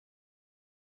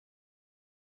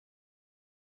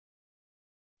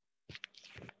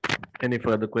 Any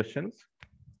further questions?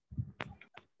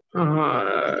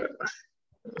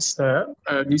 Sir,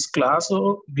 this class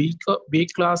or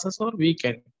week classes or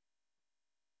weekend?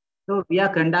 So we are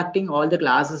conducting all the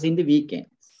classes in the weekends.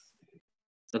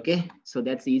 Okay, so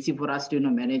that's easy for us to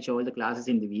manage all the classes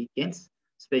in the weekends.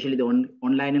 Especially the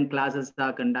online classes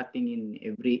are conducting in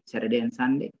every Saturday and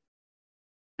Sunday.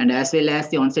 And as well as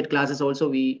the on-site classes also,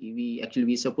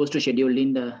 we supposed to schedule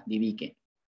in the weekend.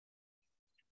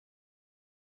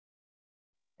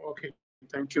 Okay,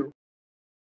 thank you.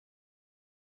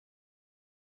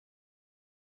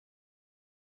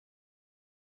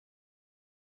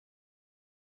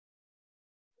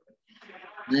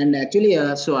 And actually,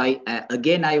 so I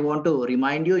want to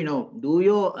remind you, do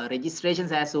your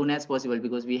registrations as soon as possible,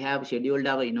 because we have scheduled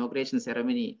our inauguration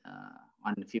ceremony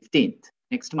on 15th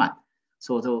next month.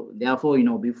 So therefore,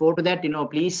 before to that,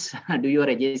 please do your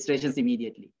registrations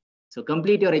immediately. So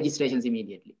complete your registrations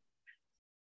immediately.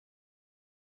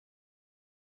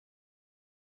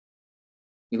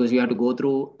 Because you have to go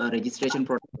through a registration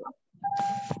protocol.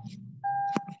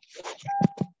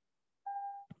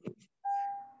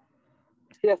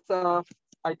 Yes,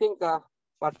 I think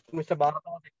what Mr. Bharat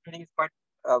was explaining is quite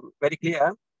very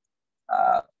clear.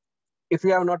 If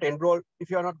you have not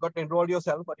got enrolled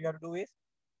yourself, what you have to do is,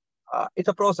 it's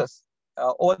a process.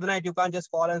 Overnight, you can't just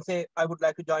call and say, I would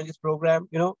like to join this program,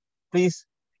 please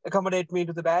accommodate me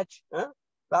to the batch.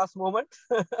 Last moment.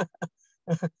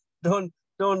 don't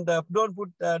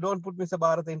put Mr.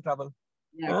 Bharat in trouble.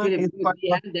 Yeah, actually, we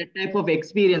have that type of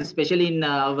experience, especially in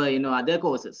our, other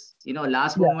courses.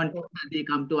 Last moment they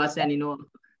come to us and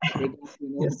they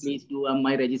please do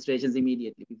my registrations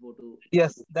immediately before to.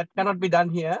 Yes, that cannot be done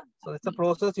here. So it's a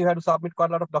process. You have to submit quite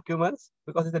a lot of documents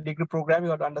because it's a degree program. You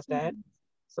have to understand.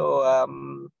 So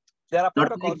there are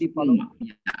not like diploma.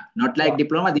 Yeah, not like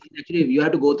diploma. This is actually you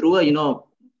have to go through a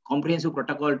comprehensive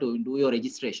protocol to do your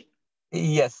registration.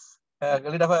 Yes, a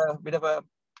bit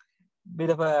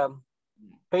of a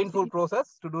painful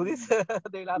process to do this.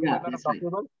 They will ask quite a lot of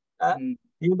documents.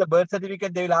 Even the birth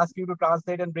certificate, they will ask you to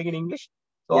translate and bring in English.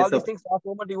 So all these things last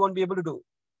moment you won't be able to do.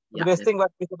 The best thing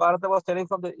what Mr. Bharata was telling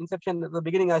from the inception, at the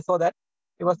beginning, I saw that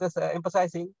he was just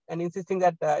emphasizing and insisting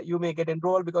that you may get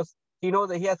enrolled because he knows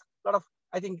that he has a lot of,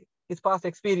 I think, his past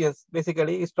experience.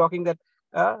 Basically, he's talking that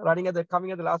coming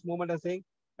at the last moment and saying,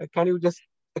 "Can you just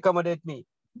accommodate me?"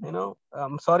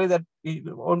 I'm sorry that we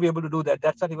won't be able to do that.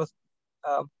 That's what he was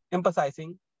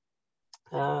emphasizing,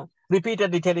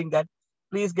 repeatedly telling that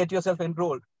please get yourself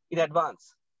enrolled in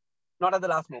advance, not at the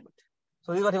last moment.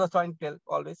 So this is what he was trying to tell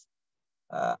always.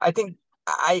 I think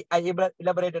I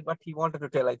elaborated what he wanted to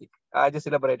tell. I think I just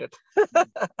elaborated.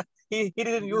 he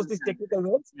didn't use these technical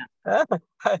words.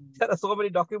 There are so many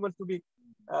documents to be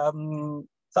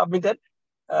submitted,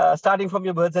 starting from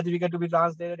your birth certificate to be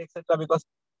translated, etc. Because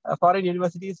foreign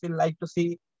universities will like to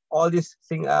see all these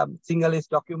single-list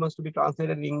documents to be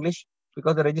translated in English,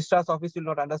 because the registrar's office will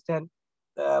not understand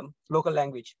the local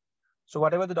language. So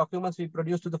whatever the documents we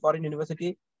produce to the foreign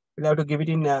university, we'll have to give it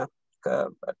in a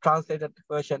translated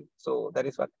version. So that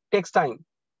is what takes time.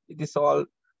 It is all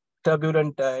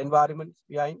turbulent environment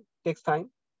behind, takes time.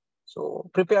 So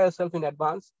prepare yourself in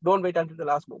advance. Don't wait until the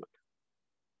last moment.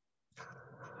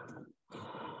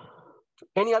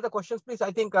 Any other questions, please?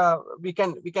 I think we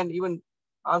can even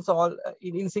answer all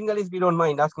in Sinhalese. We don't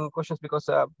mind asking questions because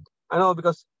I know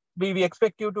because we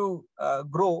expect you to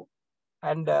grow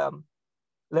and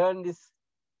learn this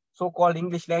so-called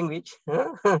English language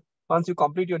once you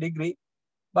complete your degree.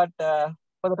 But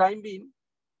for the time being,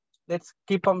 let's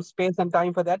keep some space and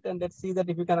time for that, and let's see that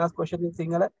if you can ask questions in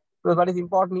Sinhala. Because what is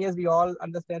important here is we all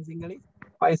understand Sinhalese.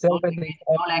 Myself and no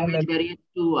language barriers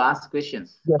to ask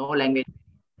questions. Yes. No language.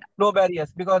 No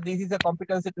barriers, because this is a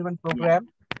competency-driven program.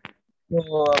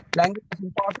 So language is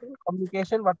important,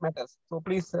 communication what matters. So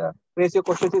please raise your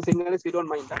questions in Sinhalese. We don't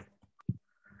mind that.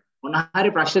 මොනහරි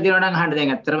ප්‍රශ්න තියෙනවා නම් අහන්න. දැන්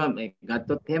ඇත්තටම මේ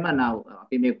ගත්තොත් එහෙම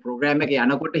අපි මේ ප්‍රෝග්‍රෑම් එකේ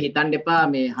යනකොට හිතන්න එපා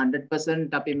මේ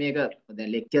 100% අපි මේක දැන්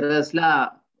ලෙක්චරර්ස්ලා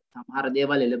සමහර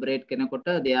දේවල් එලිබරේට් කරනකොට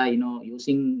they are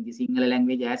using the Sinhala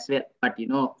language as well, but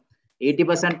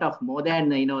 80% of more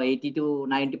than 80 to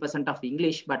 90% of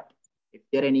English, but if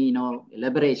there are any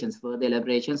elaborations, further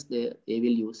elaborations, they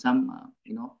will use some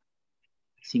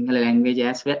Sinhala language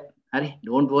as well.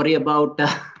 Don't worry about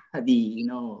the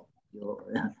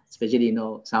especially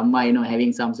some are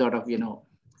having some sort of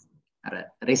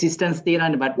resistance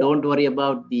theory, but don't worry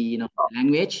about the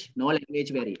language. No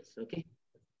language barriers. Okay.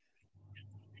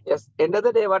 Yes. End of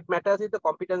the day, what matters is the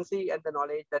competency and the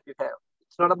knowledge that you have.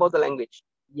 It's not about the language.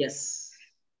 Yes.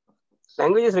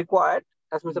 Language is required,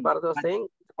 as Mr. Bharat was saying.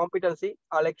 Competency.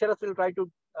 Our lecturers will try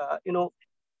to,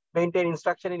 maintain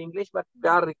instruction in English, but they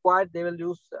are required. They will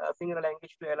use finger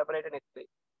language to elaborate and explain.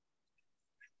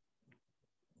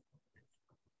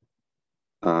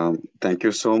 Thank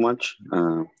you so much.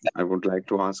 I would like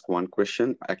to ask one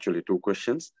question, actually two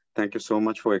questions. Thank you so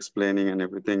much for explaining and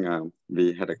everything.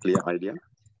 We had a clear idea.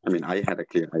 I mean, I had a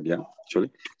clear idea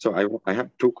actually. So I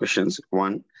have two questions.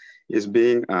 One is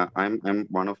I'm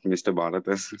one of Mr.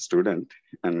 Bharat's student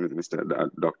and Mr.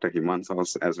 Dr. Himan's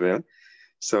also as well.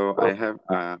 So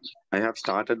I have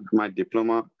started my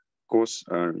diploma course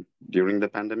during the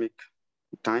pandemic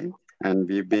time, and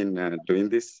we've been doing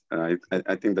this. I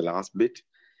think the last bit.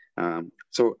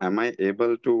 So am I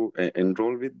able to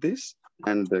enroll with this?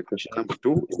 And the question number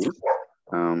two is,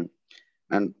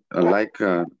 like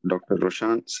Dr.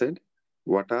 Roshan said,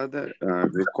 what are the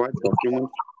required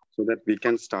documents so that we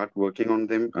can start working on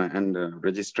them and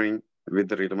registering with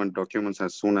the relevant documents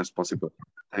as soon as possible?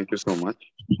 Thank you so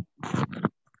much.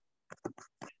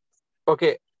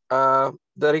 Okay. The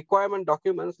requirement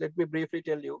documents, let me briefly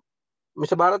tell you.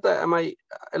 Mr. Bharat, am I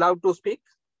allowed to speak?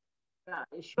 Yeah,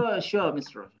 sure,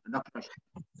 Mr. Dr.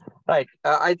 Right.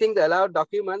 I think the allowed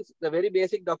documents, the very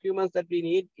basic documents that we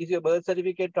need is your birth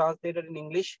certificate translated in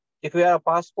English. If you have a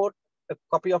passport, a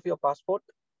copy of your passport,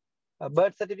 a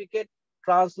birth certificate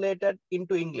translated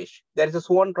into English. There is a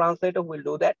sworn translator who will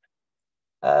do that.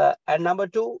 And number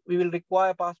two, we will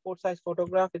require passport size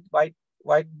photograph with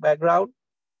white background,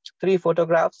 3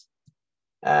 photographs.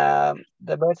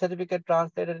 The birth certificate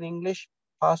translated in English,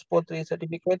 passport 3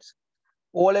 certificates,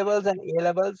 O levels and A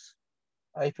levels.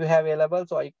 If you have A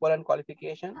levels or equivalent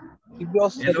qualification, if your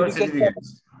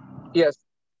certificates, yes,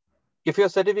 if your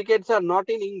certificates are not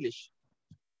in English,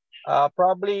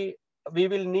 probably we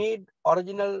will need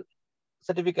original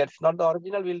certificates, not the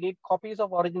original. We'll need copies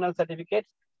of original certificates,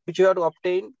 which you have to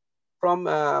obtain from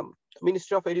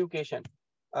Ministry of Education,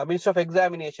 Ministry of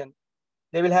Examination.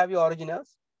 They will have your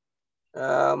originals.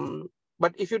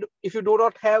 But if you do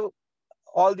not have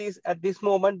all these at this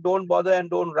moment, don't bother and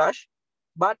don't rush.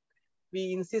 But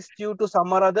we insist you to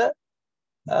some or other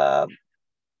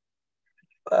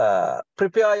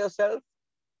prepare yourself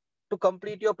to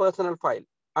complete your personal file.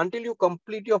 Until you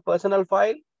complete your personal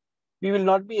file, we will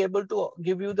not be able to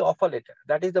give you the offer letter.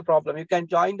 That is the problem. You can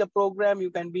join the program,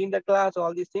 you can be in the class,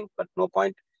 all these things, but no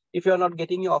point if you are not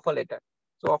getting your offer letter.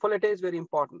 So offer letter is very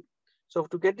important. So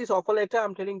to get this offer letter,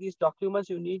 I'm telling these documents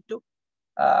you need to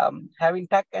have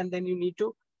intact, and then you need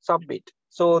to submit.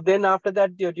 So then after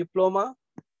that, your diploma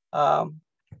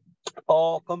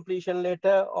or completion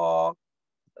letter or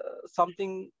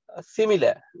something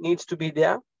similar needs to be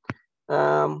there.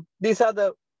 These are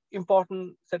the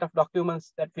important set of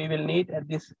documents that we will need at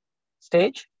this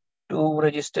stage to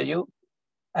register you.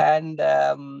 And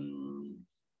that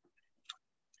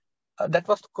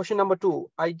was question number 2.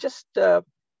 I just,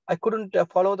 I couldn't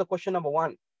follow the question number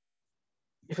 1.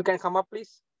 If you can come up,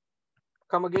 please.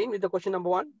 Come again with the question number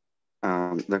 1.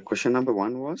 The question number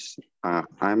 1 was,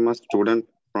 I'm a student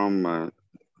from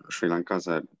Sri Lanka's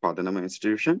Padanama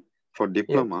institution for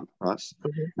diploma class.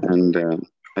 And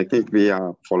I think we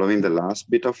are following the last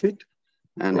bit of it.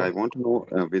 And I want to know,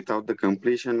 without the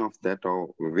completion of that or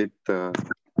with or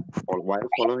while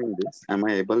following this, am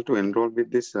I able to enroll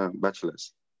with this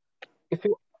bachelor's?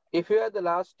 If you are at the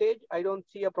last stage, I don't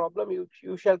see a problem.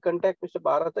 You shall contact Mr.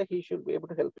 Bharata. He should be able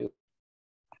to help you.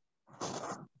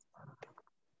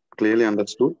 Clearly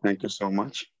understood. Thank you so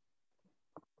much.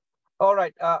 All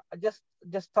right. Just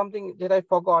something that I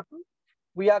forgot.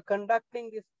 We are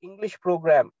conducting this English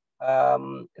program,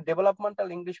 developmental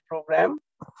English program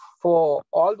for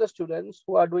all the students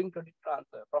who are doing credit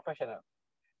transfer, professional.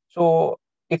 So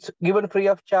it's given free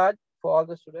of charge for all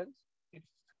the students. It's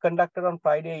conducted on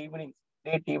Friday evenings,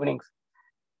 late evenings,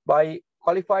 by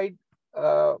qualified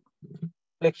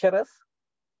lecturers.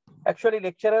 Actually,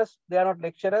 lecturers, they are not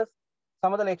lecturers.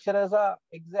 Some of the lecturers are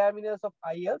examiners of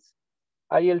IELTS,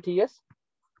 IELTS.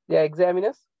 They are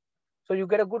examiners. So you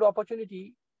get a good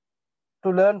opportunity to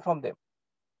learn from them,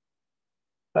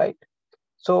 right?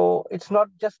 So it's not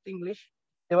just English,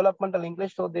 developmental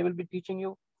English. So they will be teaching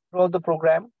you throughout the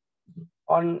program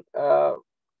on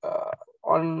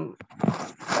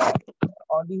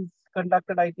these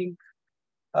conducted, I think,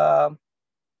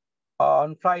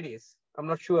 on Fridays. I'm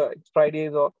not sure it's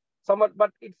Fridays or somewhat,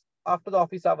 but it's after the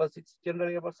office hours. It's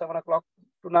generally about 7 o'clock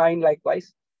to 9,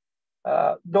 likewise.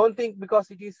 Don't think because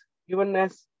it is given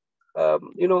as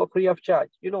free of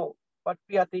charge. What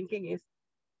we are thinking is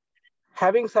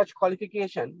having such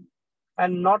qualification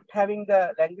and not having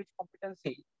the language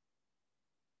competency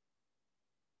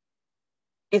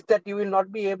is that you will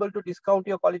not be able to discount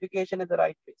your qualification at the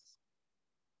right place,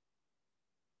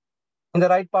 in the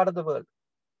right part of the world.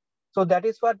 So that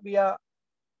is what we are,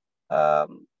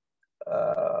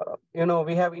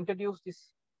 we have introduced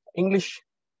this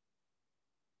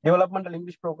developmental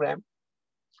English program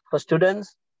for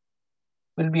students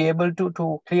will be able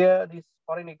to clear these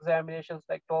foreign examinations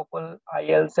like TOEFL,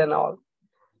 IELTS and all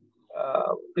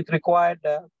with required,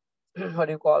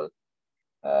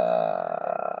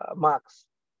 marks.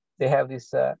 They have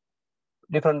these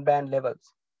different band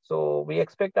levels. So we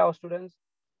expect our students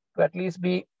to at least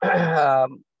be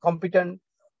competent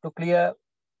to clear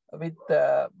with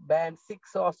band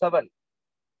 6 or 7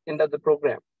 end of the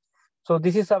program. So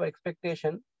this is our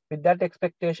expectation. With that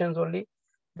expectations only,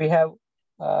 we have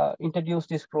introduced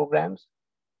these programs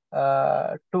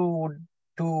to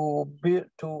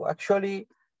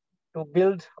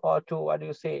build or to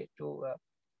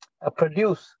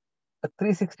produce a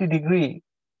 360-degree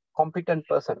competent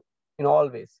person in all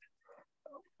ways.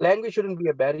 Language shouldn't be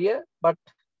a barrier, but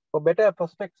for better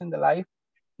prospects in the life,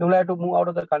 you will have to move out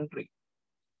of the country.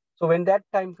 So when that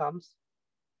time comes,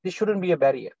 this shouldn't be a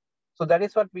barrier. So that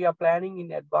is what we are planning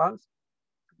in advance.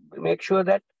 Make sure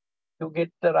that you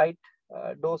get the right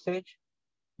dosage,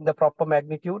 the proper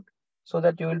magnitude, so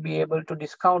that you will be able to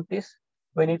discount this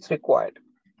when it's required.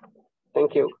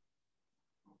 Thank you.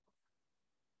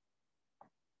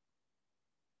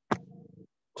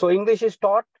 So English is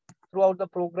taught throughout the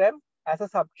program as a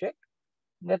subject.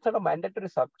 That's not a mandatory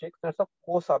subject, that's a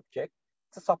core subject.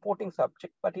 It's a supporting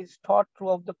subject, but it's taught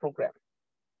throughout the program.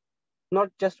 Not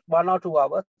just 1 or 2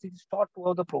 hours, it's taught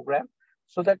throughout the program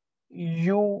so that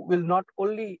you will not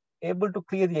only able to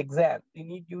clear the exam, we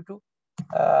need you to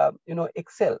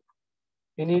excel.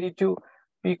 We need you to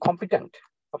be competent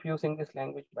of using this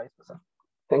language, vice versa.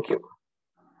 Thank you.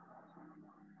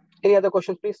 Any other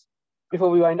questions, please, before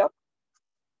we wind up?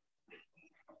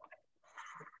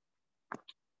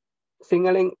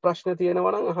 Singaling ප්‍රශ්න තියෙනවා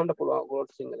නම් අහන්න පුළුවන් ඔයගොල්ලෝ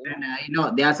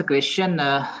සිංහලෙන්. There's a question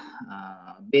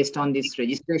based on this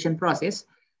registration process,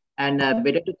 and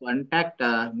better to contact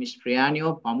Ms.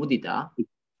 Priyanio Pamudita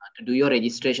to do your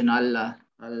registration.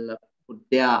 I'll put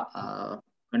their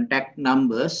contact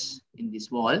numbers in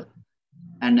this wall,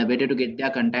 and better to get their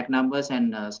contact numbers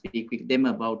and speak with them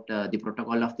about the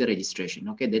protocol of the registration.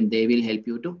 Okay, then they will help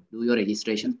you to do your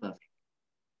registration perfect.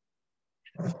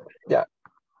 Yeah,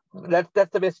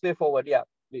 that's the best way forward. Yeah,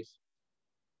 please.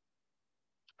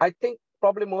 I think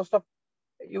probably most of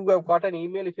you have got an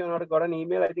email. If you have not got an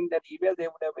email, I think that email they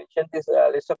would have mentioned this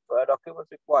list of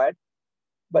documents required.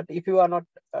 But if you are not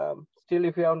still,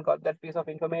 if you haven't got that piece of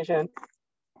information,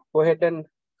 go ahead and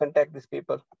contact these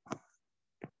people.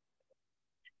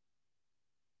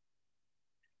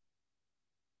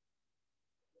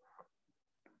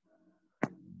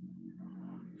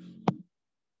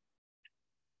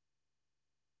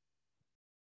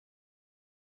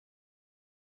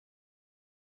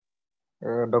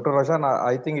 Dr. Roshan,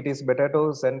 I think it is better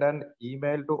to send an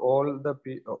email to all the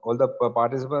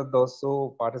participants, those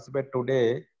who participate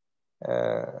today,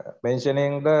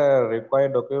 mentioning the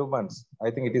required documents.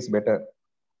 I think it is better.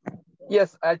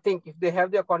 Yes, I think if they have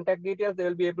their contact details, they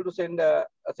will be able to send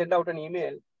out an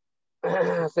email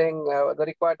saying the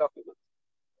required documents.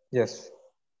 Yes.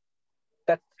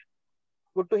 That's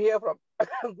good to hear from.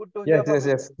 Good to hear from.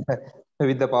 Yes.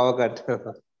 With the power cut.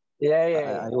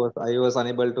 Yeah. I was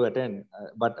unable to attend,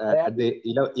 but at the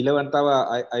 11th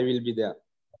hour, I will be there.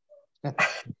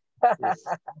 Yes.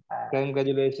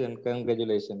 Congratulations.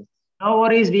 No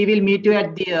worries, we will meet you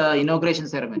at the inauguration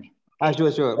ceremony.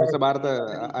 Sure. Mr.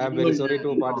 Bharata, I am very sorry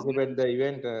to participate in the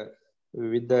event.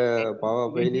 With the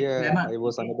power failure, I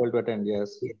was unable to attend.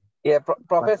 Yes. Yeah,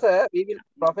 Professor, we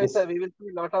will see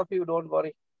a lot of you. Don't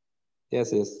worry.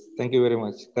 Yes. Thank you very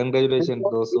much. Congratulations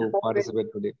those who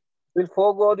participate today. We'll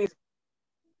forego this.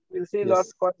 We'll see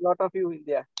quite a lot of you in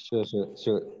there. Sure.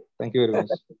 Thank you very much.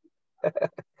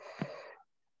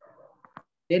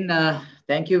 Then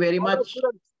thank you very much.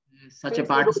 Such a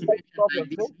participation like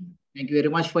this. Thank you very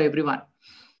much for everyone.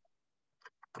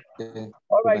 Okay.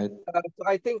 All right. So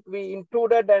I think we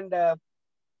included and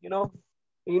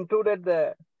we included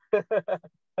the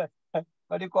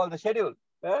what do you call the schedule?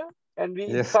 And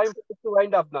it's time to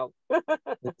wind up now.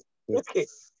 Okay.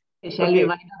 Shall we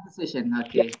wind up the session?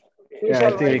 Okay. Yeah,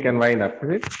 I think we can wind up.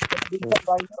 We can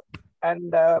wind up.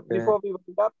 And before we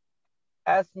wind up,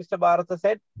 as Mr. Bharata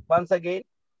said, once again,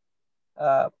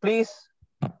 please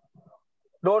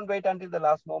don't wait until the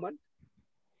last moment.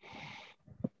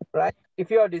 right? If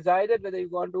you are decided whether you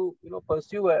want to,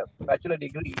 pursue a bachelor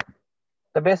degree,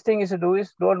 the best thing is to do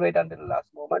is don't wait until the last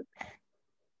moment.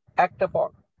 Act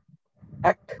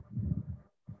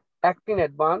in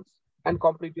advance and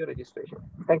complete your registration.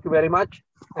 Thank you very much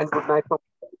and good night.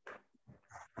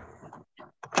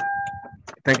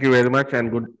 Thank you very much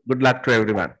and good luck to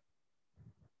everyone.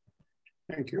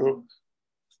 Thank you.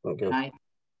 Good night.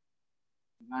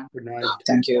 Good night.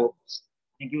 Thank you.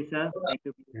 Thank you, sir. Thank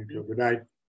you. Thank you. Good night.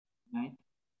 Good night.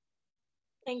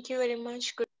 Thank you very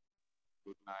much. Good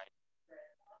night.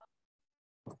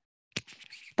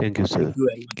 Thank you, sir. Thank you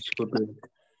very much. Good night.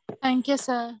 Thank you,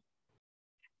 sir.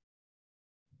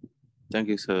 Thank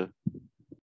you, sir.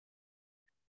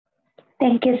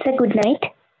 Thank you, sir. Good night.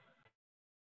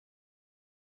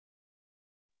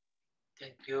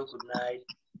 Thank you. Good night.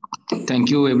 Thank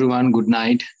you, everyone. Good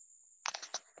night.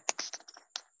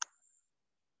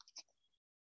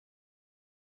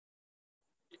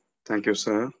 Thank you,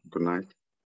 sir. Good night.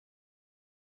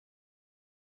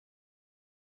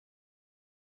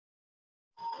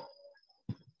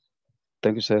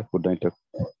 Thank you, sir. Good night.